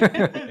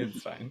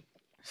 It's fine.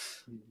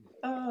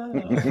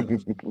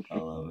 I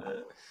love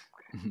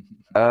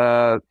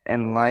it.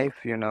 In life,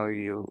 you know,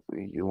 you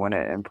want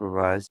to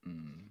improvise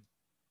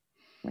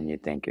when you're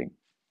thinking.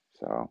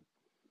 So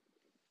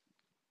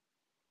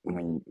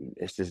when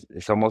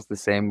it's almost the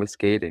same with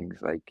skating.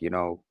 It's like, you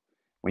know,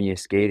 when you're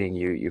skating,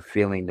 you're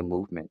feeling the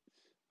movement,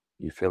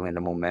 you're feeling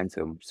the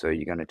momentum. So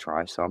you're gonna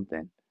try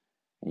something,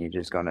 and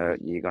you're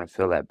gonna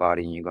feel that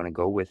body, and you're gonna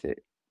go with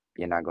it.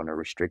 You're not gonna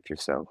restrict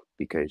yourself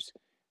because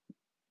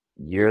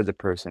you're the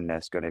person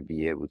that's gonna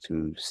be able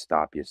to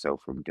stop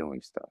yourself from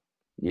doing stuff.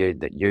 You're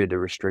the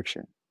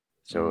restriction.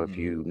 So if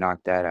you knock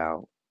that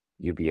out,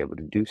 you'll be able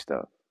to do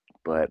stuff.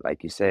 But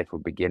like you said, for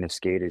beginner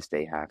skaters,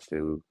 they have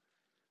to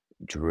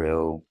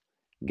drill,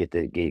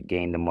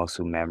 gain the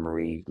muscle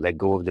memory, let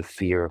go of the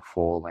fear of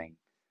falling.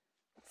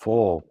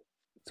 Fall,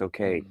 it's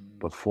okay,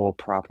 but fall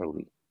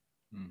properly.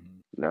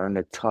 Learn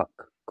to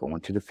tuck, go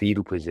into the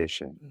fetal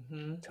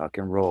position, tuck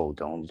and roll.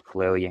 Don't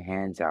flail your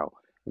hands out.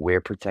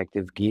 Wear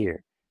protective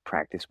gear.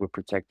 Practice with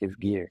protective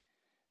gear.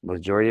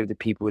 Majority of the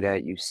people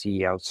that you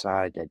see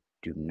outside that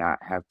do not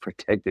have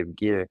protective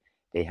gear,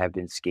 they have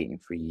been skating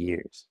for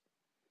years.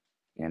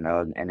 You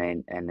know, and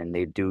then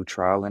they do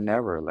trial and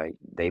error. Like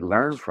they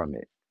learn from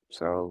it.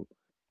 So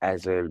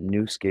as a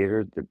new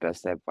skater, the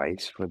best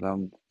advice for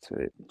them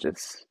to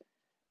just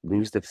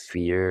lose the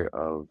fear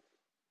of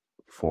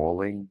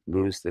falling,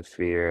 lose the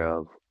fear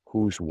of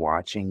who's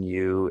watching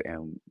you,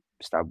 and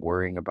stop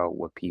worrying about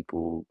what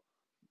people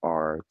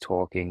are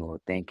talking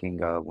or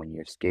thinking of when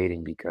you're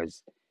skating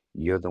because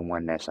you're the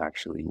one that's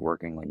actually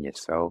working on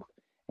yourself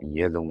and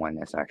you're the one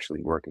that's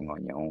actually working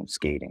on your own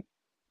skating.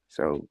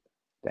 So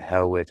the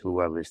hell with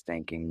whoever's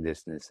thinking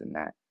this, and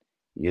that.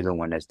 You're the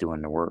one that's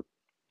doing the work.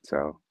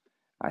 So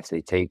I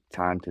say take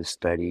time to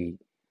study,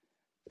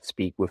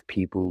 speak with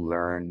people,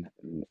 learn,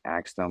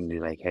 ask them, be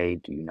like, hey,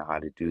 do you know how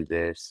to do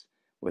this?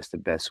 What's the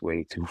best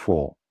way to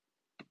fall?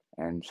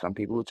 And some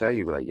people will tell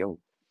you, like, yo,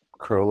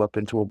 curl up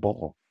into a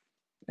ball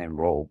and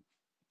roll.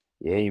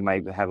 Yeah, you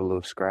might have a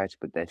little scratch,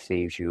 but that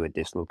saves you a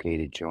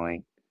dislocated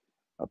joint,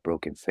 a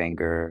broken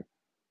finger,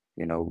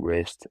 you know,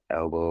 wrist,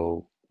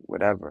 elbow,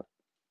 whatever.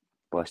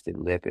 Busted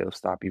lip, it'll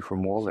stop you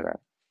from all of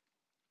that.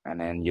 And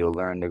then you'll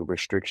learn the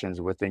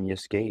restrictions within your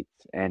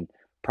skates and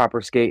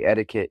proper skate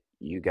etiquette.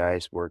 You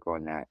guys work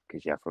on that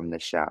because you're from the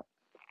shop.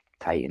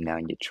 Tighten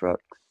down your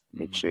trucks.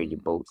 Make sure your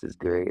bolts is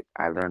good.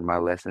 I learned my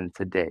lesson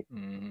today.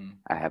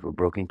 I have a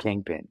broken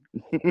kingpin.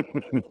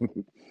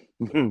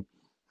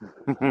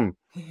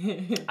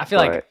 I feel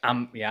like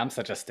I'm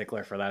such a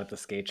stickler for that at the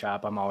skate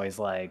shop. I'm always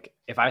like,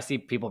 if I see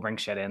people bring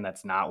shit in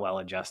that's not well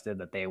adjusted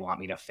that they want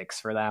me to fix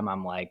for them,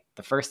 I'm like,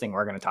 the first thing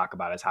we're going to talk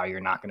about is how you're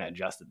not going to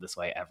adjust it this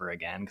way ever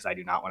again because I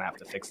do not want to have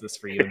to fix this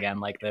for you again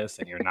like this,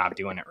 and you're not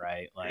doing it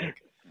right.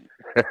 Like,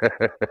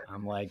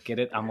 I'm like, get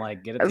it That's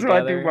together. why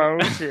I do my own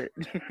shit.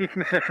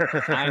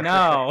 I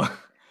know.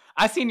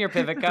 I seen your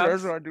pivot cups.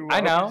 That's why I do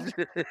I my know. own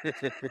shit.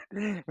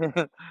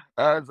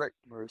 I was like,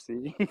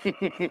 mercy.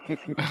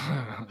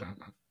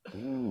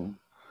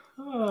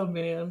 Oh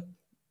man.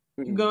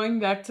 Going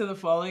back to the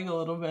falling a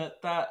little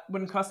bit, that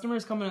when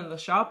customers come into the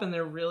shop and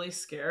they're really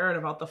scared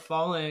about the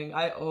falling,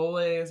 I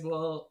always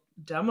will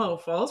demo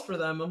falls for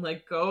them. I'm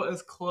like, go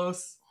as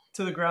close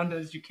to the ground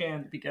as you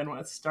can to begin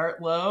with.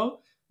 Start low.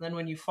 Then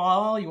when you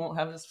fall, you won't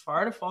have as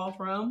far to fall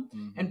from.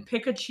 And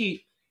pick a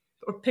cheat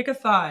or pick a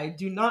thigh.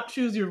 Do not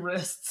choose your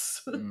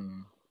wrists.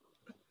 And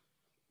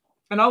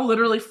I'll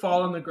literally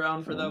fall on the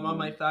ground for them on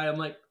my thigh. I'm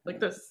like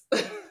this.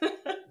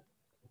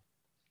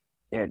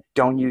 Yeah,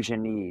 don't use your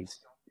knees.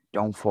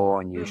 Don't fall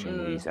and use your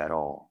knees at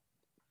all.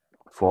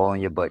 Fall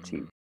on your butt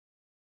cheek.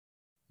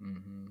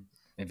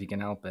 If you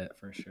can help it,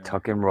 for sure.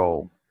 Tuck and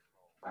roll.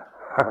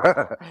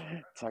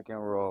 Tuck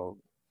and roll.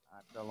 I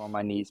fell on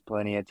my knees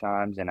plenty of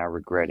times and I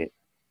regret it.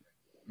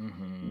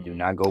 Do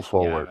not go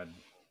forward.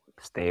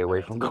 Stay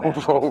away from going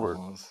forward.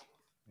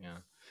 Yeah.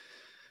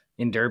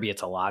 In Derby,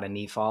 it's a lot of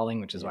knee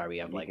falling, which is why we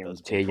have like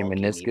those big bulky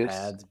knee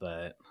pads.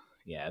 But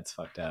yeah, it's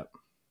fucked up.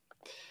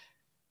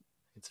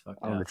 It's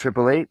fucked up. On the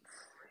 888?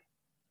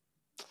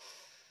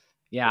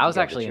 Yeah, I was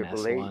actually in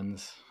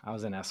S1s. I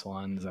was in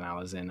S1s and I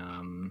was in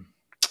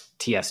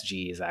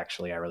TSGs,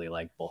 actually. I really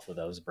like both of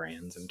those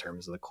brands in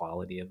terms of the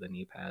quality of the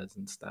knee pads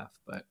and stuff.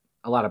 But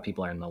a lot of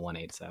people are in the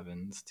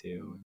 187s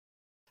too,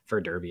 for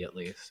Derby at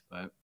least.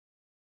 But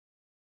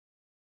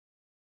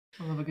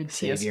I love a good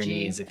save TSG. your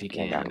knees if you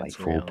can. Got like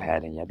full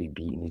pad and y'all be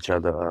beating each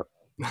other up.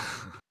 Y'all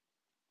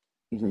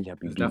be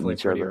beating definitely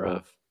each other rough.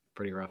 Up.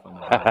 Pretty rough on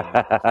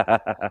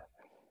the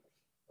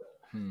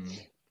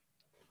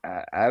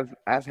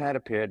I've had a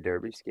pair of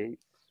Derby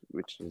skates,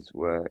 which is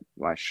what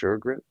my Sure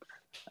Grip.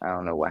 I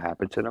don't know what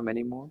happened to them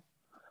anymore,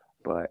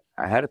 but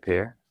I had a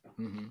pair.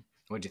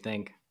 What'd you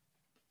think?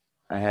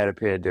 I had a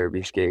pair of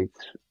Derby skates.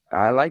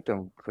 I liked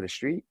them for the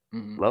street.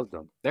 Loved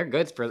them. They're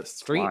good for the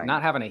street. Fine.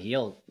 Not having a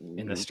heel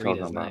in the street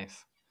is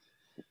nice.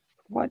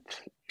 What?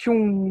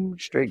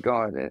 Straight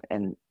guard.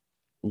 And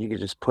You can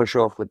just push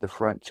off with the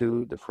front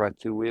two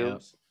Yep.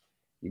 wheels.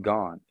 You're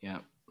gone.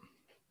 Yep.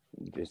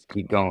 You just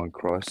keep going,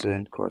 cross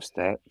in, cross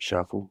that,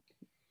 shuffle.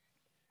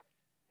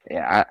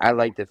 Yeah, I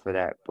liked it for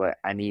that, but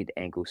I need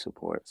ankle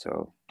support,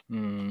 so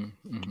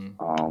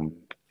Mm-hmm. um,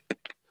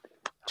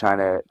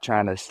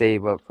 trying to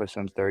save up for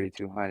some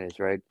 3200s,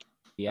 right?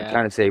 I'm Yeah.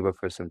 trying to save up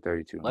for some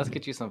Let's 3200s,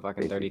 get you some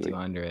fucking basically.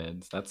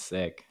 3200s. That's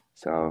sick.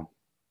 So,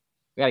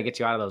 We gotta get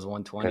you out of those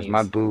because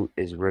my 120s. boot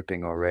is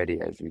ripping already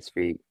as we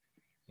speak.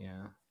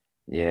 Yeah.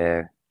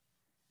 Yeah.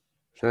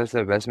 So it's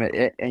an investment.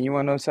 And you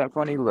want to know something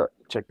funny? Look,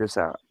 check this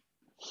out.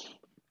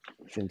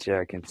 Since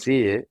y'all can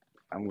see it,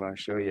 I'm gonna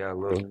show you a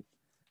little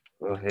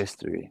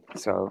history.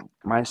 So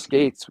my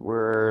skates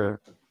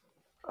were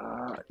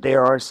they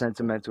are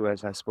sentimental,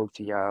 as I spoke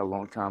to y'all a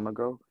long time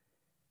ago.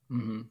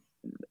 Mm-hmm.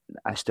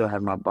 I still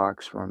have my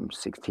box from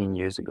 16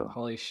 years ago.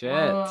 Holy shit.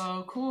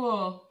 Whoa,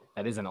 cool.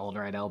 That is an old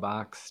Rydell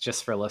box.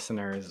 Just for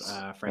listeners,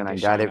 And Frank I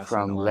is got showing it us an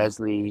from old.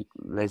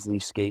 Leslie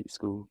Skate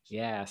School.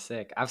 Yeah,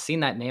 sick. I've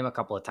seen that name a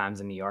couple of times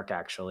in New York,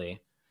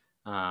 actually.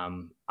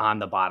 On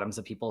the bottoms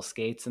of people's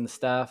skates and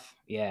stuff.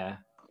 Yeah, yeah.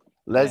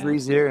 Leslie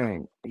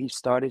Ziering, he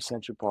started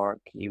Central Park.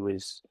 He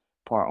was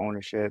part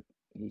ownership.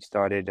 He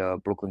started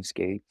Brooklyn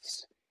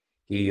Skates.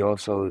 He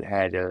also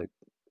had a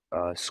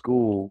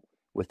school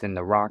within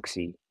the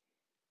Roxy,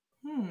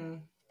 Hmm.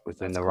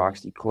 within That's the cool.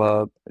 Roxy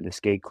Club, the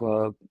skate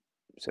club.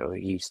 So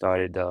he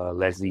started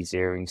Leslie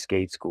Ziering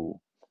Skate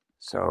School.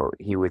 So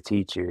he would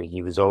teach you.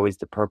 He was always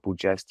the purple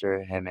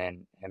jester. Him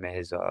and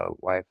his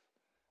wife,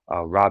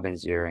 Robin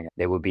Ziering.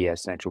 They would be at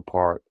Central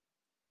Park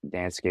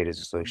Dance Skaters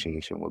Mhm.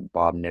 Association with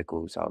Bob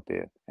Nichols out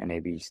there, and they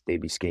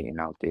be skating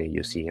out there.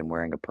 You'll Mhm. see him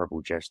wearing a purple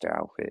jester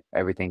outfit,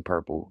 everything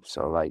purple.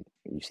 So like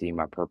you see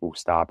my purple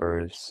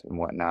stoppers and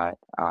whatnot.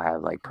 I'll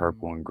have like Mhm.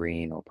 purple and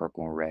green or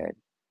purple and red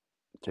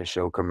to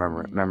show Mhm.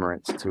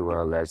 commemorance to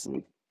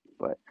Leslie.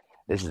 But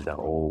this is the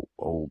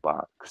old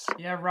box.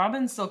 Yeah,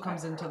 Robin still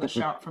comes into the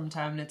shop from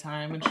time to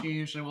time, and she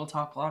usually will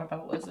talk a lot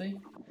about Lizzie.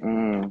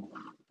 Mm.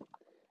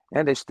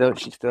 And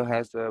she still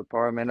has the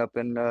apartment up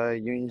in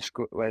Union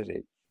Square. What is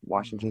it?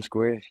 Washington Mhm.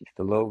 Square. She's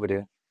still over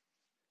there.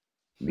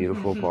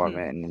 Beautiful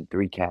apartment and then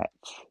three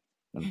cats.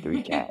 And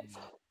three cats.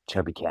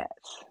 Chubby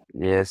cats.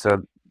 Yeah,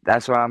 so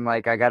that's why I'm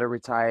like, I gotta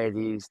retire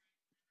these.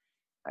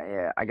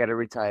 Yeah, I gotta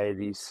retire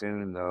these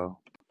soon though,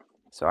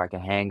 so I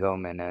can hang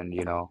them and then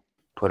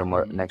put them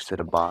Mhm. next to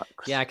the Yeah,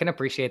 I box. can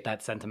appreciate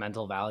that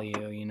sentimental value.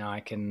 I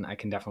can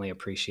definitely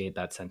appreciate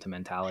that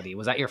sentimentality.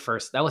 Was that your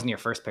first? That wasn't your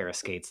first pair of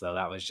skates though.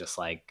 That was just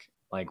like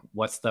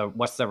what's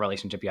the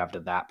relationship you have to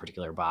that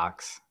particular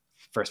box?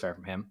 First pair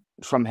from him.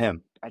 From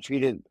him, I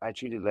treated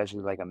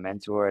Leslie like a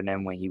mentor, and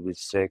then when he was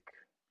sick,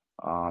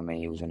 and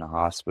he was in the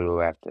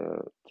hospital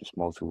after just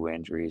multiple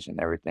injuries and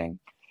everything,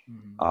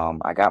 Mhm.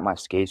 I got my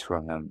skates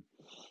from him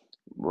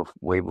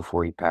way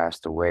before he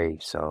passed away.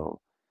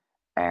 So,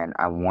 and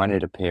I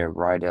wanted a pair of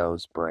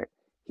Rydells, but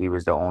he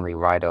was the only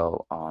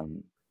Rydell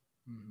Mhm.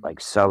 like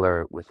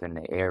seller within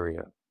the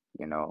area.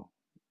 You know,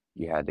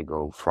 you had to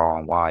go far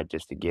and wide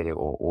just to get it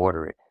or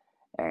order it.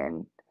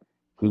 And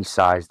he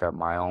sized up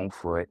my own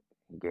foot.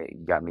 He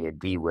got me a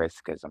D width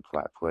because I'm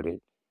flat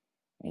footed,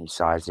 and he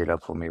sized it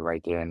up for me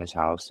right there in his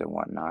house and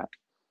whatnot.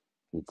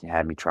 He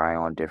had me try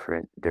on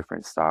different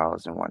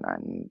styles and whatnot,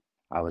 and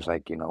I was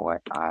like, you know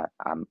what,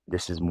 I'm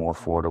this is more Mhm.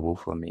 affordable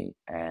for me,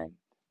 and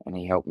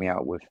he helped me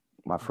out with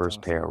my That's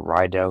first pair awesome. of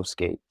Rydell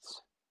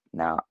skates.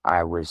 Now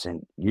I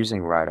wasn't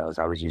using Rydells,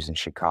 I was using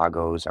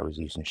Chicago's, I was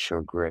using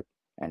Sure Grip,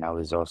 and I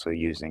was also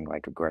using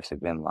like aggressive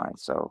inline.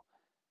 So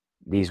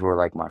these were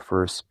like my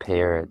first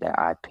pair Mhm. that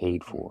I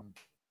paid for, Mhm.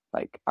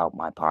 like out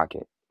my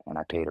pocket, and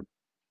I paid a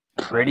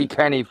I bet. pretty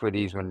penny for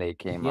these when they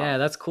came Yeah, out.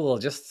 that's cool.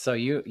 Just so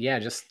you, yeah,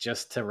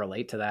 just to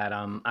relate to that,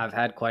 I've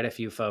had quite a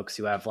few folks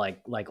who have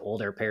like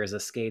older pairs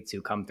of skates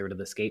who come through to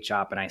the skate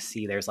shop, and I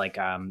see there's like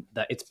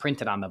it's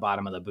printed on the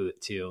bottom of the boot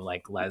too,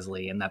 like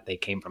Leslie, and that they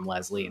came from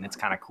Leslie, and it's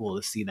kind of cool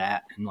to see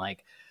that and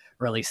like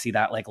really see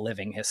that like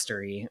living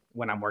history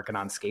when I'm working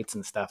on skates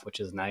and stuff,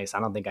 which is nice. I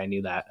don't think I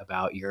knew that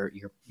about your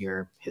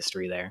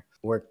history there.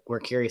 We're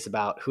curious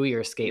about who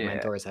your skate Yeah.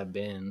 mentors have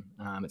been.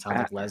 It sounds I,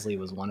 like Leslie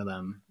was one of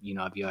them.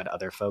 Have you had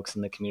other folks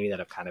in the community that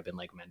have kind of been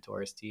like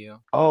mentors to you?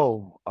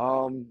 Oh,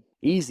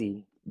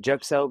 easy.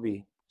 Jeff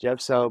Selby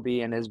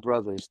and his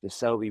brothers, the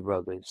Selby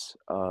brothers,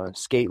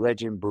 skate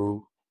legend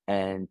Boo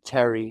and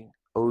Terry,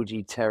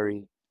 OG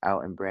Terry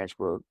out in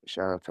Branchbrook.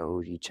 Shout out to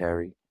OG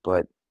Terry.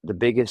 But the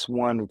biggest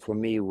one for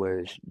me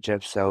was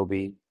Jeff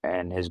Selby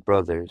and his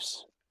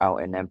brothers out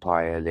in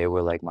Empire. They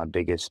were like my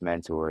biggest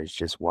mentors,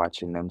 just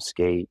watching them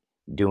skate,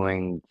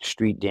 doing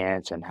street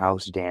dance and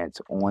house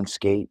dance on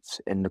skates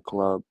in the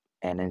club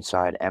and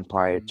inside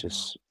Empire Mm-hmm.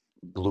 just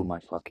blew my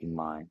fucking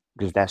mind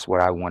because that's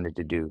what I wanted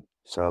to do.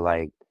 So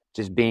like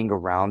just being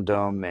around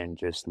them and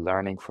just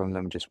learning from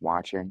them, just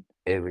watching,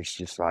 it was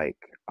just like,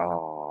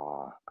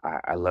 oh,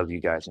 I love you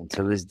guys. And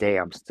to this day,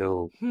 I'm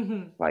still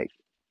like,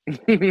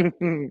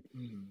 Mm-hmm.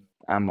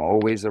 I'm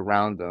always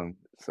around them.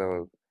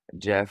 So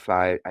Jeff,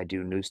 I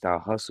do New Style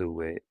Hustle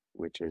with,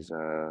 which is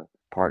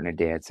partner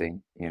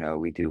dancing.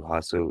 We do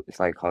hustle. It's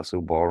like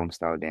hustle ballroom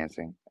style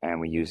dancing, and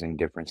we're using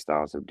different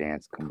styles of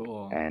dance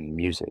Cool. and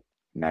music,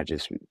 not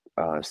just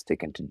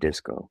sticking to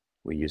disco.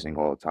 We're using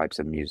all types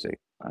of music,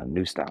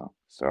 new style.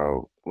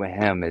 So with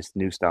him, it's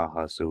new style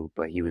hustle,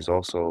 but he was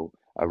also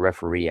a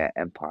referee at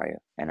Empire,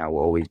 and I will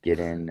always I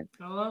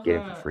love get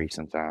in for that. free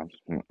sometimes.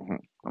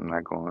 I'm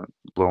not going to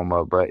blow him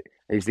up, but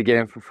I used to get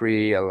in for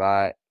free a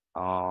lot.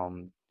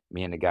 Um,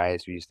 Me and the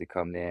guys we used to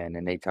come in,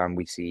 and anytime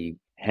we see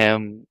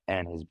him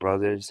and his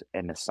brothers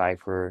in the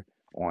cipher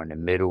or in the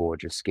middle or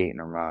just skating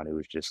around, it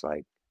was just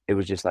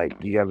like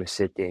you ever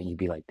sit there and you'd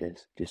be like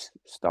this, just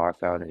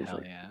starfound, it's Hell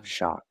like yeah.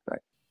 shocked,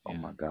 like, oh Yeah.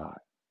 my God.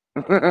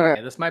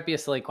 Yeah, this might be a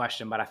silly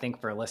question, but I think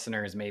for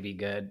listeners may be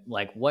good.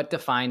 Like, what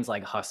defines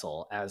like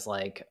hustle as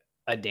like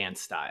a dance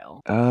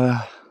style?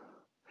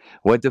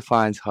 What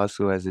defines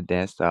hustle as a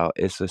dance style?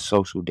 It's a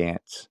social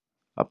dance,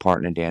 a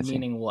partner dancing.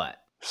 Meaning what?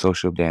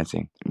 Social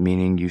dancing,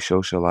 meaning you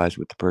socialize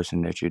with the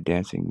person that you're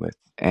dancing with,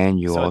 and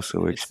you So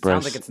also it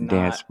sounds like express it's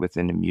dance not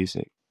within the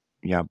music.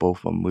 Yeah,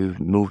 both are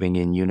moving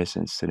in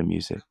unison to the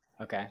music.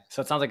 okay.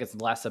 So it sounds like it's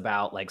less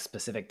about like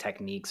specific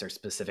techniques or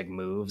specific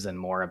moves and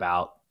more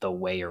about the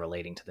way you're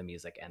relating to the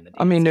music and the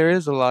I mean, there dancing.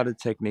 is a lot of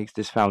techniques.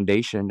 There's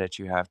foundation that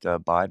you have to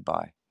abide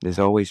by. There's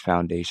always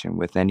foundation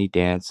with any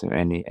dance or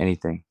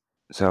anything.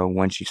 So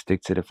once you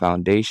stick to the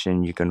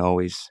foundation, you can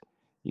always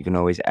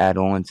add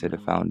on to the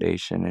Mhm.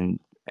 foundation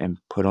and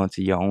put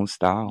onto your own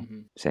style.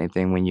 Mhm. Same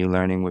thing when you're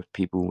learning with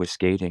people with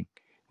skating.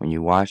 When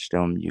you watch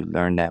them, you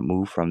learn that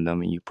move from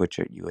them, and you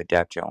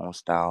adapt your own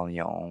style and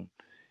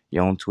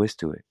your own twist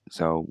to it.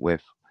 So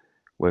with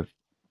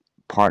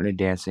partner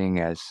dancing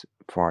as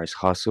far as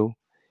hustle,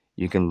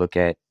 you can look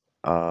at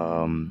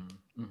um,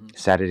 Mhm.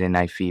 Saturday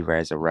Night Fever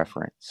as a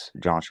reference.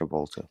 John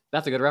Travolta.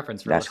 That's a good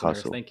reference for That's listeners.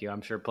 hustle. Thank you.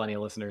 I'm sure plenty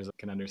of listeners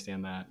can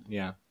understand that.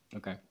 Yeah.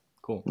 Okay.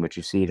 Cool. What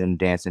you see them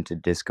dancing to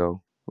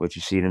disco, what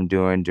you see them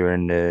doing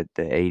during the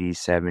 80s,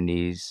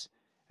 70s,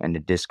 and the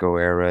disco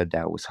era,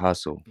 that was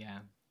hustle. Yeah.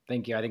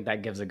 Thank you. I think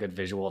that gives a good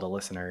visual to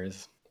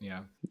listeners.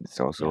 Yeah. It's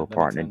also Yeah, a that makes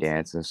partner sense.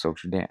 dance and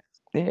social dance.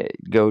 Yeah,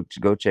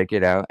 go check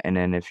it out. And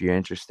then if you're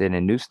interested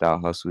in new style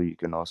hustle, you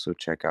can also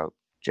check out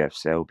Jeff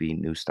Selby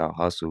New Style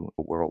Hustle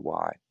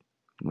worldwide.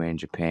 We're in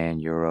Japan,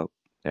 Europe,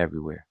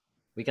 everywhere.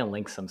 We can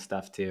link some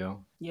stuff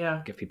too.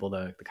 Yeah. Give people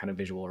the kind of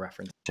visual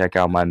reference. Check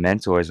out my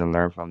mentors and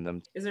learn from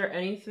them. Is there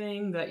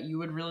anything that you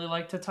would really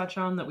like to touch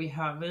on that we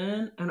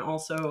haven't? And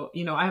also,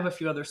 I have a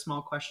few other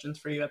small questions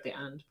for you at the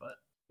end, but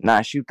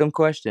Nah, shoot them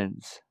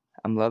questions.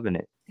 I'm loving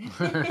it.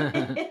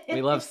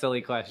 We love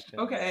silly questions.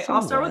 Okay, So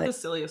I'll start with what? the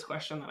silliest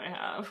question that I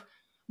have.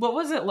 What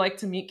was it like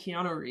to meet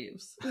Keanu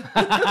Reeves?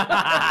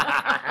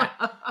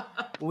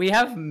 We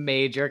have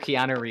major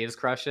Keanu Reeves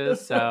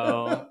crushes,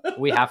 so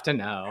we have to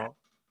know.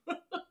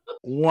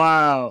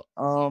 Wow.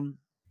 All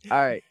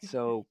right.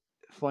 So,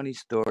 funny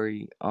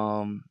story.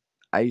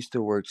 I used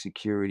to work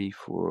security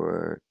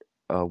for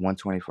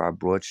 125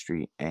 Broad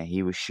Street, and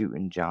he was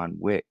shooting John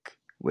Wick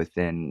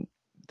within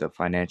the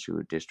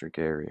financial district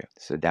area.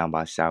 So down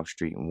by South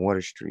Street and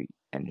Water Street,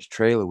 and his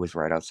trailer was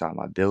right outside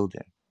my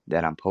building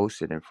that I'm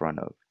posted in front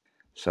of.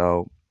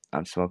 So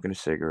I'm smoking a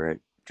cigarette,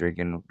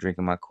 drinking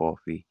my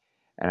coffee,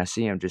 and I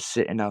see him just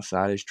sitting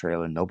outside his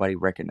trailer. Nobody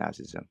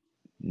recognizes him.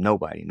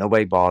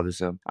 Nobody bothers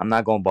him. I'm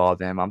not gonna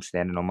bother him. I'm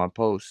standing on my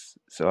post.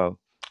 So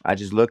I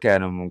just look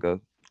at him and go,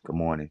 "Good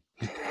morning."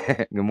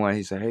 Good morning.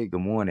 He said, "Hey,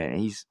 good morning." And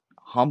he's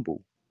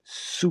humble,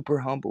 super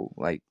humble,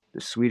 like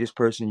the sweetest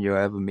person you'll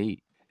ever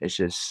meet. It's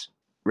just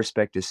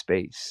respect his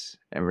space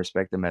and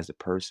respect him as a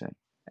person.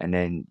 And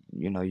then,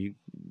 you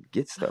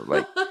get stuff.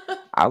 Like,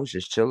 I was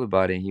just chill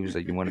about it. And he was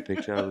like, "You want a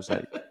picture?" I was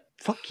like,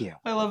 "Fuck yeah."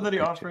 I love that he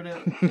Picture. offered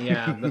it.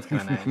 Yeah, that's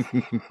kind of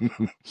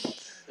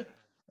nice.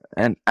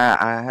 And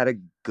I had a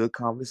good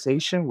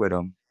conversation with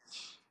him.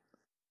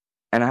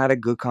 And I had a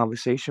good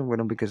conversation with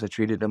him because I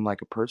treated him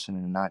like a person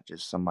and not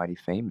just somebody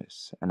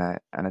famous. And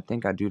I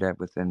think I do that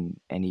within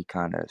any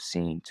kind of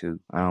scene too.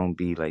 I don't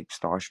be like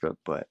starstruck,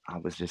 but I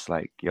was just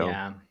like, yo,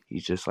 Yeah.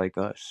 he's just like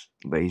us.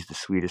 But he's the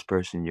sweetest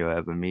person you'll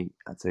ever meet.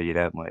 I'll tell you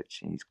that much.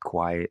 And he's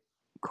quiet,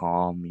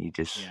 calm. He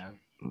just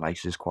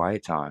likes his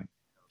quiet time.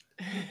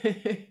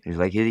 He's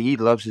like, he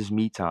loves his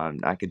me time.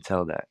 I can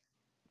tell that.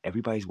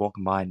 Everybody's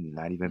walking by and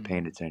not even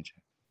paying attention.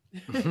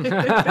 I'm like,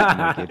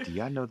 yeah, do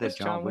y'all know that That's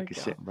John Wick is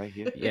sitting right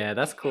here? Yeah,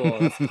 that's cool.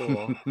 That's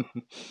cool.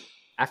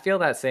 I feel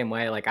that same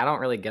way. Like, I don't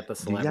really get the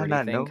Do y'all celebrity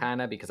not thing know?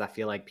 kind of because I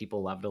feel like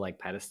people love to like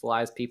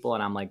pedestalize people,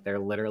 and I'm like, they're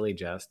literally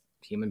just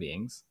human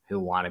beings who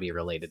want to be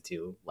related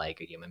to like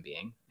a human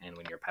being. And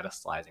when you're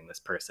pedestalizing this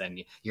person,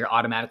 you're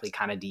automatically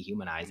kind of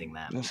dehumanizing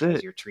them That's because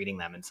it. you're treating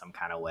them in some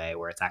kind of way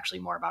where it's actually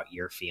more about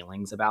your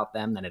feelings about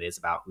them than it is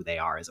about who they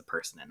are as a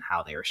person and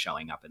how they are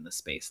showing up in the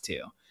space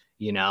too.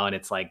 And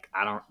it's like,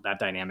 that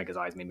dynamic has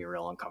always made me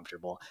real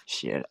uncomfortable.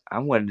 Shit, I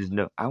wanted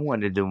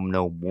to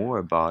know more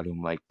about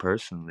him, like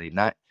personally,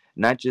 not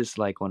just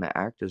like on an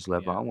actor's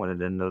level. Yeah. I wanted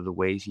to know the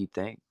ways he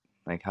think.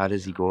 Like, how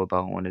does he go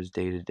about on his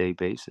day-to-day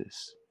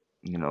basis?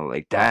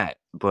 like that.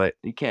 But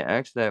you can't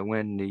ask that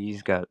when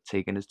he's got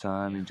taking his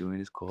time, enjoying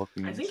his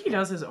coffee. I think he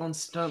does his own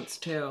stunts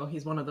too.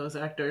 He's one of those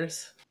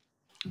actors.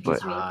 But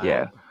He's really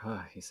yeah,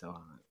 He's so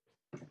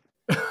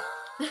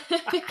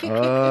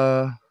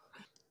hot.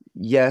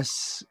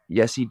 yes,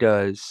 he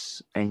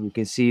does, and you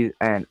can see,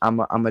 and I'm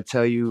gonna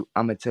tell you,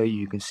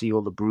 you can see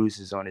all the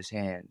bruises on his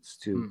hands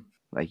too.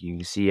 Like you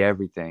can see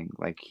everything.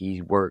 Like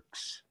he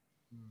works.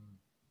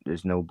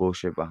 There's no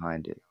bullshit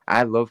behind it.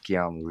 I love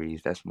Keanu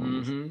Reeves. That's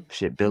my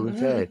shit. Bill and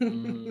Ted.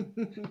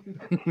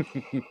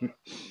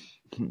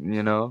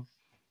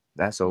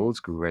 That's old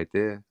school right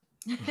there.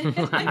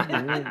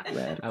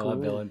 I love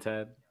Bill and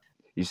Ted.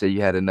 You said you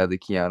had another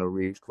Keanu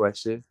Reeves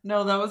question?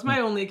 No, that was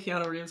my only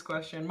Keanu Reeves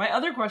question. My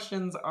other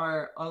questions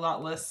are a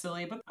lot less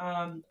silly, but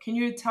can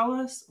you tell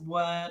us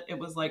what it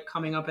was like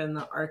coming up in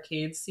the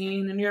arcade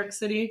scene in New York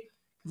City?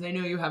 Because I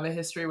know you have a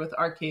history with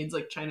arcades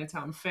like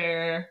Chinatown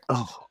Fair.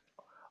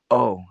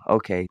 Oh,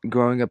 okay.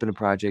 Growing up in the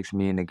projects,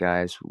 me and the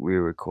guys, we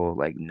were called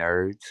like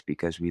nerds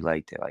because we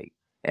liked like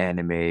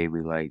anime,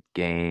 we liked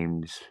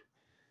games,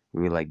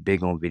 we were like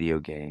big on video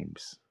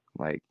games.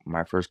 Like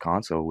my first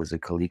console was a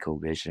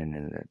ColecoVision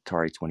and an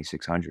Atari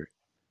 2600.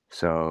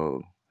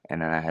 So,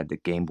 and then I had the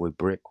Game Boy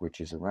Brick,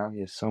 which is around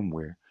here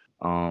somewhere.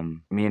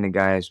 Me and the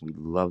guys, we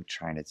loved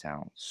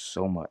Chinatown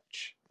so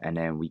much. And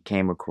then we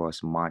came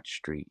across Mott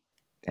Street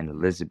and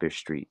Elizabeth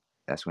Street.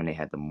 That's when they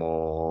had the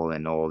mall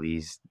and all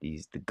the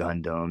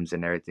Gundams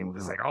and everything. It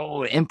was like,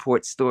 oh,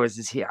 import stores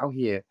is here out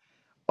here.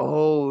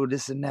 Oh,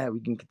 this and that.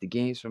 We can get the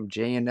games from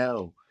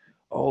J&L.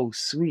 Oh,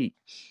 sweet.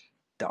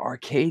 The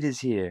arcade is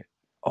here.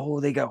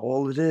 Oh, they got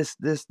all of this.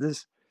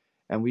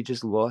 And we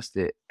just lost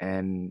it.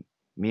 And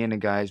me and the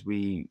guys,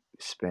 we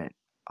spent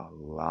a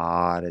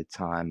lot of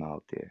time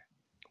out there.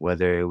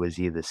 Whether it was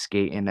either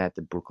skating at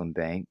the Brooklyn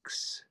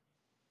Banks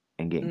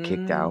and getting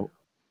kicked out,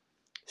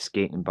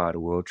 skating by the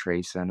World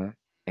Trade Center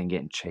and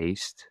getting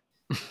chased,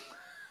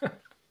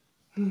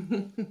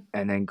 and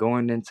then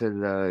going into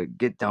the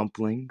Get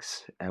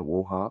Dumplings at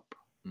Wohop,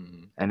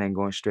 and then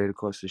going straight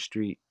across the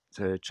street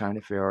to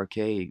China Fair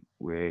Arcade,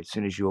 where as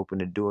soon as you open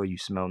the door, you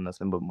smell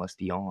nothing but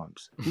musty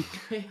arms.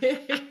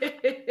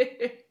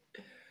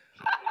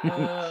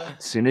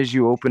 As soon as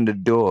you open the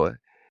door,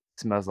 it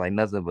smells like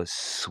nothing but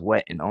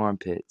sweat and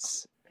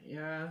armpits.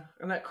 Yeah,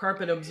 and that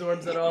carpet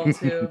absorbs it all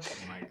too.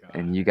 Oh my God.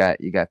 And you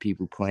got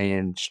people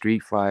playing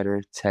Street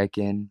Fighter,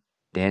 Tekken,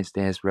 Dance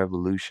Dance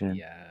Revolution.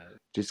 Yeah.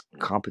 Just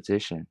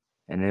competition.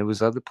 And there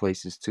was other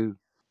places too.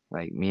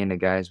 Like me and the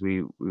guys,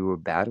 we were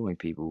battling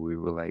people. We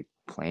were like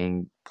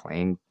playing,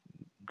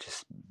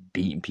 just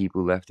beating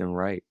people left and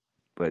right.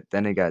 But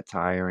then it got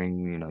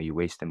tiring. You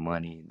wasting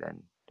money.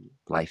 Then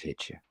life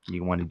hits you.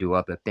 You want to do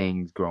other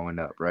things growing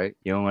up, right?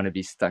 You don't want to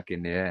be stuck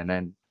in there. And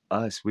then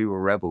us, we were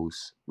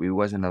rebels. We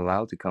wasn't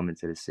allowed to come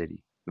into the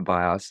city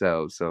by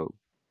ourselves. So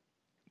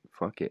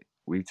fuck it.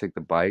 We took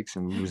the bikes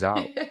and we was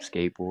out.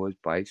 Skateboards,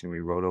 bikes, and we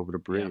rode over the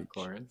bridge. Yeah, of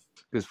course.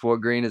 Because Fort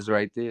Greene is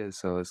right there.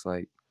 So it's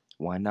like,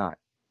 why not?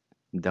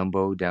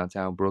 Dumbo,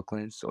 downtown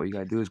Brooklyn. So all you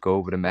gotta do is go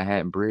over the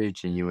Manhattan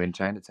Bridge and you're in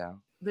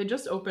Chinatown. They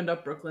just opened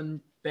up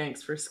Brooklyn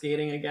Banks for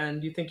skating again.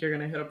 Do you think you're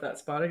gonna hit up that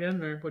spot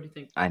again, or what do you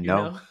think? I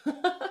know.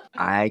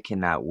 I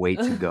cannot wait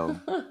to go.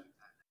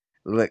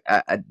 Look,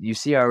 you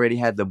see, I already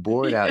had the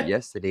board out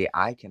yesterday.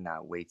 I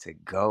cannot wait to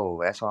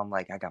go. That's why I'm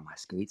like, I got my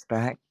skates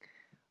back.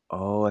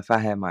 Oh, if I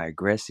had my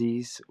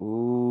aggressives,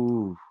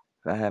 ooh,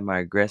 if I had my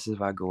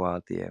aggressive, I'd go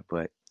out there.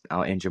 But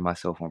I'll injure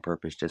myself on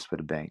purpose just for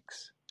the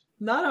banks.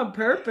 Not on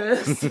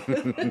purpose.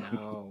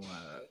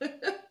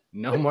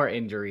 No more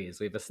injuries.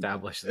 We've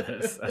established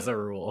this as a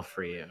rule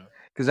for you.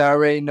 Because I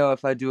already know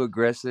if I do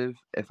aggressive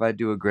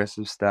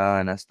style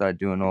and I start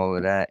doing all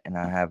of that and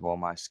I have all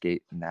my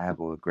skate and I have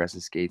all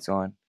aggressive skates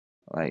on,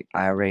 like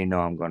I already know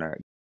I'm going to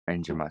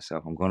injure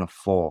myself. I'm going to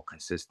fall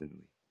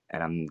consistently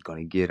and I'm going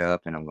to get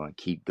up and I'm going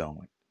to keep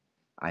going.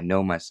 I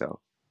know myself.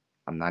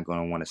 I'm not going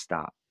to want to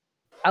stop.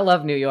 I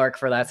love New York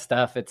for that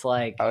stuff. It's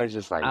like, I was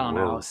just like, I don't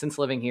know. Since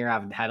living here,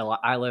 I've had a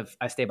lot.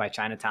 I stay by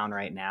Chinatown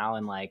right now,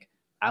 and like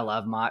I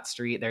love Mott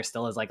Street. There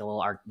still is like a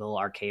little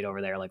arcade over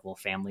there, like a little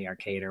family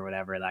arcade or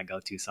whatever that I go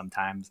to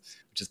sometimes,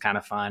 which is kind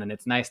of fun. And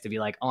it's nice to be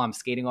like, oh, I'm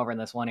skating over in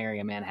this one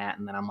area of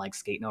Manhattan, then I'm like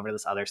skating over to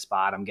this other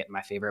spot. I'm getting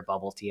my favorite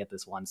bubble tea at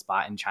this one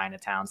spot in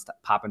Chinatown,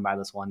 popping by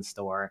this one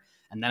store,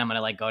 and then I'm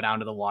gonna like go down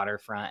to the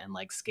waterfront and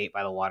like skate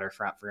by the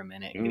waterfront for a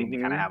minute, and getting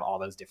to kind of have all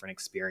those different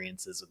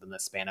experiences within the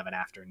span of an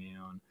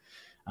afternoon.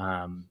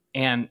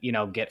 And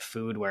get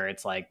food where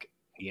it's like,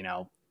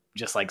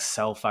 just like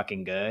so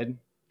fucking good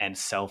and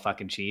so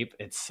fucking cheap.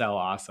 It's so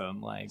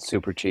awesome. Like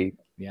super cheap.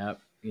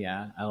 Yep.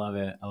 Yeah. I love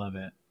it. A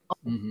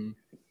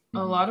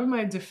lot of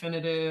my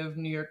definitive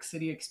New York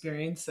City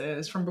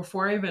experiences from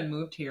before I even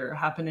moved here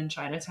happened in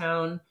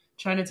Chinatown.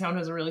 Chinatown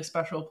has a really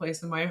special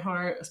place in my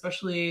heart,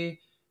 especially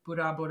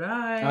Bura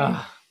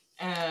Burai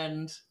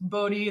and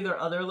Bodhi,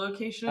 their other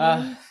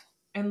location.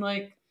 And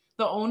like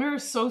the owner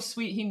is so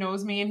sweet. He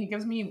knows me and he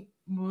gives me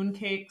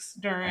mooncakes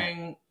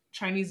during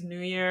Chinese New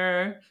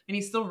Year, and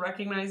he still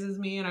recognizes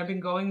me, and I've been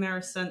going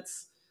there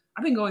since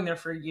I've been going there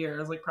for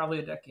years, like probably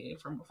a decade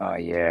from before Oh I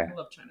moved here. yeah. I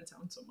love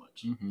Chinatown so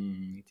much.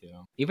 Me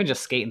too. Even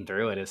just skating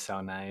through it is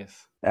so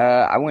nice.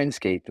 I wouldn't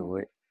skate through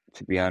it,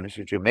 to be honest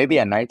with you. Maybe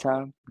at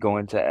nighttime,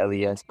 going to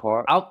LES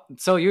Park.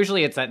 So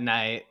usually it's at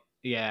night.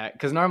 Yeah,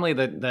 because normally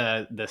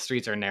the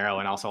streets are narrow,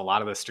 and also a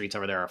lot of the streets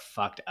over there are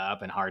fucked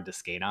up and hard to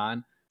skate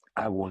on.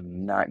 I will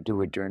not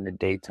do it during the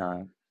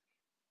daytime.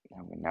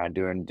 I will not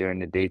do it during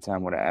the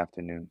daytime or the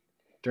afternoon.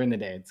 During the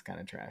day, it's kind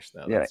of trash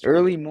though. Yeah, That's true.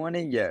 early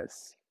morning,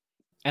 yes.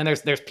 And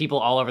there's people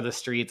all over the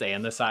streets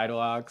and the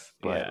sidewalks.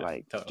 But yeah,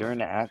 like totally. during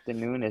the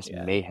afternoon, it's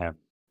Yeah. mayhem.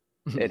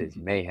 It is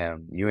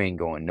mayhem. You ain't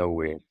going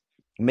nowhere.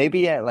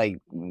 Maybe at like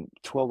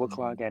 12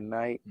 o'clock at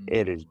night,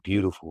 it is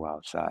beautiful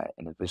outside.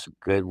 And if it's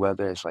good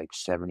weather, it's like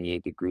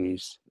 78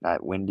 degrees,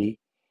 not windy.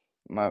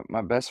 My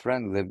best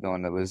friend lived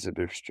on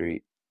Elizabeth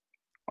Street,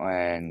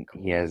 and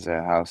he has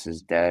a house.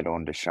 His dad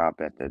owned a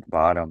shop at the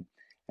bottom,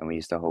 and we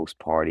used to host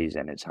parties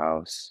in his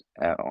house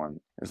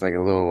it's like a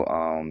little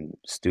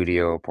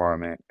studio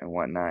apartment and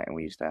whatnot, and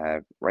we used to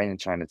have right in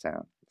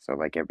Chinatown. So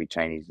like every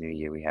Chinese New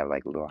Year, we have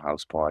like a little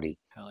house party,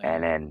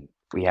 and then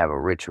we have a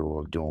ritual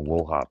of doing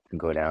wo hop and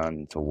go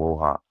down to wo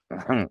hop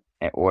and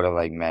order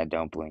like mad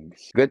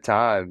dumplings. Good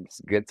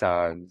times, good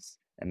times.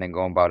 And then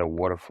going by the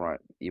waterfront,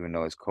 even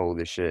though it's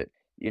cold as shit.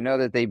 You know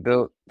that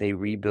they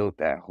rebuilt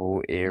that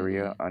whole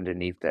area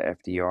underneath the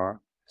FDR,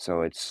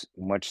 so it's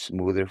much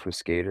smoother for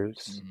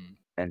skaters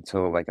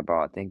until like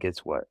about, I think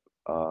it's what,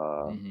 Yeah,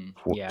 I think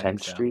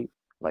 10th so. Street,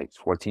 like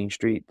 14th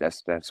Street.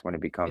 That's when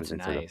it becomes It's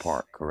into the nice.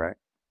 park, correct?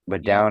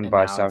 But Yep, down and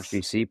by now South it's-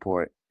 Street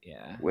Seaport,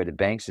 Yeah. where the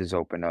banks is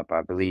open up,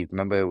 I believe.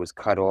 Remember it was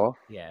cut off?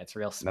 Yeah, it's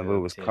real smooth. Remember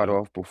it was cut too.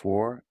 off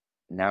before?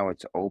 Now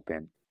it's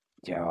open.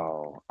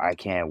 Yo, I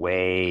can't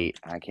wait.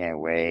 I can't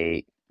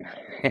wait.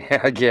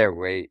 I can't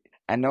wait.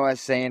 I know I'm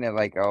saying it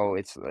like, oh,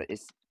 it's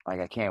like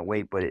I can't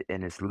wait, but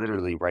and it's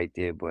literally right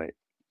there. But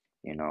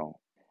you know,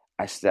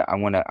 I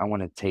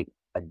wanna take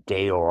a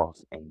day off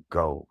and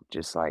go,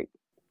 just like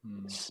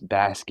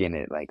bask in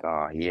it. Like,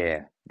 oh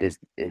yeah,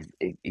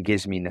 it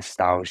gives me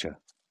nostalgia.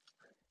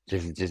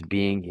 Just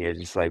being here,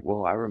 just like,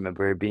 whoa, I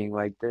remember it being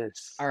like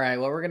this. All right,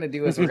 what we're gonna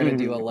do is we're gonna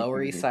do a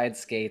Lower East Side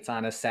skates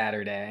on a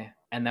Saturday,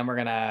 and then we're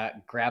gonna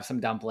grab some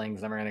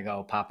dumplings, then we're gonna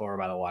go pop over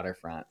by the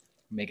waterfront,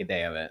 make a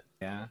day of it.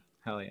 Yeah,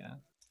 hell yeah.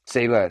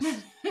 Say less.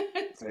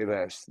 Say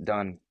less.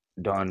 Done.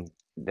 Done.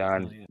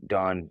 Done. yeah.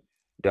 Done.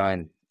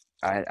 Done.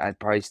 I'd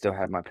probably still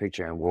have my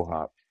picture in Wool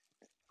Hop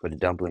for the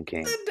Dumpling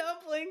King. The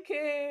Dumpling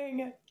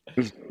King.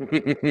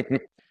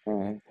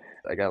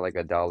 I got like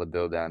a dollar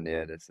bill down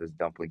there that says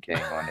Dumpling King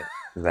on it.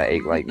 'Cause I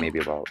ate like maybe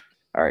about,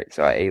 all right,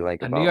 so I ate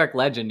like A about New York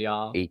legend,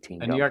 y'all.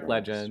 18 A New York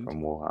dumplings legend.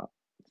 from Wool Hop.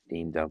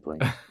 Steamed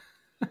dumplings.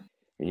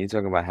 And you're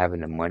talking about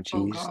having the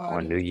munchies God.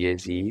 on New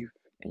Year's Eve,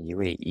 and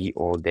you ain't eat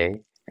all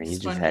day, and you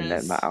just had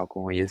nothing but Sponges.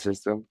 alcohol in your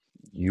system,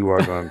 you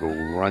are gonna go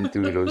run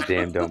through those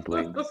damn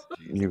dumplings.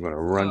 You're gonna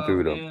run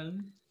through them.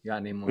 Man. You got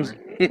any more?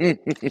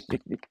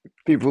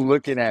 People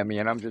looking at me,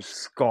 and I'm just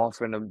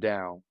scoffing them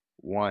down.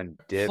 One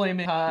dip,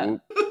 Flaming hot.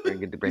 whoop, bring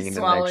the next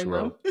Swallowing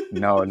row. them.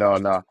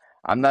 No.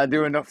 I'm not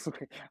doing no.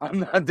 I'm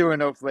not doing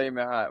no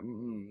flaming hot.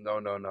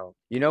 No.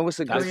 You know what's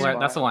a That's good where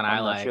spot? that's the one I I'm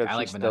not like. sure if I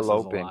like she's Vanessa's still a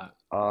open. lot.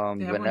 They have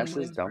one in Vanessa's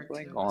Williamsburg,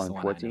 dumpling too. That's on the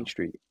one I 14th know.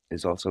 Street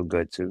is also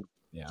good too.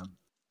 Yeah.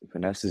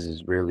 Vanessa's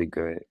is really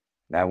good.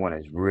 That one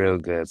is real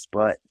good,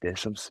 but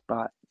there's some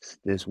spots.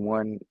 There's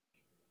one.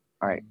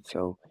 All right,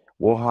 so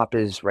Wool Hop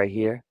is right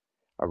here.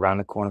 Around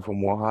the corner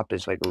from Wool Hop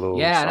is like a little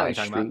Yeah, I know what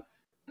side you're talking street.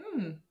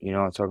 Hmm. You know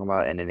what I'm talking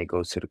about? And then it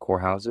goes to the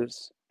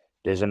courthouses.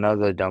 There's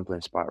another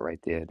dumpling spot right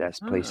there. That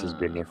place has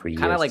been there for years.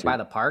 Kind of like too. by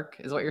the park,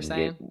 is what you're You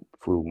saying? get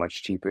food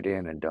much cheaper there,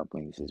 and the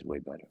dumplings is way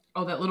better.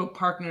 Oh, that little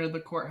park near the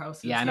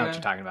courthouse. Yeah, I know what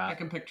you're talking about. I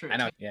can picture it. I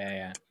know.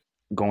 Yeah.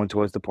 Going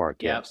towards the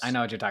park, Yep, yes. I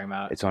know what you're talking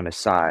about. It's on the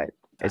side.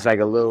 It's like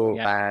a little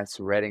Yeah. ass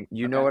Reading.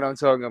 You know Okay. what I'm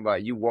talking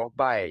about. You walk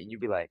by it, and you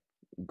be like,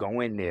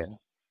 go in there.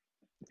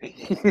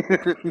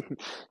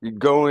 You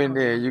go in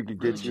there, you can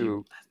get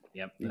you.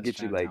 Yep. You that's get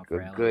you Chinatown like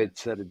for a LA. good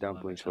set of Love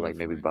dumplings it. for I like live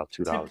maybe for it. about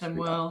 $2. Tip them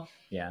well.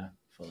 Yeah,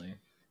 fully.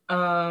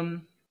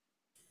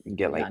 You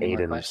get like Got any 8 more of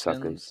them questions?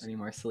 suckers. Any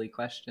more silly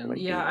questions? Like-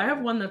 Yeah, I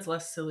have one that's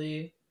less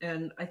silly,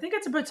 and I think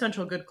it's a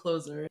potential good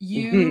closer.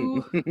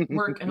 You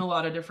work in a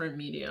lot of different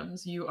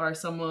mediums. You are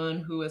someone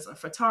who is a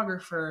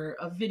photographer,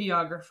 a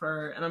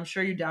videographer, and I'm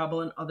sure you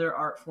dabble in other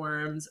art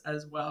forms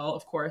as well,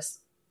 of course,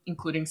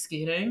 including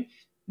skating.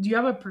 Do you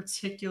have a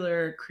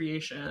particular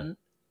creation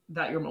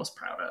that you're most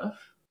proud of?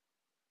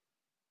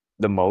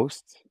 The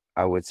most,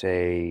 I would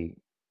say,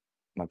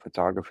 my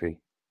photography,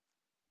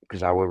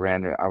 because I would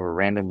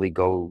randomly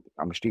go.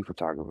 I'm a street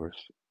photographer,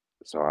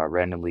 so I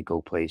randomly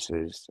go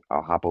places.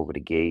 I'll hop over the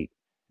gate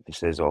if it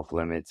says off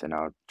limits, and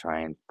I'll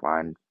try and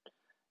find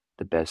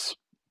the best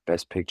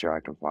picture I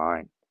can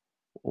find,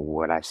 or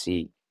what I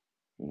see,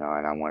 and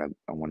I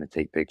want to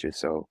take pictures.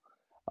 So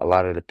a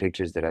lot of the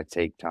pictures that I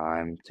take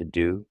time to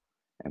do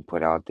and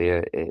put out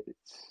there,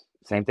 it's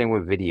same thing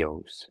with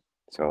videos.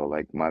 So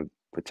like my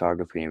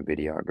photography and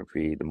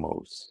videography the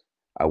most.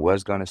 I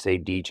was gonna say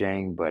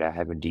DJing, but I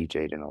haven't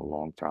DJed in a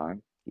long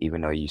time.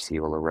 Even though you see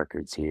all the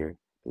records here,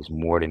 there's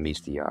more than meets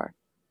the eye.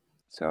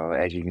 So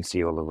as you can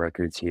see, all the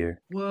records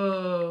here.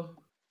 Whoa.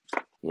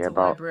 Yeah, It's a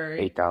about library.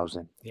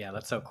 8,000. Yeah,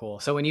 that's so cool.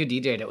 So when you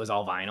DJ'd, it was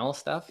all vinyl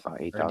stuff, About or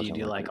do you 8,000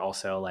 do like records.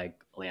 also like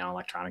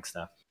electronic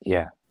stuff?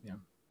 Yeah.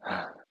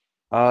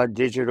 Yeah.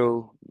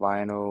 Digital,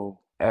 vinyl.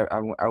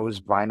 I was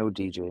vinyl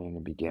DJ in the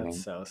That's beginning.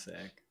 so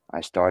sick.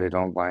 I started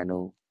on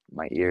vinyl.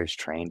 My ears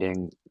trained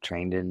in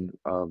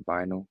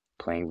vinyl,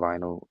 playing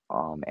vinyl,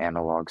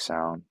 analog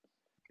sound.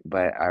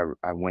 But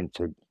I went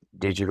to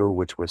digital,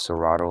 which was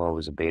Serato. I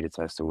was a beta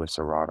tester with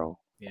Serato,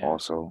 Yeah.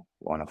 also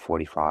on a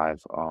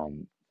 45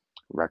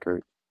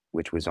 record,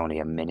 which was only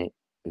a minute.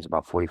 It was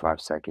about 45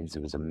 seconds.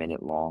 It was a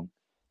minute long,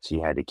 so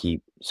you had to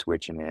keep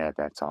switching it at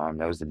that time.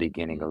 That was the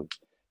beginning of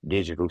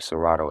digital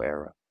Serato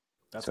era.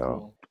 That's So,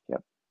 cool.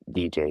 yep,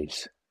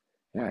 DJs.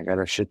 Yeah, I got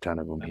a shit ton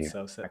of them That's here.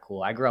 so sick.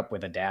 Cool. I grew up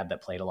with a dad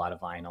that played a lot of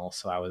vinyl,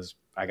 so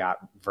I got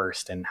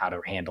versed in how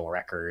to handle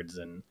records,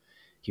 and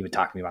he would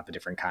talk to me about the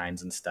different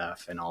kinds and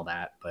stuff and all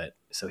that. But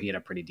so he had a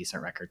pretty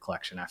decent record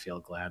collection. I feel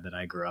glad that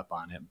I grew up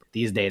on it.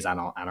 These days, I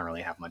don't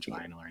really have much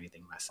vinyl or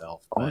anything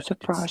myself. Oh, But it's a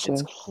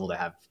process. It's cool to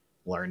have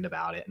learned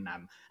about it, and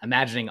I'm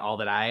imagining all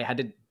that I had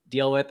to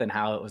deal with and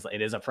how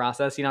it is a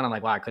process, you know. And I'm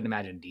like, wow, I couldn't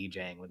imagine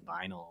DJing with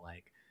vinyl.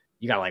 Like,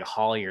 you gotta like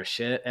haul your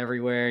shit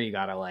everywhere. You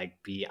gotta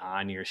like be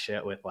on your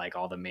shit with like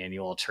all the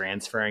manual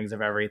transferings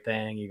of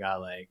everything. You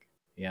got like,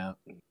 yeah.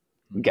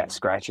 You got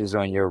scratches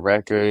on your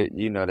record,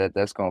 you know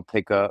that's gonna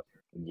pick up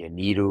your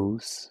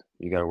needles.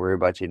 You gotta worry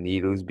about your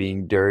needles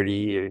being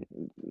dirty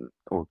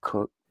or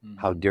cooked.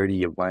 How dirty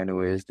your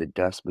vinyl is, the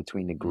dust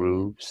between the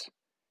grooves,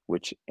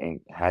 which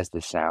has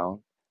the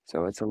sound.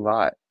 So it's a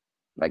lot.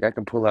 Like I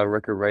can pull out a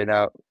record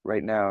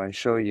right now and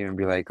show you and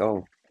be like,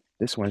 oh,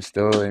 this one's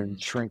still in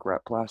shrink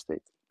wrap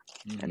plastic.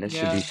 And this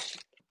should be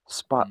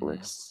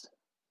spotless,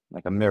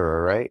 like a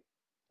mirror, right?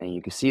 And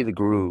you can see the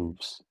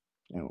grooves.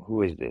 You know,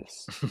 who is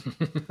this?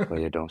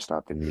 Player, don't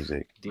stop the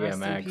music.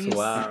 DMX,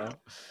 wow.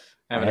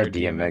 I had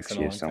DMX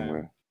here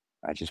somewhere.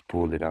 I just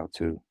pulled it out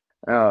too.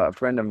 Oh, a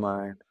friend of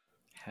mine.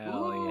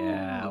 Hell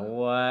yeah.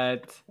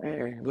 What?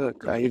 Hey,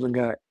 look, I even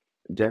got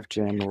Def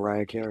Jam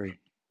Mariah Carey.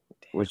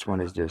 Which one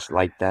is this?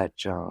 Like that,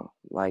 y'all.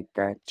 Like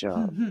that,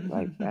 y'all.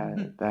 Like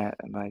that,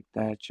 and like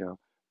that, y'all.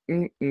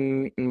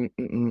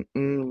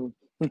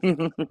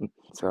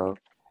 So,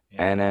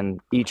 and then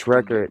each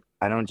record,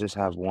 I don't just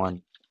have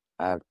one.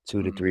 I have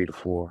 2 to 3 to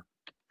 4.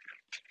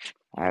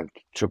 I have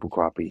triple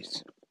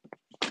copies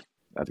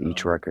of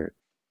each record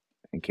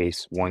in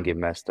case one get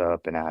messed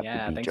up and I have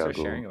to beat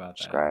juggle,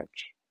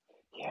 scratch.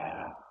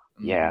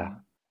 Yeah.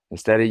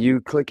 Instead of you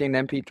clicking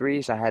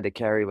MP3s, I had to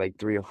carry like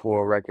 3 or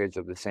 4 records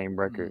of the same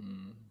record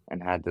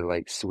and had to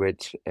like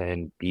switch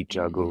and beat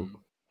juggle.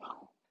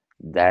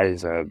 That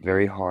is a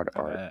very hard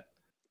art.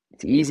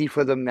 It's easy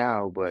for them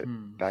now, but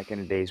back in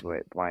the days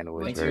when vinyl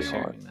was very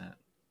hard.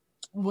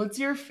 What's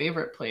your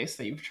favorite place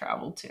that you've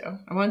traveled to?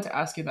 I wanted to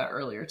ask you that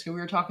earlier too.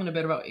 We were talking a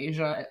bit about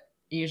Asia.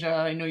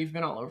 I know you've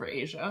been all over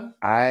Asia.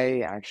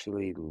 I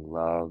actually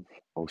love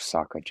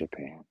Osaka,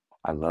 Japan.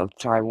 I love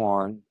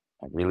Taiwan.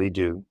 I really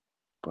do.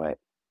 But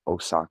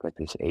Osaka,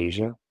 this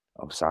Asia,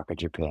 Osaka,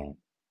 Japan.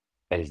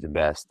 That is the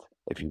best.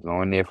 If you're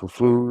going there for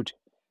food,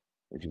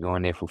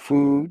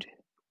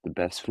 the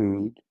best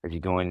food. If you're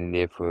going in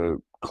there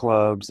for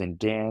clubs and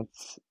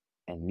dance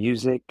and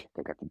music,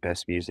 they got the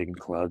best music and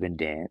club and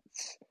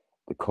dance.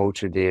 The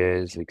culture there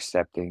is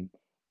accepting.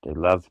 They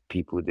love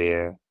people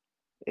there.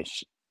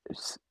 It's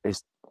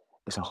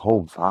a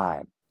whole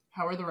vibe.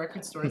 How are the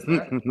record stores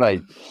there?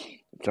 Like,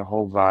 it's a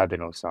whole vibe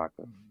in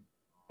Osaka.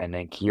 And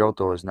then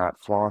Kyoto is not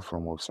far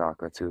from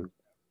Osaka too.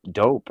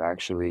 Dope,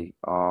 actually.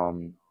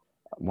 One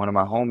of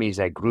my homies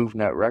at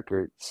GrooveNut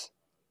Records,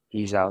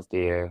 he's out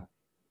there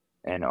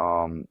in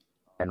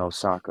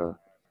Osaka.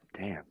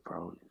 Damn,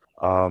 bro.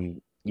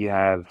 You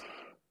have,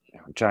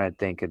 I'm trying to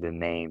think of the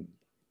name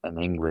in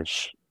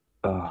English.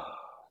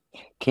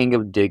 King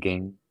of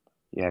Digging.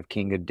 You have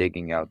King of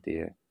Digging out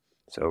there.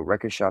 So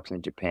record shops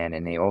in Japan,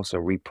 and they also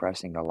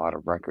repressing a lot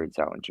of records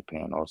out in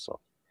Japan also.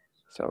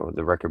 So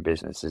the record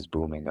business is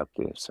booming up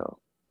there. So,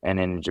 and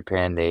in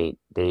Japan,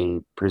 they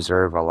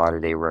preserve a lot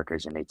of their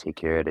records and they take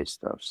care of their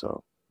stuff.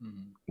 So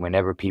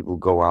whenever people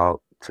go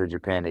out to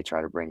Japan, they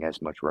try to bring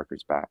as much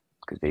records back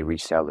because they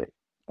resell it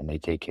and they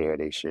take care of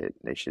their shit.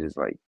 Their shit is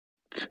like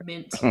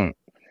mint.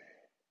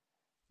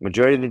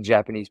 Majority of the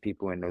Japanese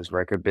people in those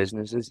record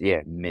businesses,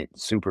 yeah, mint,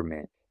 super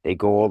mint. They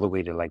go all the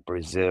way to like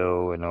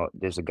Brazil, and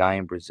there's a guy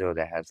in Brazil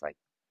that has like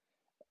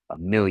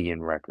 1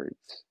 million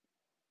records.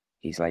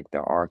 He's like the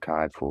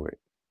archive for it.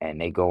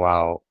 And they go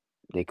out,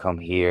 they come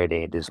here,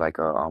 there's like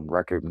a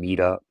record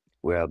meetup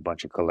where a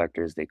bunch of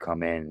collectors, they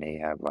come in,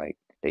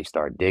 they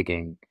start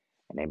digging,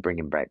 and they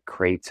bringing back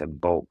crates of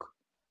bulk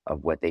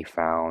of what they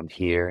found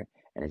here,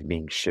 and it's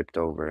being shipped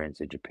over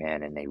into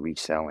Japan, and they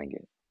reselling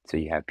it. So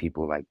you have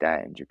people like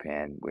that in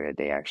Japan where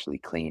they actually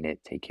clean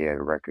it, take care of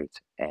the records,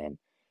 and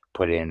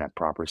put it in a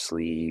proper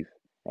sleeve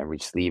and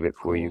re-sleeve it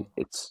for you.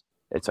 It's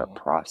a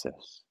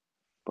process.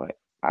 But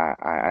I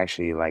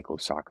actually like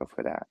Osaka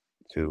for that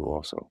too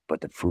also.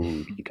 But the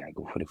food, you gotta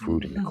go for the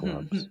food in the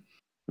clubs.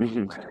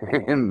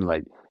 And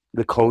like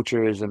the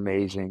culture is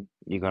amazing.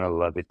 You're gonna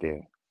love it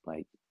there.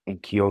 Like in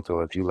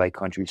Kyoto, if you like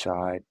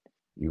countryside,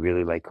 you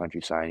really like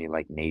countryside and you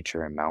like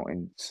nature and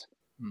mountains,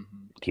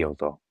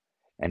 Kyoto.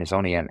 And it's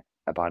only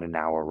about an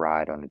hour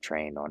ride on the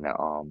train on the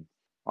on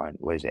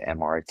what is it,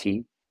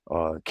 MRT?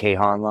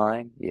 Keihan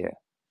line? Yeah.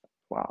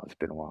 Wow, it's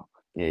been a while.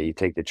 Yeah, you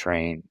take the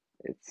train.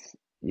 It's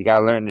you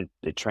gotta learn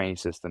the train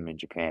system in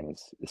Japan.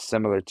 It's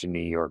similar to New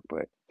York,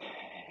 but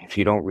if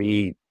you don't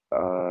read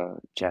Yeah,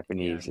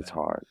 Japanese, it's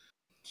exactly. hard.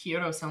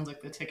 Kyoto sounds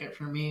like the ticket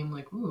for me. I'm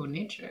like, ooh,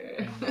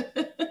 nature.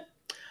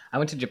 I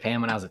went to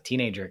Japan when I was a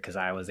teenager because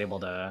I was able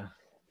to.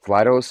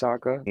 Fly to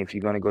Osaka. If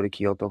you're gonna go to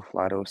Kyoto,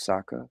 fly to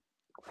Osaka.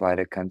 Fly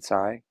to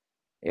Kansai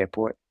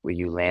Airport, where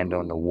you land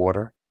on the Ooh,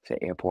 water. It's an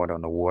airport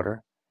on the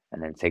water,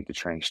 and then take the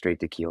train straight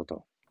to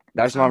Kyoto.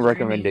 That's my sounds dreamy.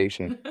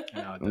 recommendation.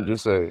 I know it I'm does.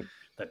 just saying.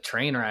 The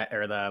train ride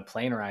or the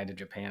plane ride to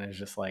Japan is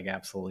just like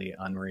absolutely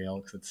unreal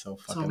because it's so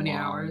fucking many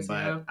long. hours,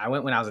 But yeah. I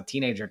went when I was a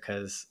teenager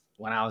because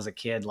when I was a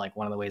kid, like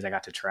one of the ways I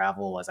got to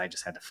travel was I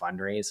just had to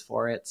fundraise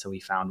for it. So we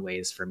found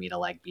ways for me to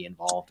like be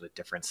involved with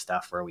different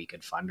stuff where we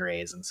could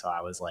fundraise. And so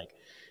I was like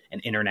an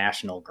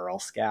international Girl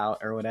Scout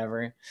or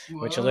whatever,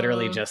 which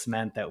literally Whoa. just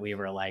meant that we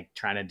were like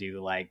trying to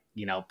do like,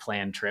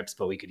 planned trips,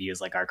 but we could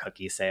use like our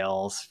cookie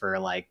sales for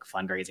like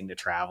fundraising to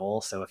travel.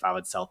 So if I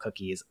would sell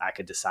cookies, I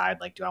could decide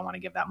like, do I want to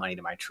give that money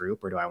to my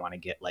troop or do I want to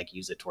get like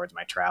use it towards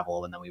my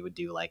travel? And then we would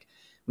do like,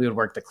 we would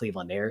work the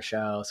Cleveland Air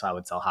Show. So I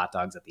would sell hot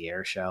dogs at the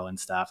air show and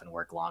stuff and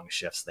work long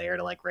shifts there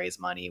to like raise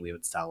money. We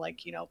would sell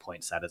like,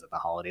 poinsettias at the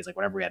holidays, like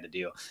whatever we had to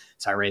do.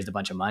 So I raised a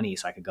bunch of money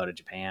so I could go to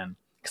Japan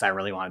because I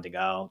really wanted to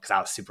go because I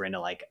was super into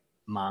like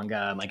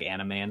manga and like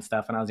anime and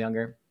stuff when I was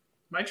younger.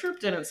 My troop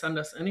didn't send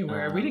us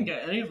anywhere. We didn't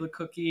get any of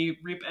the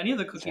reap any of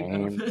the cookie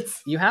Same.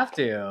 benefits. You have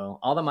to.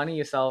 All the money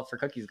you sell for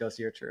cookies goes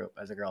to your troop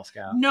as a Girl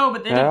Scout. No,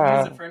 but they didn't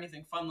use it for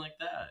anything fun like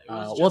that. It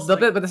was just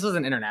but this was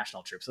an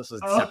international troop, so this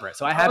was separate.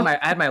 So I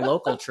had my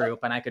local troop,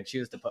 and I could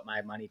choose to put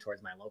my money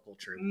towards my local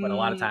troop. But a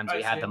lot of times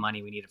we had the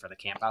money we needed for the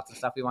campouts and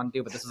stuff we wanted to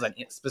do. But this was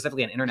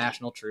specifically an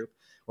international troop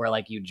where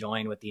like you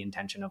join with the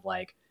intention of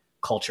like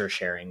culture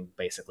sharing,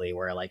 basically,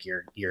 where like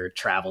you're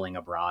traveling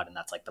abroad, and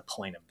that's like the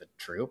point of the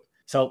troop.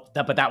 So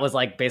that was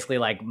like basically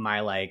like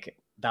my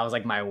that was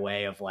like my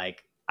way of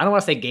like, I don't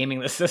want to say gaming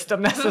the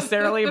system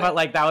necessarily, but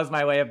like that was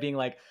my way of being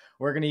like,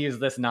 we're going to use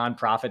this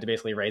nonprofit to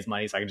basically raise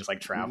money so I can just like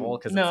travel.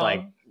 Cause it's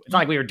like, it's not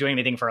like we were doing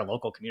anything for our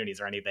local communities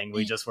or anything.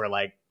 We just were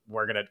like,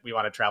 we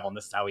want to travel and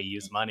this is how we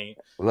use money.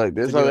 Look,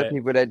 there's other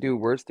people that do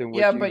worse than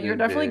what you but you're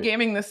definitely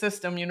gaming the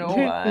system. You know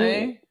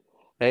why?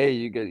 Hey,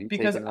 you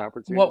because an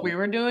opportunity. What we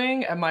were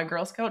doing at my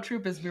Girl Scout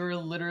troop is we were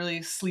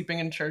literally sleeping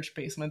in church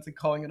basements and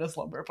calling it a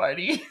slumber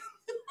party.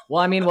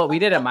 Well, I mean, what we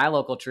did at my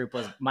local troop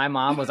was my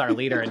mom was our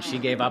leader and she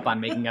gave up on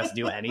making us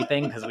do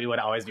anything because we would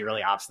always be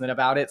really obstinate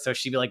about it. So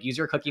she'd be like, use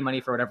your cookie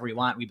money for whatever we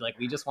want. We'd be like,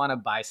 we just want to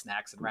buy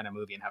snacks and rent a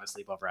movie and have a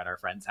sleepover at our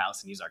friend's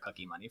house and use our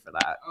cookie money for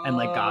that and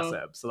like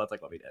gossip. So that's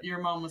like what we did. Your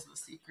mom was the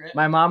secret.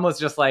 My mom was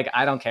just like,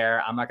 I don't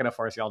care. I'm not going to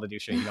force y'all to do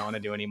shit you don't want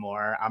to do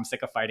anymore. I'm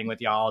sick of fighting with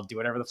y'all. Do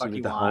whatever the fuck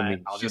you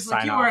want. I'll just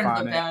sign off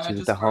on it. She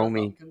was the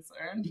homie.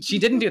 She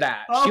didn't do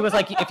that. She was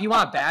like, if you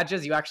want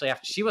badges, you actually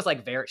have to. She was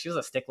like she was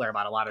a stickler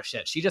about a lot of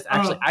shit. She just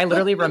actually, I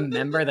literally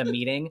remember the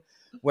meeting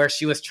where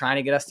she was trying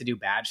to get us to do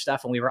badge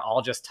stuff and we were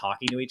all just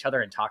talking to each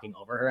other and talking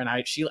over her. And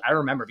I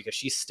remember because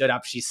she stood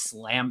up, she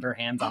slammed her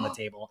hands on the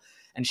table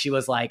and she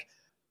was like,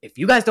 if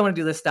you guys don't want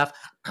to do this stuff,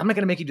 I'm not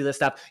going to make you do this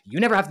stuff.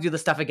 You never have to do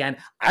this stuff again.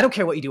 I don't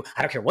care what you do.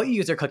 I don't care what you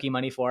use your cookie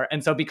money for.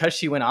 And so because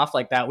she went off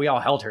like that, we all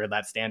held her to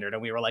that standard.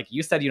 And we were like,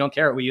 you said you don't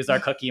care what we use our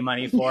cookie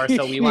money for.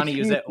 So we want to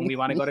use it when we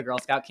want to go to Girl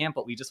Scout camp,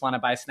 but we just want to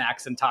buy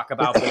snacks and talk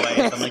about boys.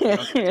 And like, you don't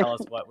get to tell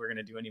us what we're going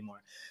to do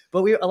anymore.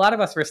 But a lot of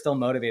us were still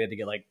motivated to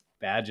get like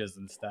badges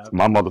and stuff.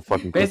 My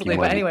motherfucking basically,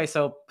 but anyway,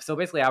 so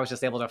basically I was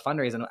just able to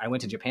fundraise and I went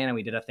to Japan and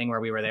we did a thing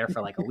where we were there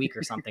for like a week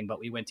or something, but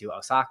we went to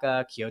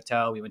Osaka,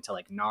 Kyoto, we went to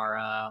like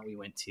Nara, we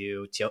went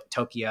to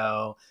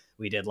Tokyo.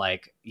 We did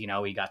like,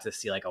 we got to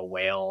see like a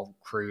whale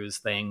cruise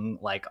thing,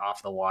 like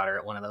off the water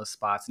at one of those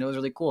spots. And it was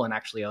really cool. And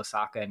actually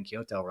Osaka and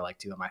Kyoto were like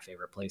two of my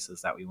favorite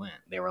places that we went.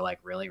 They were like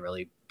really,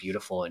 really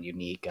beautiful and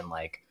unique and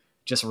like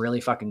just really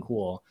fucking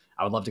cool.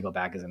 I would love to go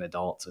back as an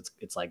adult. So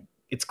it's like,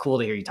 it's cool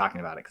to hear you talking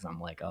about it because I'm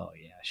like, oh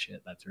yeah,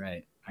 shit, that's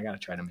right. I got to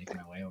try to make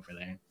my way over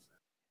there.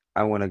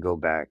 I want to go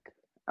back.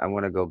 I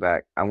want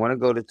to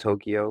go to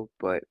Tokyo,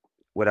 but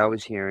what I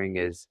was hearing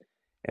is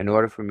in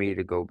order for me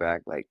to go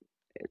back, like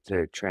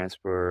to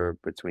transfer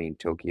between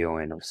Tokyo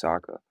and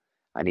Osaka,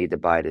 I need to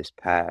buy this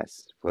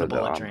pass for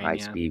the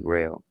high-speed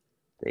rail.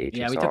 The HSR.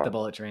 Yeah, we took the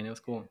bullet train. It was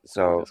cool.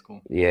 So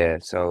yeah,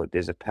 so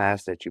there's a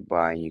pass that you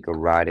buy and you can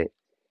ride it,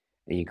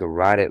 and you can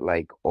ride it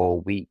like all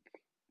week.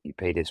 You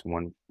pay this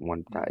one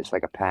price. It's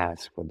like a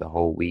pass for the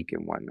whole week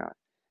and whatnot,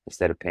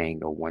 instead of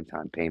paying a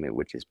one-time payment,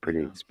 which is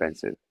pretty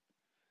expensive.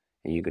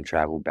 And you can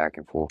travel back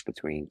and forth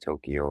between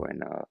Tokyo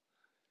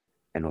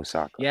and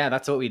Osaka. Yeah,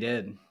 that's what we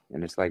did.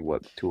 And it's like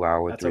what, 2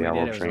 hour, 3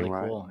 hour train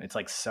ride. Cool. It's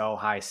like so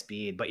high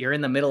speed, but you're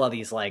in the middle of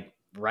these like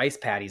rice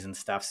paddies and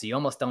stuff, so you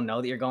almost don't know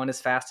that you're going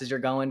as fast as you're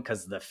going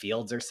because the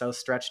fields are so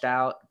stretched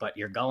out. But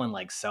you're going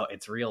like so,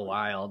 it's real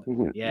wild.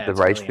 Mm-hmm. Yeah, the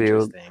rice really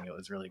field. It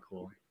was really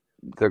cool.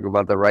 Talk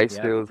about the rice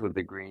Yep. fields with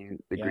the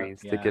green Yep. Yeah.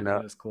 sticking It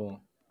up. was cool.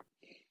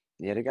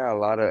 Yeah, they got a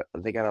lot of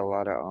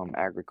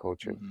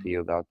agriculture Hmm.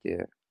 field out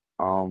there.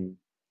 Um,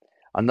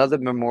 Another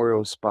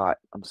memorial spot.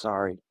 I'm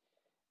sorry.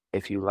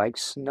 If you like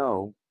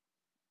snow,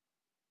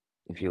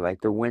 if you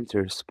like the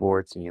winter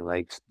sports and you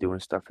like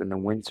doing stuff in the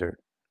winter,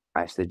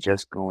 I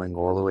suggest going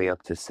all the way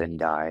up to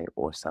Sendai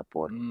or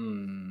Sapporo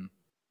Mm.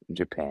 in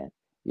Japan.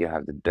 You'll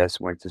have the best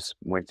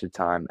winter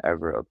time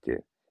ever up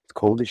there. It's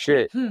cold as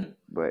shit,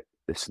 but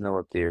the snow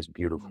up there is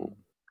beautiful. Mm.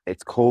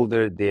 It's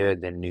colder there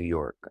than New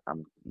York.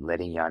 I'm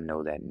letting y'all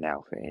know that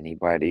now for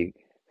anybody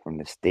from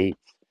the States.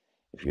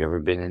 If you've ever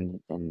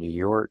been in New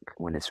York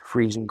when it's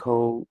freezing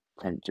cold,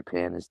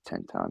 Japan is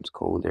 10 times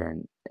colder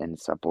in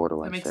Sapporo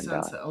That and makes sense.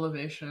 Sendai. The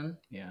elevation.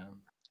 Yeah.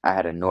 I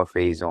had a North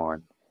Face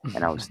on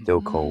and I was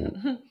still cold.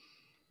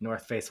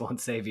 North Face won't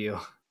save you.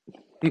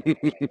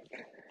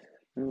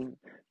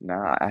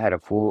 Nah, I had the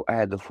full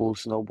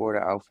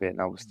snowboarder outfit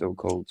and I was still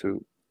cold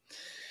too.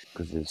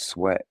 Because the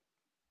sweat,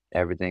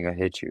 everything will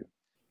hit you.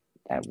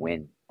 That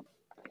wind.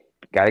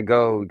 Gotta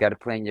go. Gotta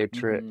plan your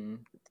trip. Mm-hmm.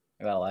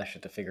 Well, I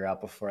should to figure out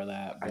before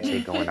that. I But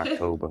say go in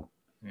October.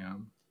 yeah.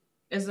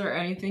 Is there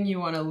anything you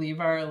want to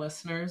leave our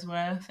listeners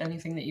with?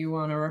 Anything that you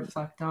want to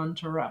reflect on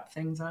to wrap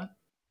things up?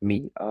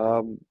 Me,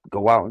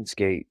 go out and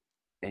skate.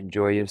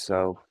 Enjoy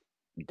yourself.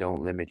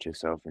 Don't limit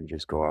yourself and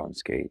just go out and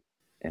skate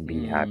and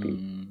be happy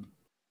Mm.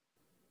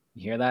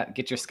 You hear that?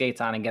 Get your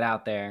skates on and get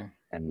out there.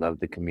 and love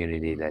the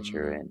community that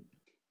you're Mm. in.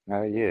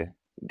 Oh yeah.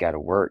 You gotta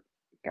work.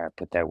 Gotta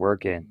put that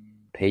work in.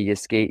 Pay your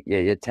skate,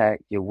 yeah,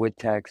 your wood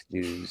tax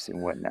dues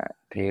and whatnot.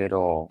 Pay it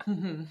all.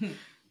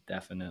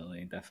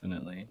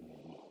 Definitely.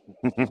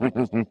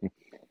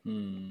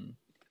 Hmm.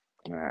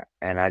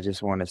 And I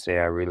just want to say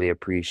I really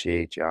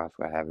appreciate y'all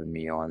for having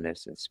me on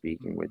this and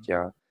speaking with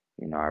y'all.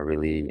 You know, I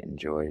really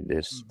enjoyed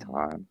this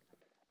time.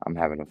 I'm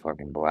having a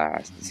fucking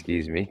blast,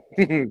 excuse me.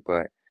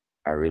 But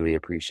I really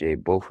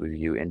appreciate both of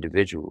you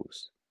individually,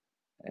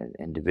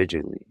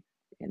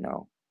 you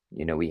know.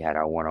 We had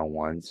our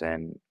one-on-ones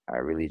and I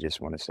really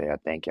just want to say I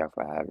thank y'all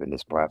for having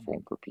this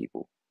platform for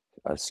people,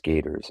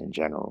 skaters in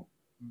general.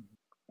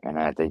 And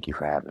I thank you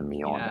for having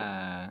me on it.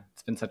 Yeah,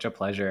 it's been such a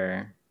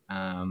pleasure.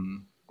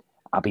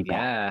 I'll be back.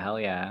 Yeah, hell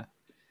yeah.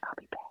 I'll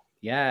be back.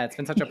 Yeah, it's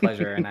been such a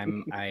pleasure,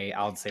 and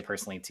I'll say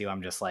personally too,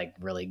 I'm just like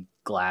really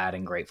glad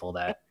and grateful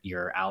that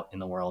you're out in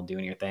the world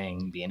doing your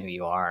thing, being who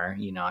you are.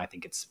 I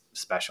think it's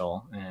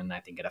special, and I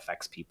think it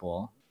affects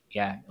people.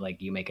 Yeah,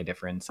 like you make a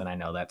difference, and I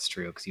know that's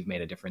true because you've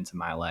made a difference in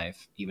my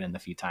life, even in the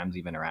few times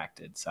we've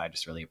interacted. So I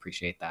just really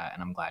appreciate that,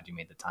 and I'm glad you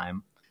made the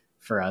time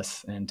for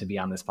us and to be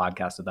on this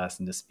podcast with us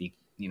and to speak,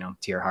 to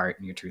your heart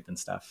and your truth and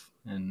stuff.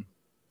 And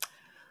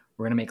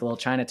we're gonna make a little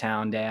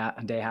Chinatown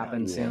day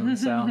happen soon,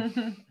 so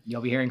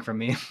you'll be hearing from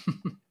me.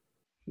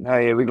 No,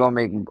 yeah, we're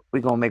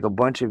gonna make a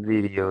bunch of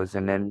videos,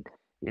 and then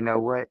you know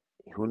what?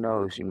 Who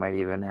knows? You might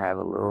even have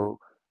a little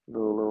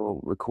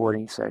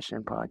recording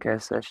session,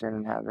 podcast session,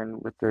 and having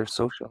with their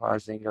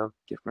socializing of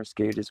different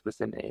skaters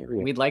within the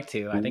area. We'd like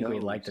to. I Who think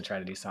we'd like to knows? try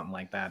to do something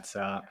like that.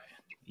 So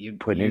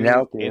Putting it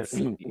out there.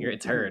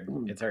 It's heard.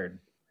 It's heard.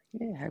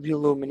 Yeah, have your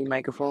little mini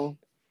microphone.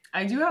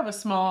 I do have a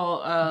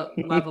small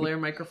lavalier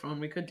microphone.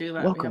 We could do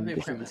that. Welcome, we have the this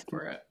is the equipment skate.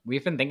 for it.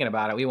 We've been thinking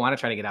about it. We want to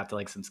try to get out to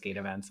like some skate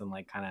events and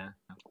like kind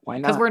of Why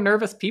because not? we're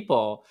nervous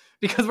people.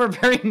 Because we're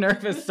very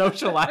nervous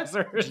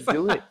socializers.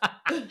 Do it.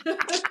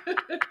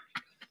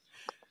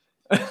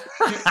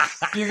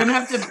 You're gonna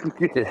have to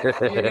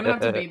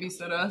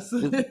babysit us.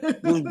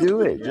 Just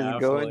do it. Yeah, Just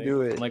go fully. and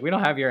do it. Like we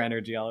don't have your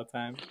energy all the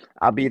time.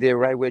 I'll be there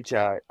right with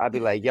y'all. I'll be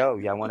like, yo,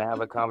 y'all want to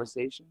have a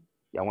conversation?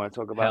 Y'all want to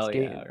talk about Hell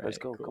skating? yeah, Let's right,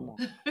 go. cool. Come on.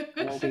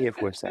 Come over here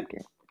for a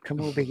second.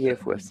 Come over here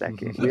for a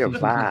second. We're a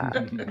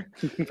vibe.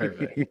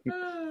 Perfect.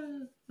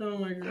 Oh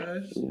my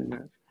gosh.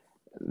 And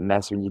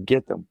that's when you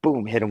get them.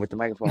 Boom, hit them with the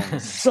microphone.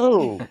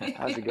 So,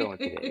 how's it going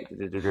today?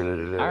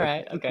 All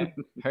right. Okay.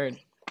 Heard.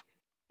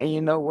 And you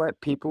know what?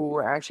 People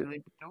will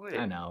actually do it.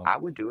 I know. I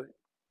would do it.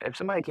 If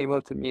somebody came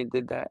up to me and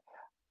did that,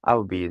 I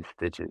would be in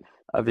stitches.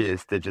 I'd be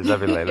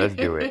like, let's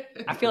do it.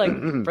 I feel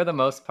like for the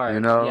most part,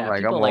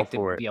 like people I'm like all to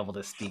for it. be able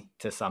to speak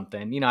to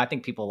something. I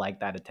think people like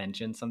that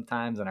attention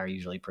sometimes and are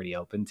usually pretty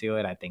open to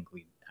it. I think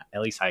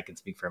at least I can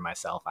speak for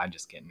myself. I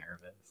just get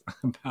nervous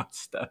about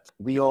stuff.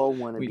 We all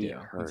want to be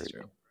That's heard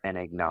true. and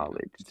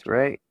acknowledged,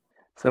 right?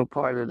 So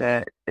part of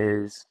that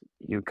is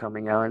you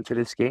coming out into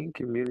the skating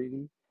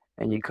community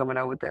and you coming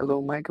out with that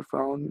little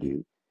microphone.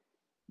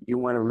 You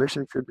want to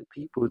listen to the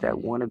people that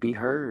want to be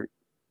heard.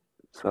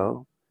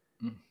 So,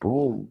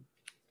 boom,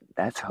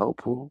 that's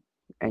helpful.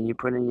 And you're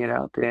putting it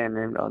out there, and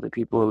then other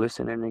people are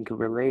listening and can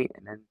relate,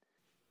 and then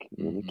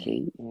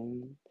communicate.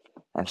 And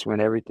that's when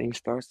everything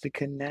starts to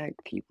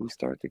connect. People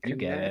start to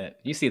connect. You get it.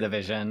 You see the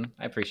vision.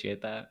 I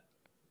appreciate that.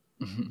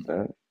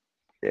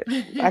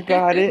 Yeah, I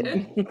got it.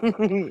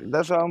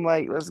 That's why I'm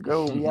like, let's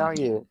go. We out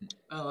here.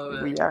 I love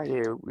it. We out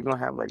here. We're going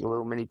to have like a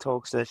little mini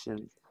talk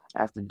session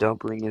after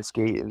dumpling and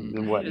skating and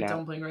I need a whatnot.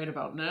 dumpling right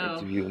about now.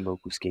 Interviewing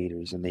local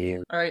skaters in the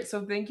area. All right,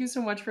 so thank you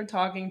so much for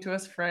talking to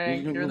us,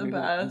 Frank. You're the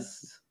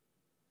best.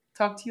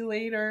 Talk to you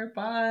later.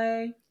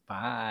 Bye.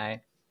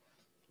 Bye.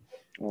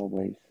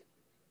 Always.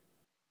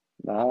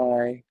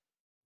 Bye.